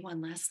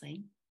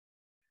thing.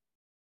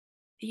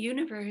 The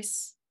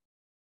universe,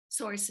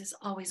 source, is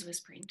always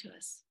whispering to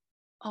us,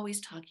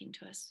 always talking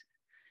to us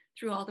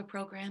through all the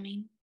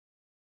programming,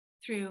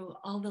 through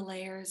all the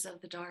layers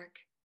of the dark,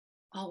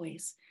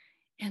 always.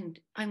 And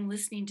I'm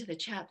listening to the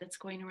chat that's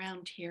going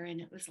around here,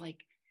 and it was like,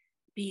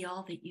 be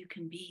all that you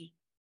can be.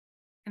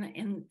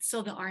 And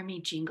so the army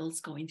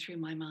jingle's going through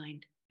my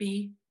mind.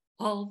 Be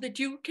all that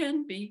you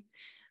can be.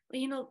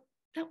 Well, you know,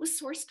 that was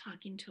source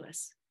talking to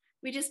us.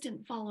 We just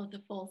didn't follow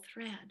the full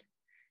thread.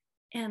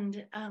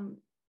 And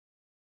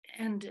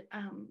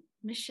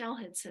Michelle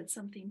had said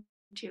something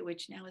too,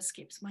 which now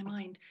escapes my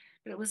mind,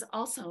 but it was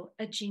also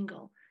a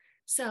jingle.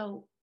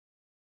 So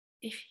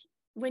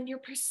when your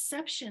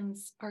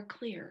perceptions are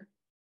clear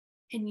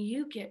and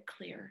you get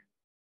clear,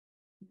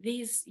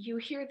 you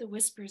hear the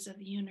whispers of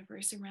the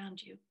universe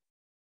around you,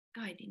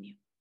 guiding you,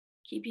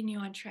 keeping you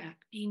on track,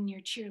 being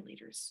your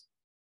cheerleaders,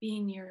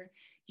 being your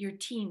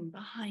team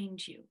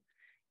behind you.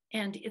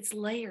 And it's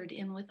layered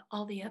in with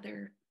all the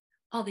other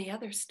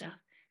stuff.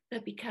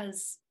 But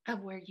because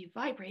of where you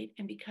vibrate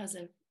and because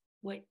of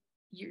what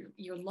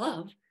your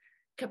love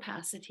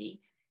capacity,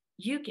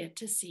 you get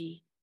to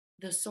see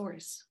the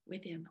source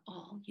within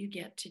all. You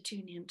get to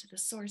tune into the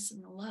source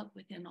and the love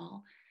within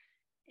all,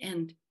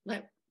 and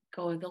let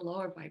go of the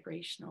lower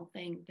vibrational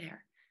thing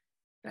there.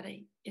 But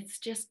it's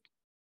just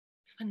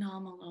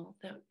phenomenal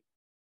that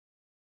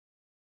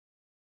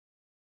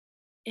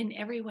in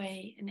every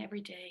way, in every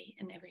day,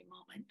 in every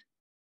moment,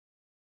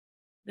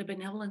 the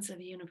benevolence of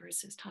the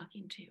universe is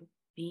talking to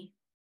me,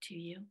 to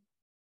you,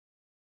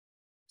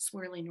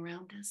 swirling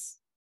around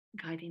us,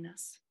 guiding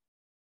us.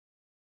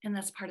 And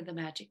that's part of the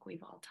magic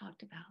we've all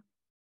talked about.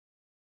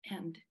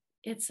 And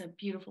it's a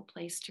beautiful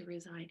place to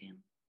reside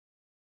in,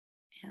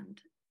 and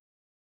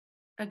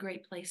a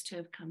great place to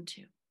have come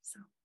to. So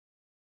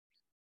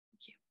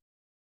thank you.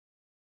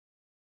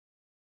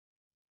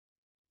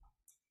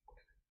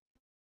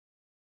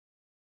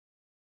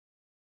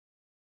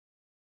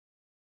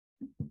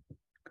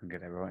 Can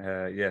get that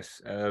right.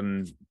 Yes.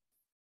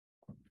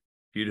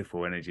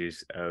 Beautiful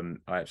energies.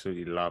 I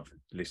absolutely love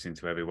listening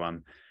to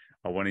everyone.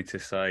 I wanted to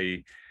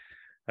say,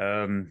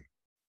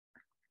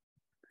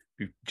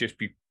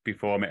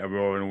 before I met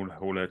Aurora and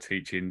all her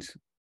teachings,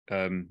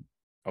 I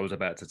was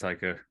about to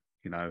take an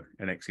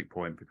exit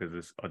point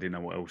because I didn't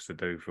know what else to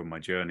do from my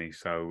journey.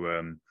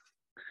 So,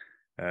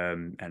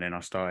 and then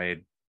I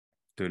started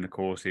doing the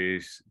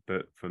courses,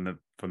 but from the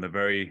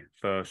very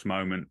first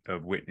moment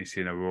of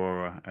witnessing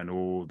Aurora and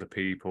all the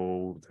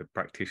people, the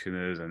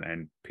practitioners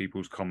and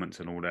people's comments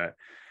and all that,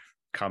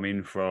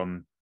 coming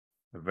from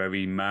a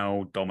very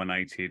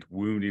male-dominated,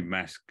 wounded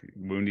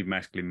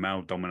masculine,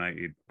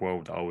 male-dominated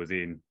world that I was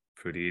in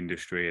through the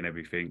industry and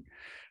everything,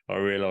 I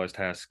realized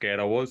how scared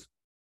I was.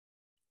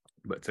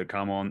 But to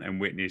come on and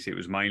witness, it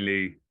was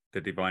mainly the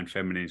divine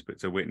feminines, but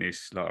to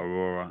witness like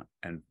Aurora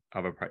and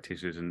other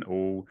practitioners and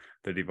all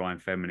the divine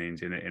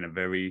feminines in a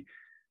very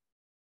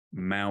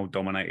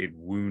male-dominated,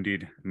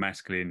 wounded,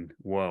 masculine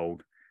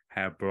world,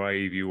 how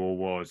brave you all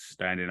was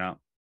standing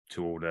up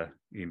to all the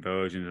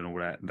inversions and all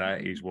that.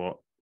 That is what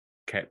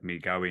kept me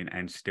going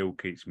and still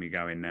keeps me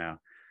going now.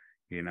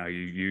 You know,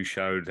 you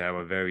showed how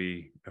a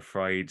very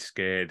afraid,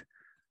 scared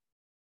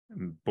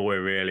boy,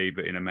 really,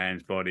 but in a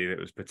man's body that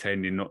was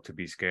pretending not to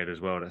be scared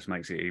as well. That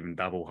makes it even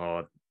double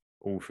hard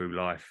all through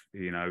life,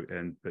 you know.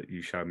 But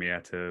you showed me how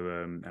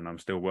to, and I'm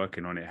still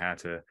working on it, how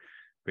to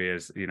be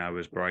as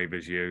brave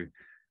as you,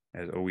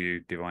 as all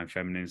you divine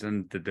feminines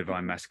and the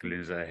divine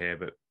masculines that are here,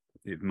 but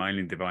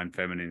mainly divine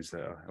feminines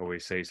that I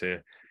always see. So,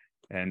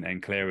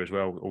 and Claire as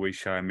well, always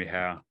showing me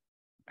how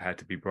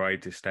to be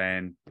brave, to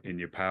stand in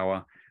your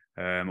power.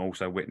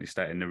 Also witnessed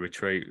that in the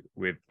retreat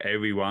with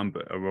everyone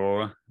but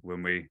Aurora,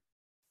 when we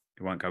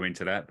won't go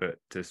into that, but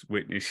to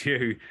witness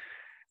you,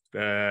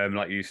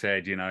 like you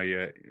said, you know,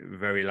 you're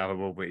very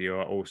lovable, but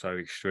you're also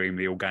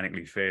extremely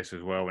organically fierce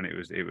as well. And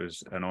it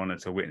was an honor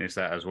to witness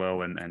that as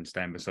well, and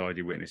stand beside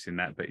you witnessing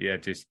that. But yeah,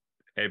 just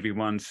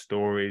everyone's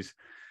stories,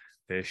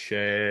 their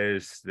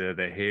shares,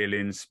 their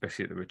healings,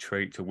 especially at the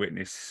retreat, to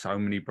witness so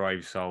many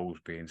brave souls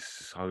being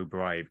so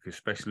brave,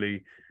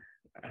 especially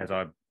as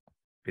I've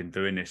been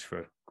doing this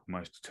for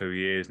almost 2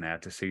 years now,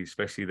 to see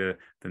especially the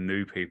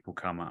new people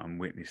come up and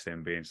witness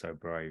them being so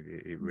brave.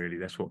 It really,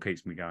 that's what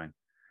keeps me going.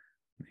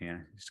 Yeah,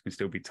 it can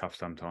still be tough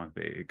sometimes,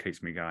 but it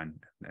keeps me going,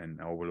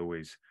 and I will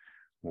always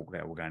walk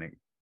that organic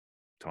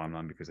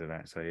timeline because of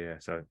that. So yeah,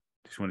 so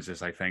just wanted to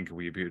say thank you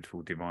for your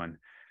beautiful divine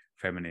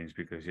feminines,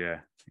 because yeah,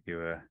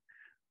 you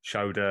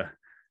showed a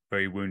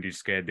very wounded,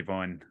 scared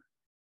divine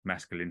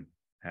masculine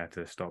how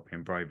to stop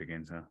being brave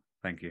again. So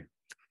thank you.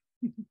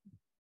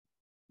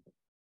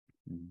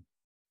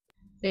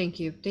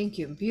 Thank you. Thank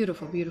you.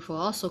 Beautiful, beautiful.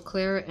 Also,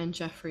 Claire and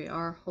Jeffrey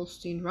are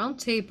hosting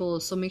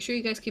roundtables. So make sure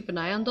you guys keep an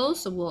eye on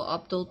those. So we'll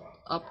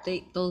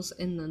update those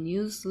in the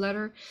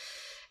newsletter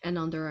and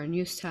under our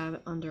news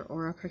tab under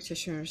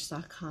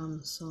aurapractitioners.com.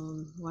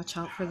 So watch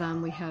out for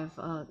them. We have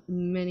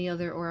many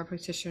other aura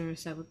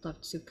practitioners that would love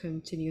to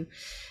continue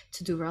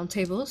to do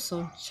roundtables.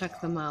 So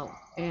check them out.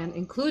 And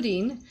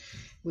including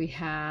we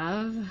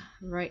have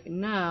right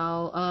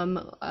now,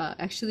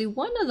 actually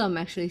one of them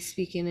actually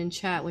speaking in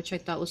chat, which I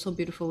thought was so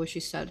beautiful what she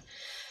said.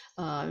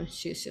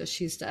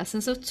 She's the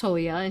essence of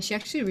Toya, and she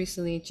actually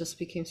recently just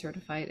became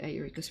certified at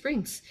Eureka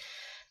Springs,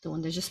 the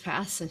one that just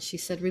passed. And she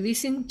said,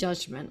 releasing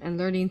judgment and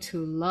learning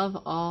to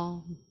love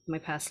all my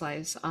past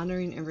lives,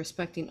 honoring and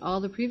respecting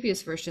all the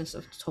previous versions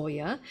of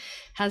Toya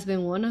has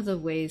been one of the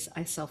ways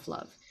I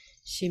self-love.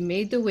 She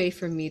made the way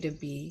for me to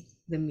be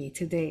the me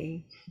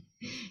today.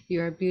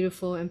 You are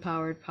beautiful,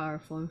 empowered,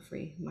 powerful, and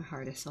free. My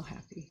heart is so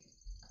happy.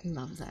 I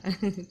love that.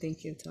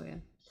 Thank you,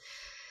 Toya.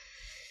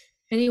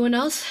 Anyone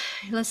else?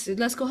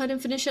 Let's go ahead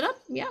and finish it up.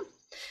 Yeah.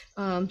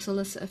 So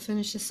let's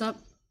finish this up,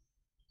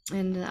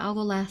 and I'll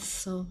go last.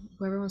 So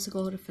whoever wants to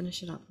go to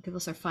finish it up, give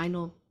us our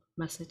final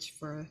message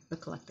for the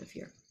collective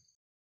here.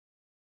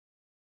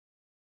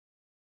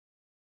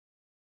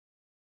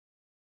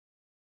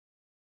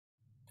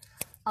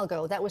 I'll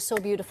go. That was so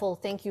beautiful.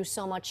 Thank you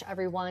so much,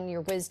 everyone.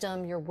 Your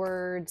wisdom, your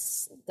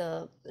words,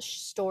 the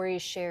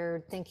stories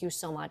shared. Thank you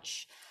so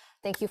much.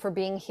 Thank you for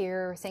being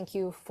here. Thank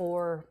you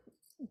for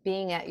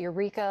being at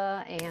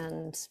Eureka.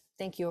 And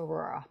thank you,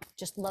 Aurora.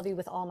 Just love you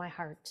with all my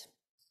heart.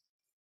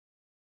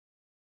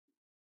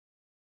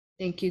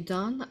 Thank you,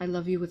 Dawn. I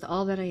love you with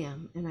all that I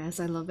am. And as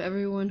I love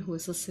everyone who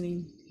is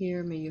listening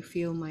here, may you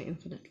feel my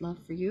infinite love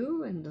for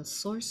you and the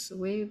source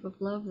wave of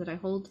love that I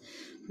hold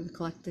for the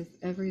collective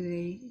every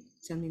day,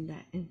 sending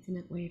that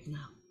infinite wave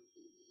now.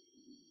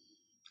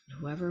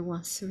 Whoever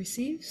wants to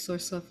receive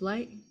source of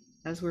light,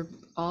 as we're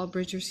all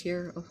bridgers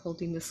here of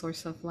holding the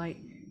source of light,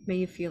 may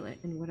you feel it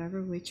in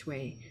whatever which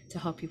way to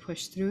help you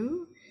push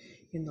through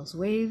in those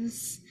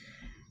waves,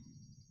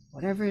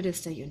 whatever it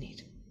is that you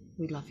need.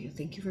 We love you.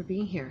 Thank you for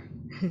being here.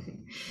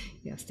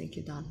 Yes, thank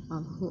you, Don.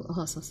 Who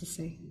else wants to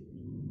say?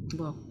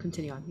 Well,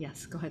 continue on.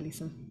 Yes, go ahead,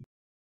 Lisa.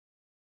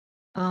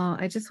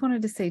 I just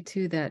wanted to say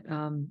too that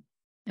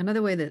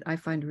another way that I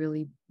find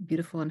really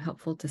beautiful and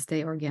helpful to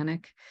stay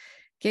organic,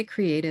 get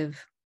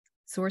creative,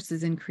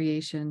 sources in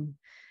creation.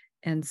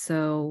 And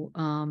so,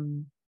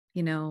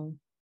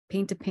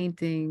 paint a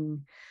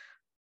painting,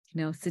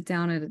 sit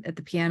down at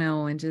the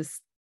piano and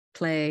just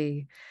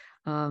play,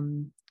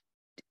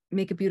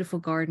 make a beautiful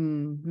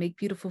garden, make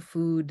beautiful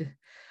food.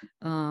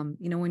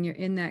 When you're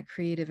in that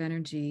creative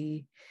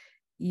energy,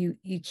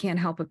 you can't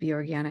help but be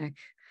organic.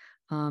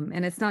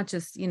 And it's not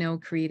just,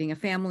 creating a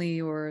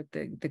family or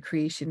the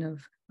creation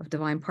of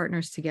divine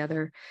partners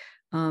together.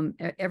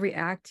 Every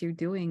act you're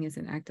doing is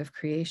an act of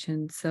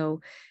creation. So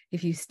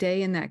if you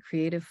stay in that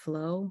creative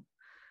flow,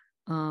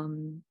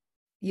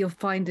 you'll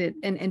find it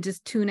and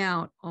just tune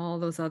out all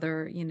those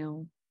other,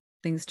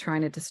 things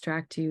trying to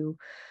distract you.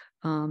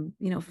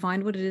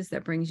 Find what it is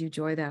that brings you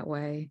joy that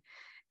way,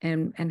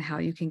 and how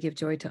you can give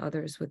joy to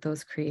others with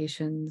those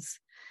creations.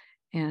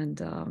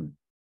 And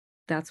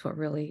that's what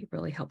really,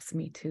 really helps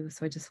me too.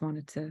 So I just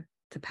wanted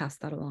to pass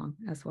that along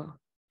as well.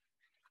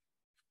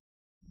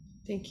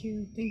 Thank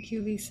you,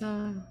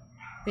 Lisa.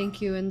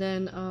 Thank you. And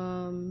then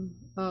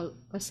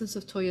Essence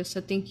of Toya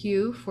said, thank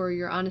you for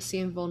your honesty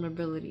and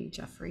vulnerability,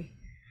 Jeffrey.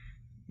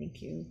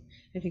 Thank you.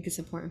 I think it's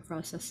important for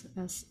us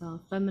as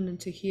feminine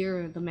to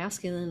hear the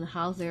masculine and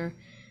how they're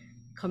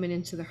coming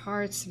into their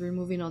hearts,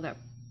 removing all that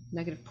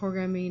negative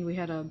programming. We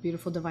had a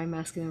beautiful Divine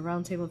Masculine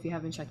Roundtable, if you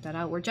haven't checked that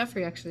out, where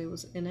Jeffrey actually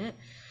was in it.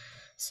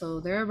 So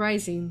they're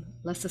rising.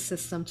 Let's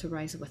assist them to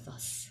rise with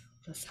us.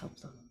 Let's help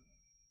them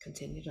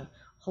continue to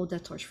hold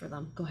that torch for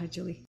them. Go ahead,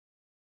 Julie.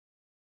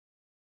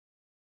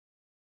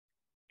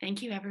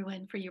 Thank you,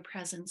 everyone, for your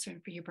presence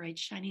and for your bright,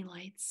 shining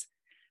lights.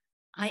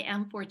 I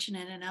am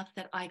fortunate enough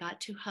that I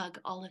got to hug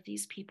all of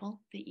these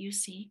people that you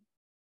see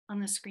on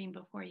the screen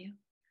before you.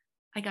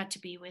 I got to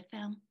be with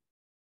them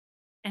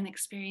and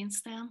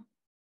experience them.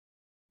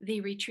 The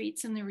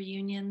retreats and the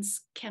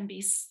reunions can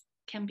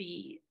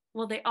be,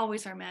 well, they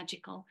always are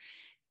magical,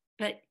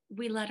 but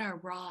we let our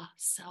raw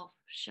self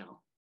show.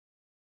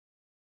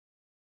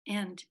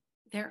 And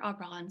there are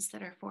bonds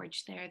that are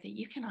forged there that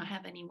you cannot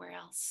have anywhere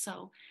else.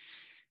 So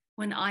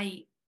when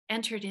I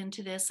entered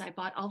into this, I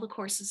bought all the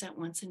courses at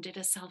once and did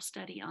a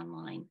self-study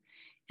online.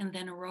 And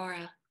then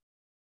Aurora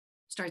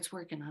starts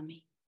working on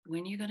me.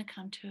 When you're going to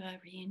come to a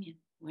reunion?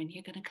 When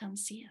you're going to come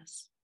see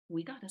us?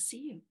 We got to see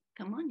you.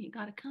 Come on, you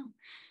got to come.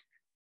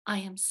 I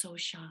am so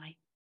shy.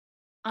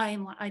 I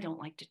don't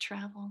like to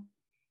travel.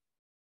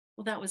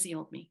 Well, that was the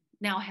old me.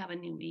 Now I have a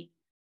new me,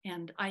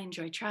 and I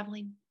enjoy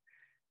traveling.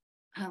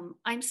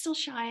 I'm still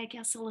shy, I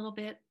guess, a little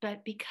bit,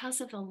 but because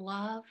of the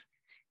love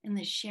and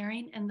the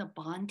sharing and the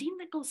bonding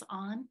that goes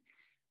on,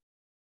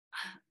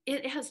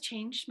 it has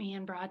changed me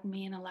and broadened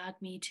me and allowed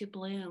me to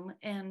bloom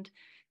and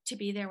to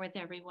be there with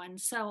everyone.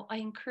 So I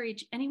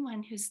encourage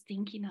anyone who's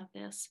thinking of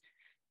this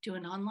do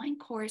an online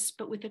course,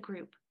 but with a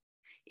group.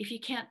 If you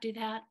can't do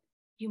that,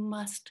 you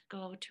must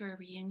go to a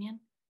reunion.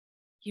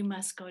 You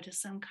must go to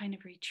some kind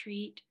of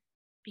retreat,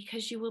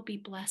 because you will be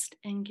blessed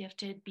and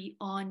gifted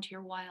beyond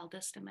your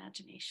wildest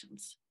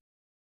imaginations.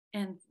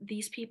 And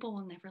these people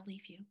will never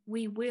leave you.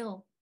 We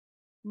will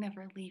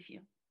never leave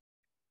you.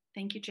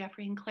 Thank you,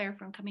 Jeffrey and Claire,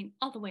 for coming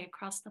all the way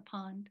across the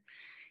pond.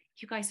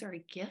 You guys are a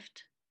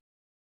gift.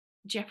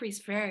 Jeffrey's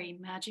very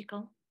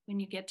magical when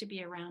you get to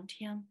be around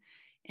him,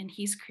 and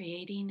he's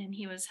creating, and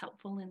he was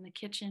helpful in the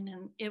kitchen,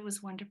 and it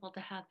was wonderful to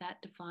have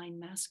that divine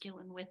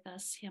masculine with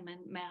us. Him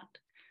and Matt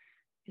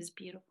is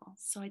beautiful.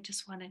 So I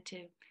just wanted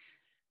to,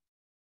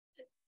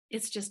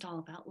 it's just all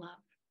about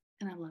love,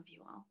 and I love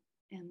you all,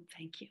 and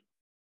thank you.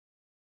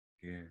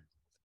 Yeah.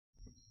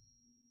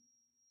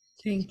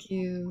 Thank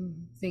you.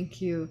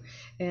 Thank you.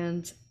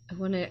 And I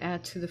want to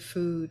add to the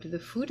food. The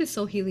food is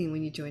so healing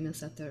when you join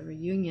us at the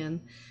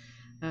reunion.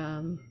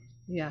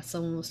 Yeah,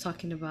 someone was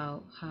talking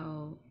about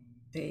how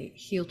they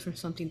healed from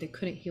something they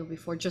couldn't heal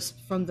before just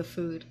from the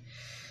food.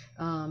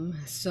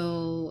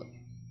 So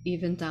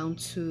even down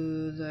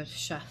to the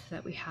chef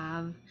that we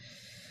have,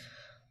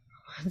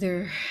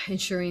 they're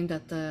ensuring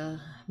that the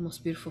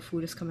most beautiful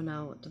food is coming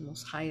out, the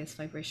most highest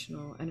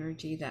vibrational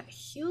energy that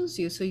heals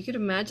you. So you could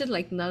imagine,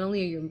 like, not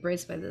only are you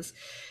embraced by this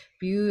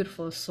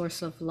beautiful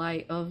source of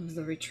light of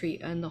the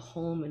retreat and the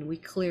home, and we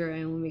clear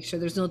and we make sure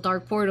there's no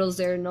dark portals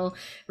there, no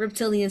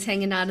reptilians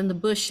hanging out in the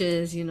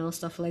bushes, you know,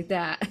 stuff like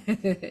that.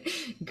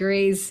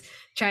 Greys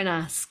trying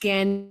to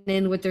scan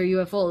in with their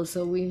UFOs,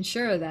 so we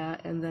ensure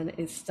that, and then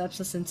it steps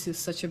us into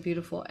such a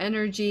beautiful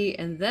energy.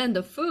 And then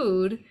the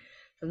food,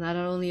 so not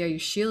only are you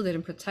shielded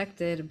and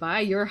protected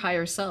by your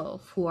higher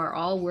self, who are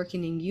all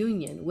working in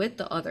union with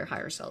the other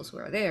higher selves who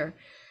are there,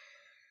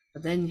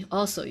 but then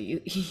also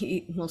you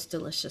eat most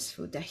delicious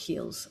food that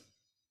heals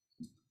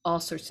all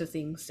sorts of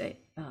things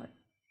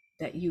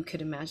that you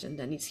could imagine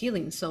that needs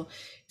healing. So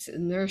it's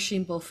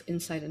nourishing both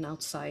inside and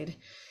outside.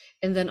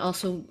 And then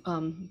also,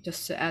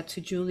 just to add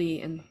to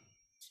Julie, and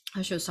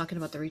as she was talking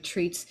about the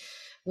retreats,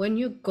 when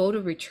you go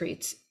to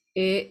retreats,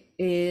 it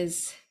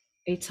is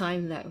a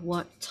time that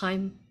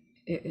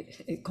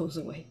it goes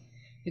away.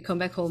 You come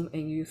back home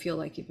and you feel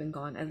like you've been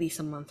gone at least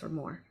a month or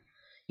more,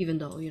 even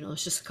though, you know,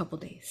 it's just a couple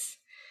days.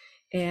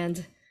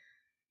 And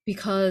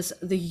because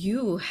the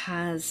you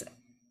has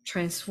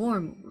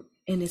transformed,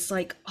 and it's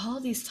like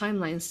all these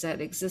timelines that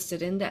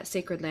existed in that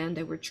sacred land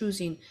that we're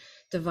choosing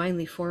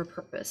divinely for a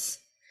purpose,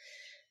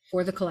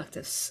 for the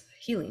collective's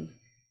healing.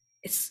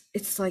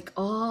 It's like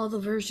all the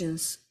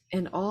versions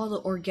and all the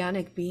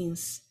organic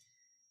beings,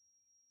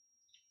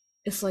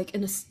 it's like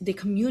they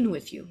commune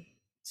with you,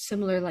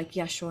 similar like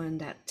Yeshua and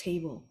that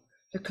table.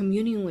 They're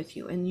communing with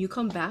you, and you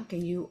come back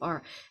and you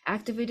are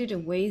activated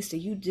in ways that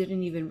you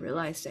didn't even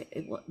realize that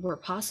were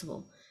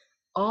possible.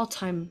 All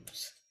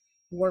times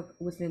work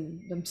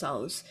within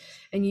themselves,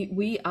 and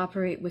we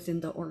operate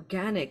within the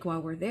organic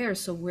while we're there.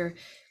 So we're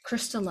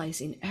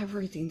crystallizing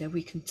everything that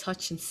we can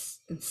touch and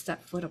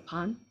step foot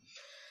upon.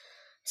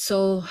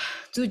 So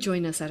do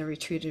join us at a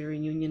retreat or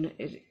reunion.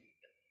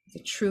 The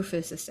truth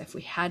is if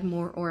we had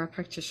more aura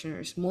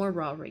practitioners, more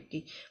raw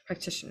Reiki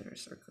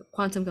practitioners, or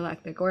quantum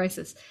galactic or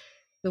Isis,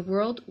 the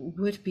world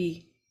would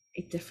be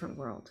a different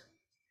world.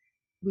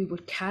 We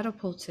would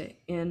catapult it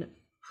and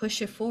push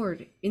it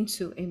forward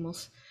into a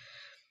most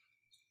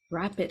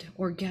rapid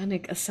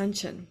organic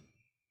ascension.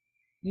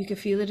 You can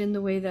feel it in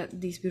the way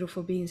that these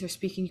beautiful beings are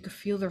speaking. You can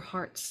feel their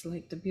hearts,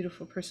 like the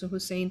beautiful person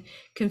who's saying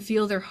can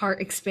feel their heart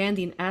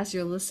expanding as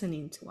you're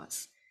listening to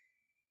us.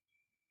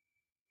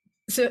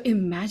 So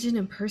imagine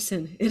in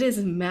person, it is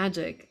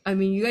magic. I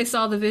mean, you guys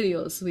saw the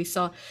videos. We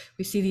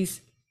see these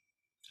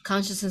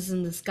consciousnesses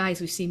in the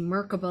skies. We see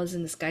Merkabahs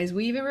in the skies.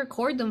 We even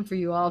record them for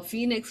you all.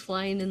 Phoenix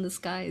flying in the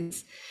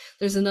skies.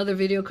 There's another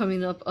video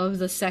coming up of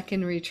the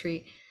second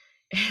retreat,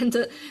 and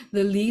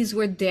the leaves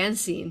were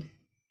dancing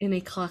in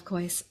a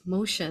clockwise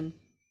motion.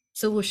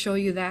 So we'll show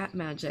you that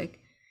magic.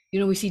 You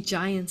know, we see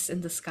giants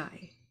in the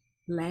sky,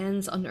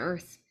 lands on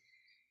earth.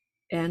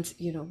 And,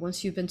 you know,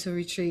 once you've been to a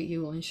retreat,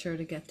 you will ensure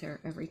to get there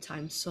every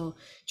time. So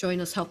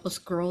join us, help us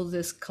grow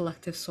this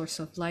collective source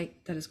of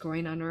light that is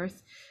growing on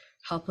earth.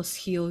 Help us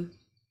heal,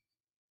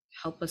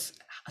 help us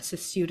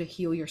assist you to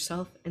heal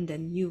yourself, and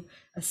then you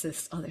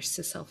assist others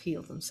to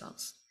self-heal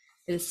themselves.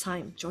 It is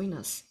time, join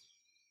us.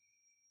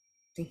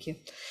 Thank you.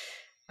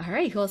 All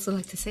right, who else would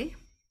like to say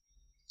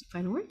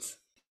final words?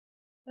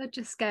 I'll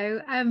just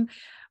go.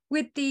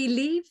 With the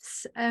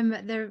leaves,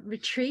 the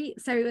retreat,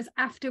 so it was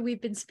after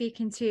we've been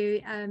speaking to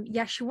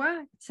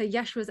Yeshua, so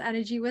Yeshua's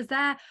energy was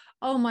there.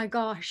 Oh my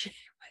gosh,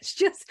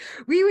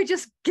 we were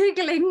just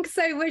giggling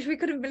so much we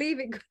couldn't believe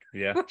it.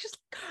 Yeah. We're just,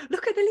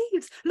 look at the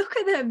leaves, look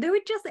at them.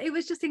 It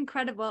was just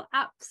incredible,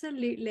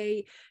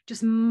 absolutely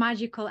just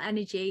magical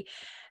energy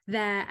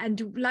there.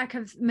 And like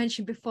I've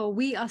mentioned before,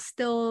 we are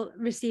still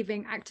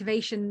receiving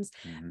activations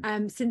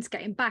since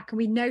getting back, and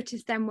we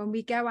notice them when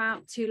we go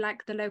out to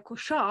like the local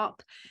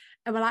shop.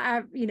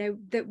 well, you know,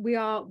 that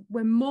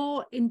we're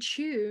more in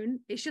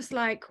tune. It's just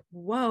like,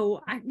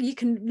 whoa, you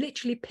can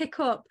literally pick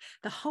up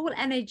the whole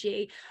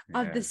energy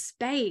of the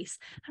space.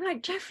 I'm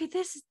like, Jeffrey,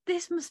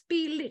 this must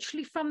be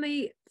literally from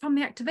the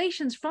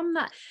activations, from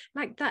that,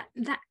 like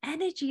that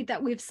energy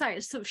that we've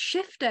sort of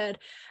shifted.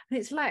 And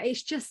it's like,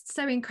 it's just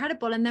so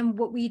incredible. And then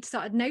what we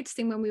started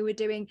noticing when we were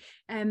doing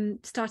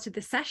started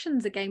the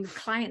sessions again with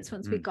clients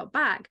once we got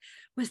back,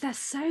 was they're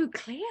so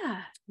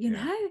clear, you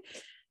know,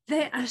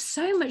 they are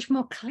so much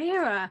more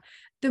clearer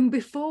than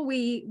before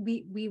we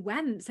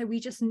went. So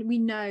we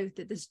know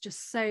that there's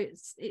just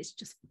it's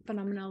just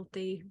phenomenal,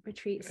 the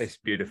retreats. It's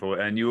beautiful.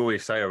 And you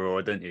always say,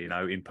 Aurora, don't you, you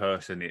know, in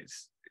person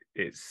it's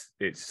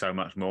so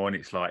much more, and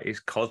it's like, it's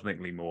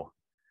cosmically more.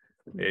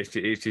 It's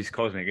just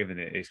cosmic, isn't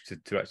it? It's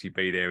to actually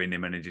be there in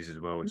them energies as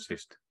well. It's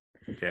just,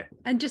 yeah.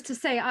 And just to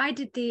say, I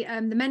did the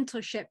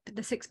mentorship,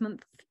 the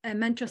 6-month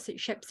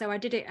mentorship. So I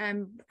did it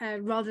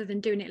rather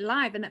than doing it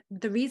live. And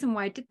the reason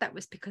why I did that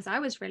was because I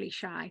was really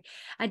shy.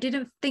 I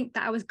didn't think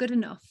that I was good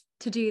enough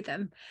to do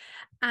them.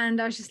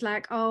 And I was just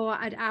like, oh,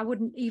 I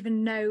wouldn't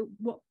even know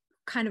what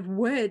kind of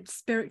words,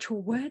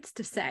 spiritual words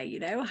to say, you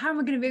know, how am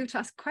I going to be able to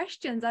ask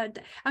questions?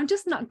 I'm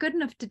just not good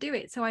enough to do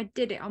it. So I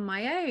did it on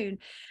my own.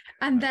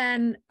 And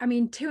then, I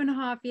mean,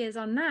 2.5 years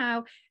on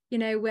now, you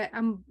know, where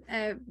I'm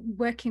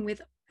working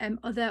with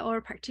other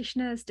aura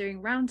practitioners,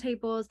 doing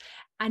roundtables.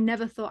 I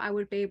never thought I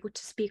would be able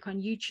to speak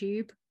on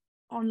YouTube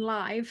on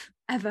live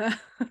ever.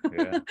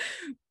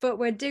 But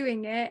we're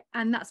doing it,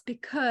 and that's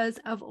because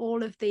of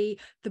all of the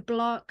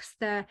blocks,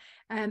 the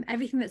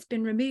everything that's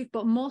been removed.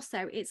 But more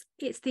so, it's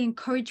the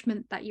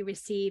encouragement that you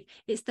receive,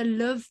 it's the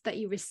love that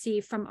you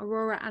receive from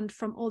Aurora and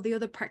from all the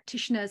other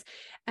practitioners,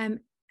 and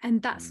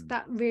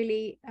that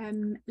really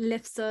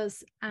lifts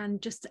us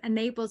and just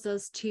enables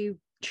us to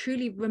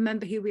truly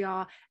remember who we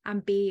are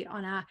and be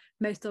on our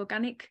most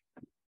organic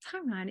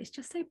timeline. It's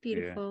just so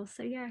beautiful.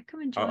 So yeah,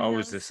 come and join I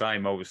was us. the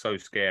same. I was so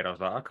scared. I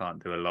was like, I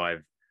can't do a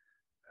live.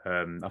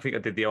 I think I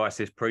did the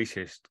Isis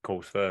Priestess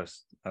course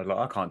first. I was like,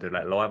 I can't do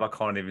that live. I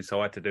can't even. So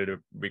I had to do the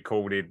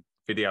recorded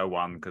video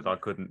one because I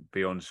couldn't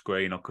be on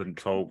screen. I couldn't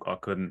talk. I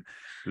couldn't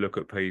look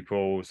at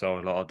people. So I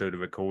was like, I'll do the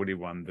recorded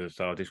one.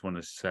 So I just want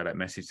to sell that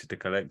message to the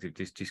collective.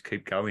 Just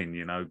keep going,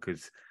 you know,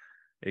 because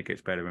it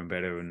gets better and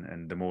better,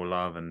 and the more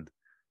love and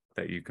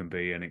that you can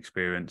be and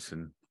experience,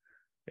 and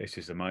it's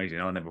just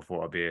amazing. I never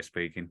thought I'd be here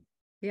speaking.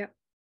 Yep.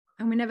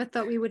 And we never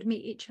thought we would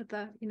meet each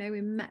other. You know,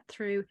 we met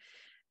through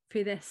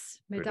this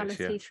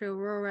modality, through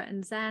Aurora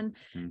and Zen.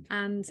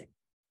 And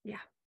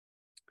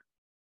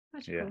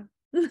magical.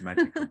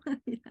 Magical.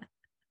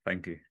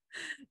 Thank you.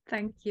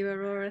 Thank you,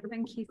 Aurora.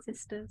 Thank you,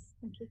 sisters.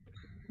 Thank you.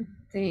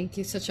 Thank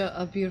you. Such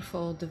a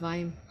beautiful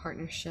divine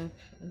partnership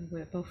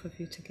with both of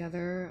you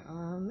together.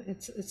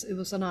 It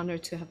was an honor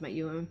to have met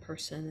you in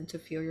person and to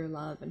feel your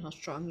love and how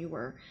strong you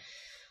were.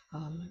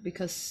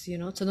 Because, you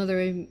know, it's another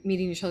way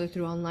meeting each other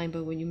through online,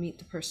 but when you meet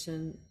the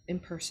person in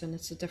person,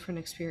 it's a different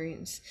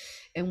experience.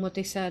 And what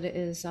they said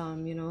is,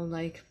 you know,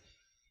 like,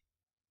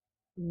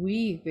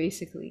 we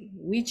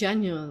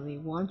genuinely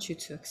want you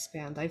to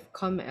expand.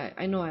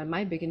 I know at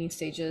my beginning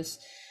stages,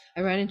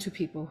 I ran into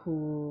people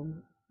who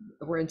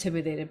were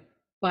intimidated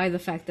by the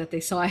fact that they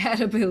saw I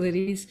had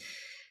abilities,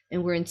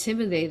 and were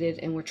intimidated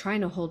and were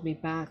trying to hold me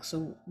back.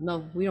 So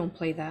no, we don't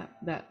play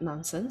that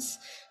nonsense.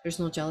 There's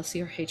no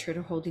jealousy or hatred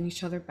or holding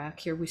each other back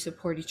here. We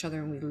support each other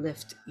and we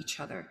lift each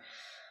other.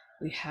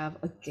 We have,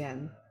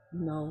 again,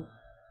 no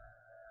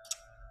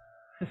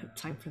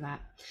time for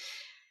that.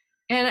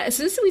 And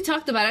since we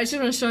talked about it, I just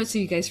want to show it to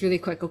you guys really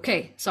quick.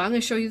 Okay, so I'm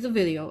going to show you the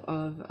video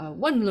of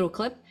one little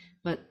clip,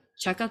 but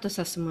check out the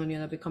testimonial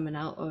that'll be coming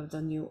out of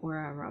the new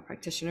Aura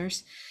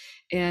practitioners.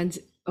 And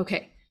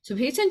okay, so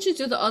pay attention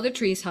to the other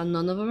trees, how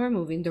none of them are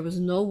moving. There was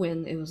no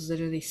wind. It was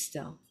literally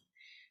still.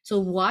 So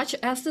watch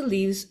as the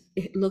leaves,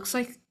 it looks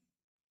like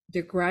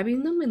they're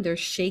grabbing them and they're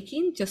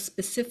shaking just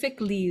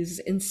specific leaves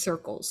in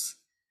circles.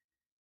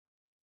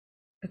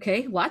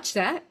 Okay, watch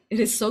that. It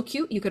is so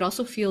cute. You could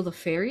also feel the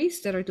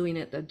fairies that are doing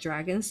it, the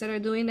dragons that are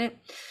doing it.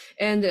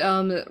 And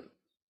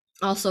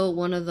also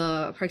one of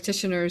the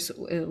practitioners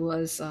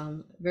was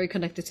very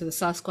connected to the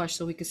Sasquatch,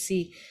 so we could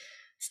see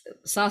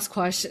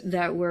Sasquatch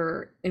that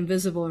were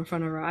invisible in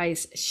front of our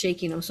eyes,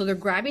 shaking them. So they're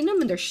grabbing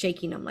them and they're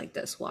shaking them like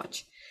this,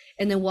 watch.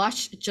 And then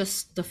watch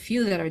just the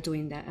few that are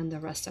doing that and the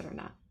rest that are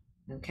not.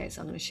 Okay,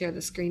 so I'm going to share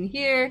the screen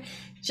here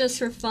just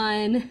for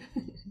fun.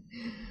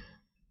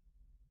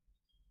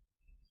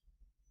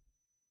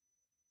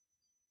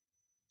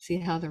 See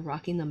how they're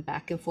rocking them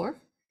back and forth?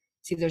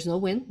 See, there's no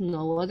wind,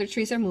 no other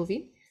trees are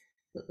moving.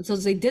 So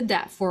they did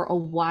that for a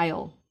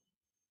while.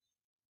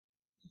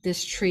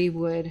 This tree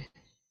would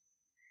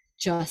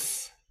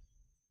just,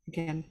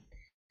 again,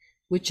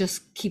 would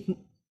just keep,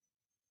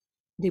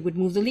 they would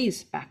move the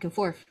leaves back and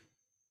forth.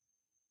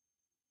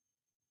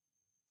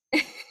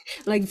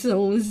 Like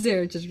someone was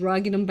there just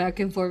rocking them back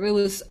and forth. It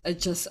was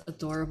just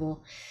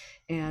adorable.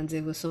 And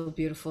it was so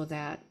beautiful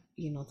that,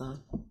 you know,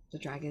 the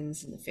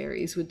dragons and the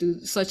fairies would do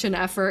such an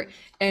effort,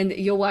 and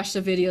you'll watch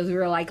the videos, we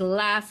were like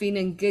laughing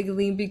and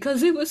giggling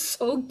because it was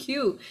so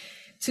cute.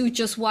 to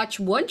just watch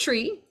one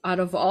tree out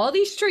of all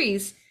these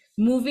trees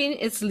moving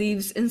its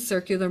leaves in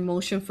circular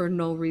motion for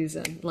no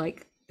reason,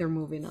 like they're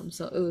moving them.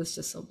 So it was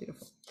just so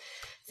beautiful.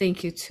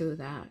 Thank you to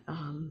that.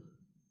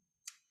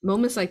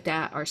 Moments like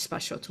that are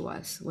special to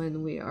us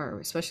when we are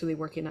especially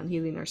working on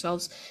healing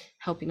ourselves,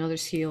 helping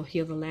others heal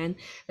the land,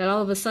 that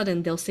all of a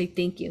sudden they'll say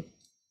thank you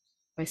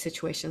by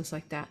situations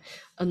like that.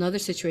 Another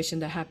situation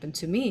that happened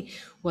to me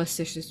was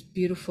there's this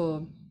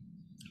beautiful,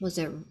 was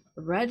it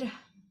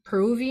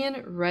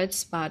Peruvian red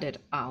spotted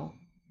owl.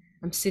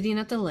 I'm sitting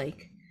at the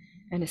lake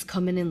and it's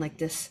coming in like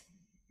this.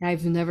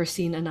 I've never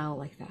seen an owl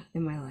like that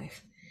in my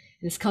life.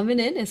 And it's coming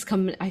in, it's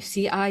coming, I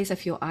see eyes, I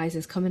feel eyes,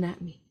 it's coming at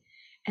me.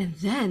 And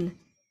then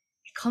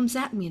it comes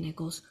at me and it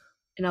goes,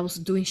 and I was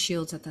doing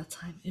shields at that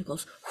time. It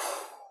goes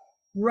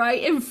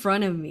right in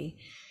front of me.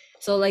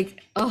 So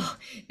like, oh,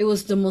 it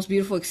was the most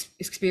beautiful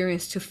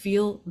experience to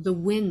feel the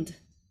wind,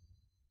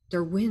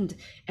 their wind,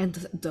 and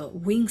the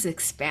wings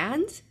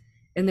expand.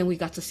 And then we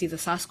got to see the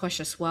Sasquatch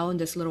as well in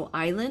this little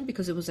island,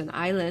 because it was an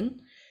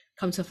island.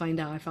 Come to find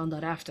out, I found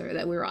out after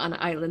that we were on an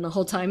island the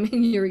whole time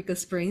in Eureka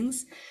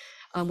Springs,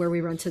 where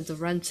we rented the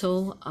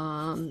rental.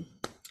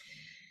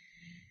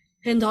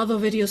 And all the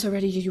videos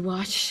already you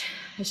watch,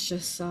 it's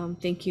just,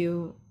 thank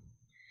you.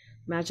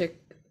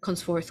 Magic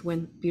comes forth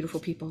when beautiful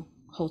people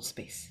hold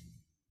space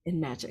in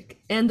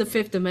magic. And the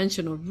fifth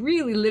dimensional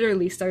really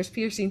literally starts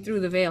piercing through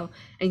the veil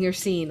and you're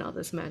seeing all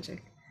this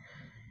magic.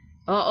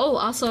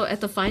 Also at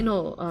the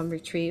final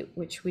retreat,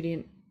 which we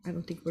didn't, I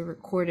don't think we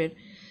recorded,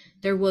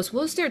 there was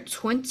there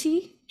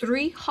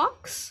 23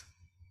 hawks?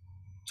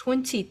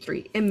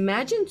 23.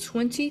 Imagine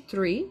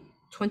 23,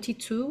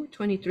 22,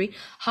 23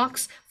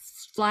 hawks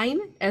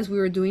flying as we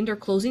were doing their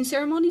closing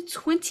ceremony.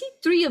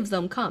 23 of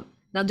them come.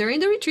 Now during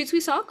the retreats, we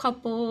saw a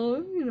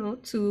couple,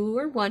 2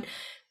 or 1,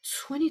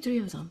 23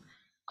 of them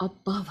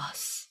above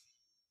us.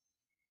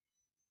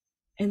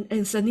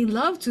 And sending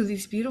love to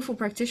these beautiful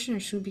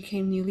practitioners who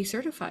became newly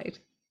certified.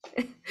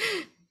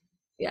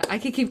 Yeah, I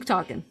could keep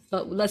talking,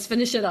 but let's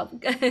finish it up.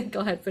 Go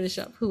ahead, finish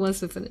up. Who wants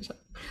to finish up?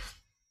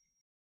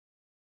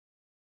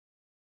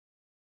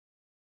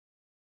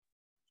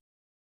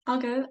 I'll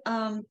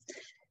go.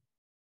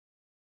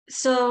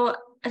 So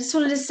I just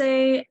wanted to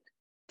say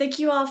thank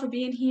you all for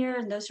being here,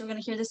 and those who are going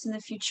to hear this in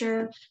the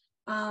future.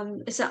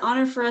 It's an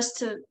honor for us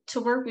to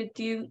work with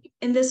you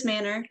in this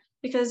manner,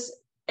 because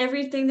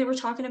everything that we're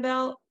talking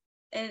about,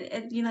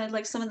 and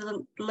like some of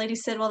the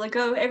ladies said a while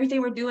ago, everything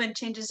we're doing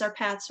changes our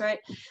paths, right?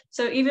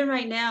 So even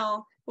right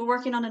now, we're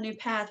working on a new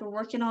path. We're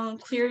working on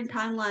clearing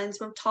timelines.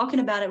 We're talking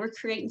about it. We're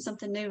creating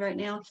something new right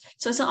now.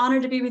 So it's an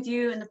honor to be with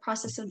you in the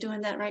process of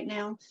doing that right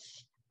now.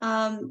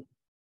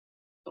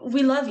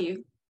 We love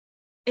you.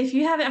 If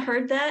you haven't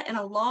heard that in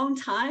a long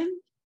time,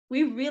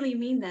 we really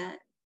mean that.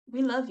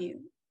 We love you.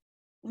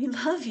 We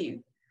love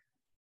you.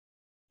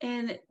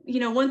 And,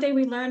 one thing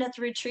we learned at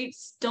the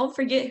retreats, don't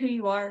forget who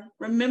you are.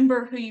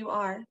 Remember who you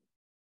are.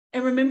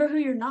 And remember who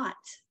you're not.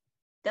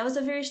 That was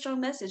a very strong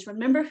message.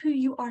 Remember who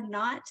you are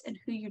not and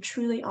who you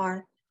truly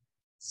are.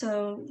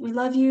 So we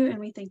love you and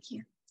we thank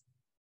you.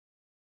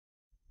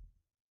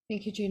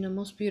 Thank you, Gina.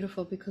 Most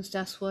beautiful, because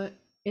that's what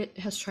it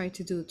has tried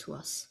to do to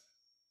us.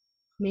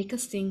 Make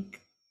us think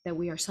that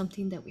we are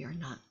something that we are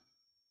not.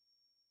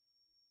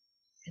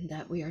 And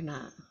that we are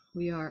not.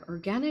 We are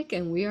organic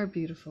and we are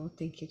beautiful.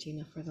 Thank you,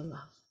 Gina, for the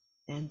love.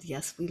 And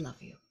yes, we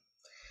love you.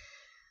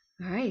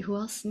 All right, who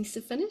else needs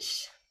to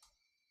finish?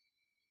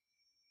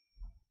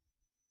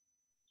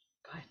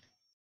 Go ahead.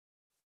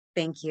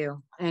 Thank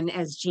you. And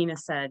as Gina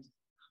said,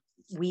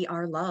 we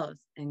are love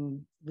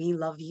and we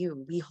love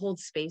you. We hold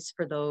space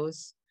for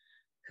those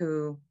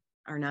who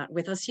are not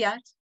with us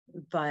yet,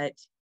 but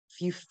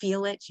if you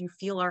feel it, you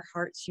feel our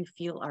hearts, you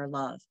feel our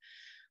love.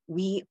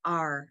 We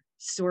are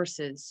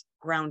Source's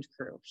ground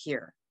crew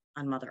here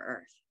on Mother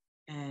Earth.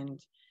 And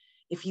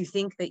if you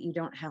think that you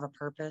don't have a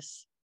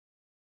purpose,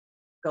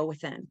 go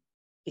within,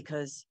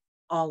 because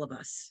all of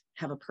us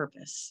have a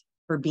purpose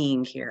for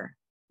being here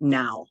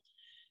now.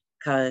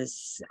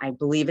 Because I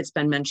believe it's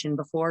been mentioned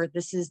before,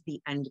 this is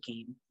the end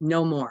game,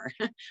 no more.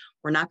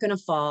 We're not going to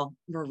fall,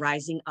 we're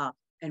rising up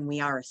and we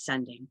are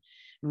ascending.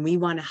 And we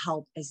want to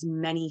help as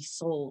many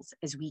souls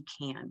as we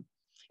can.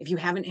 If you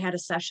haven't had a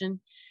session,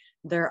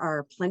 there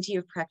are plenty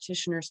of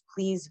practitioners.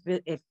 Please,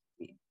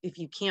 if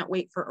you can't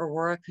wait for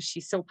Aurora because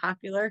she's so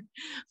popular,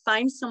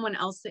 find someone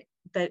else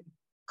that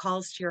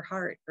calls to your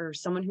heart or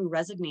someone who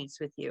resonates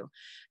with you.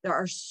 There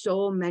are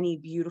so many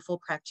beautiful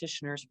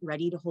practitioners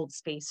ready to hold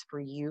space for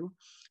you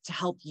to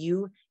help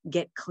you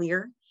get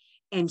clear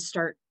and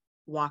start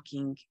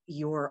walking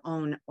your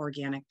own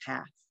organic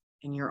path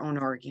and your own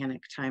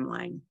organic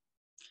timeline.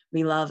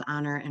 We love,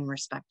 honor, and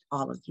respect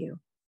all of you.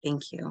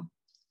 Thank you.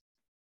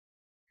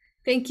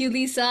 Thank you,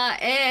 Lisa.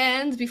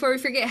 And before we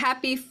forget,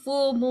 happy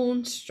full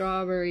moon,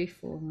 strawberry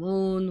full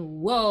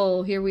moon.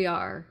 Whoa, here we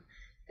are.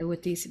 And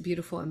with these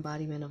beautiful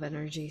embodiment of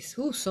energies.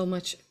 Ooh, so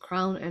much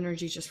crown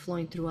energy just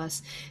flowing through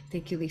us.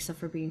 Thank you, Lisa,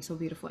 for being so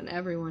beautiful. And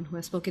everyone who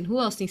has spoken. Who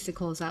else needs to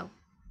close out?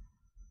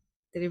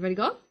 Did everybody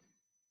go?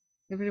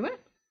 Everybody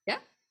went? Yeah,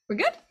 we're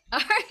good? All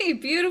right,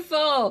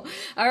 beautiful.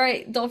 All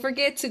right, don't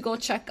forget to go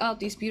check out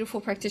these beautiful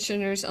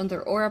practitioners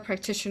under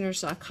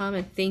aurapractitioners.com,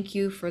 and thank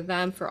you for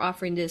them for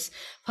offering this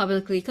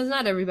publicly, because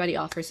not everybody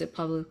offers it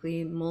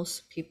publicly.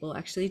 Most people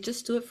actually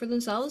just do it for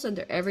themselves and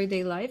their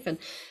everyday life and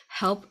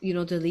help,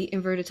 delete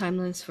inverted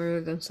timelines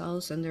for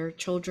themselves and their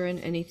children,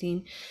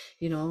 anything,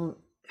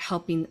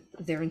 helping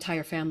their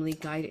entire family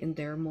guide in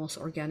their most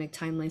organic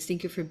timelines.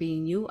 Thank you for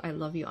being you. I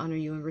love you, honor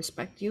you, and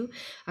respect you.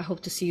 I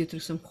hope to see you through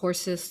some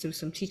courses, through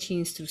some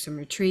teachings, through some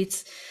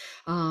retreats,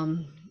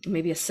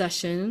 maybe a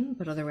session,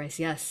 but otherwise,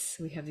 yes,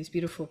 we have these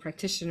beautiful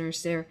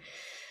practitioners there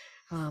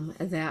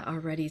that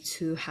are ready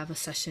to have a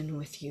session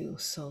with you.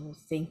 So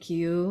thank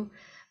you.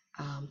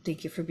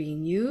 Thank you for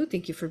being you.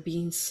 Thank you for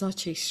being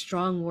such a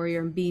strong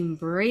warrior and being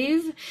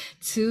brave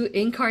to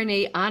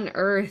incarnate on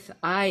earth.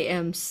 I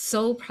am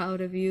so proud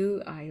of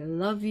you. I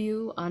love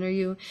you, honor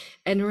you,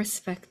 and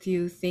respect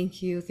you.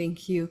 Thank you.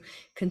 Thank you.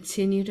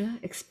 Continue to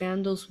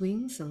expand those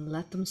wings and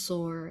let them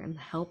soar and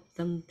help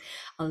them,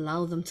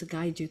 allow them to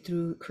guide you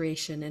through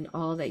creation and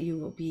all that you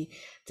will be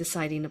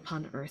deciding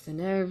upon earth, and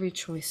every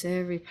choice,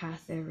 every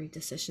path, every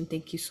decision.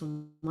 Thank you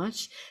so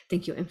much.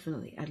 Thank you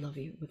infinitely. I love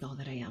you with all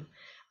that I am.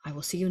 I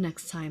will see you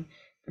next time.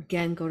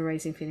 Again, go to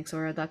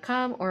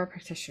risingphoenixaura.com or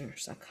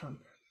practitioners.com.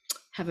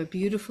 Have a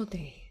beautiful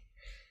day.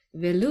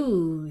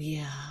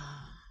 Veluya.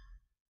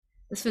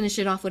 Let's finish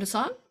it off with a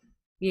song.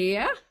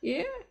 Yeah.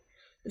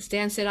 Let's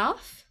dance it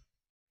off.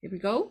 Here we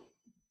go.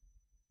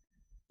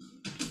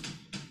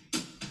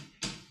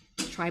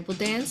 Tribal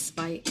Dance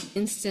by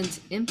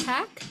Instant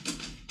Impact.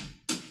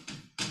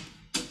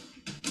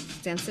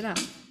 Let's dance it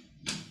out.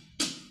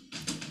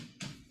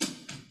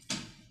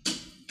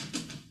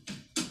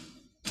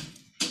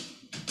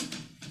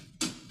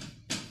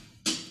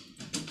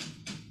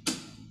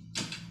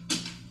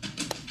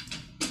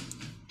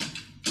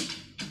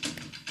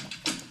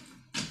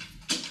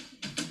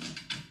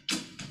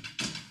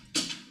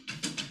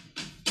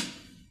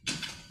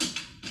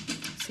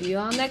 See you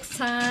all next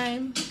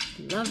time.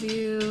 Love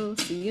you.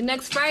 See you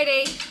next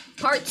Friday.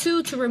 Part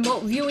 2 to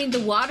remote viewing the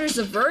waters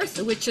of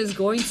Earth, which is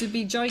going to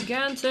be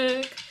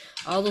gigantic.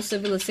 All those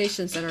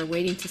civilizations that are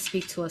waiting to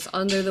speak to us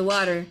under the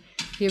water.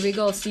 Here we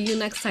go. See you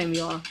next time,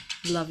 y'all.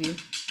 Love you.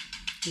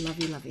 Love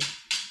you, love you.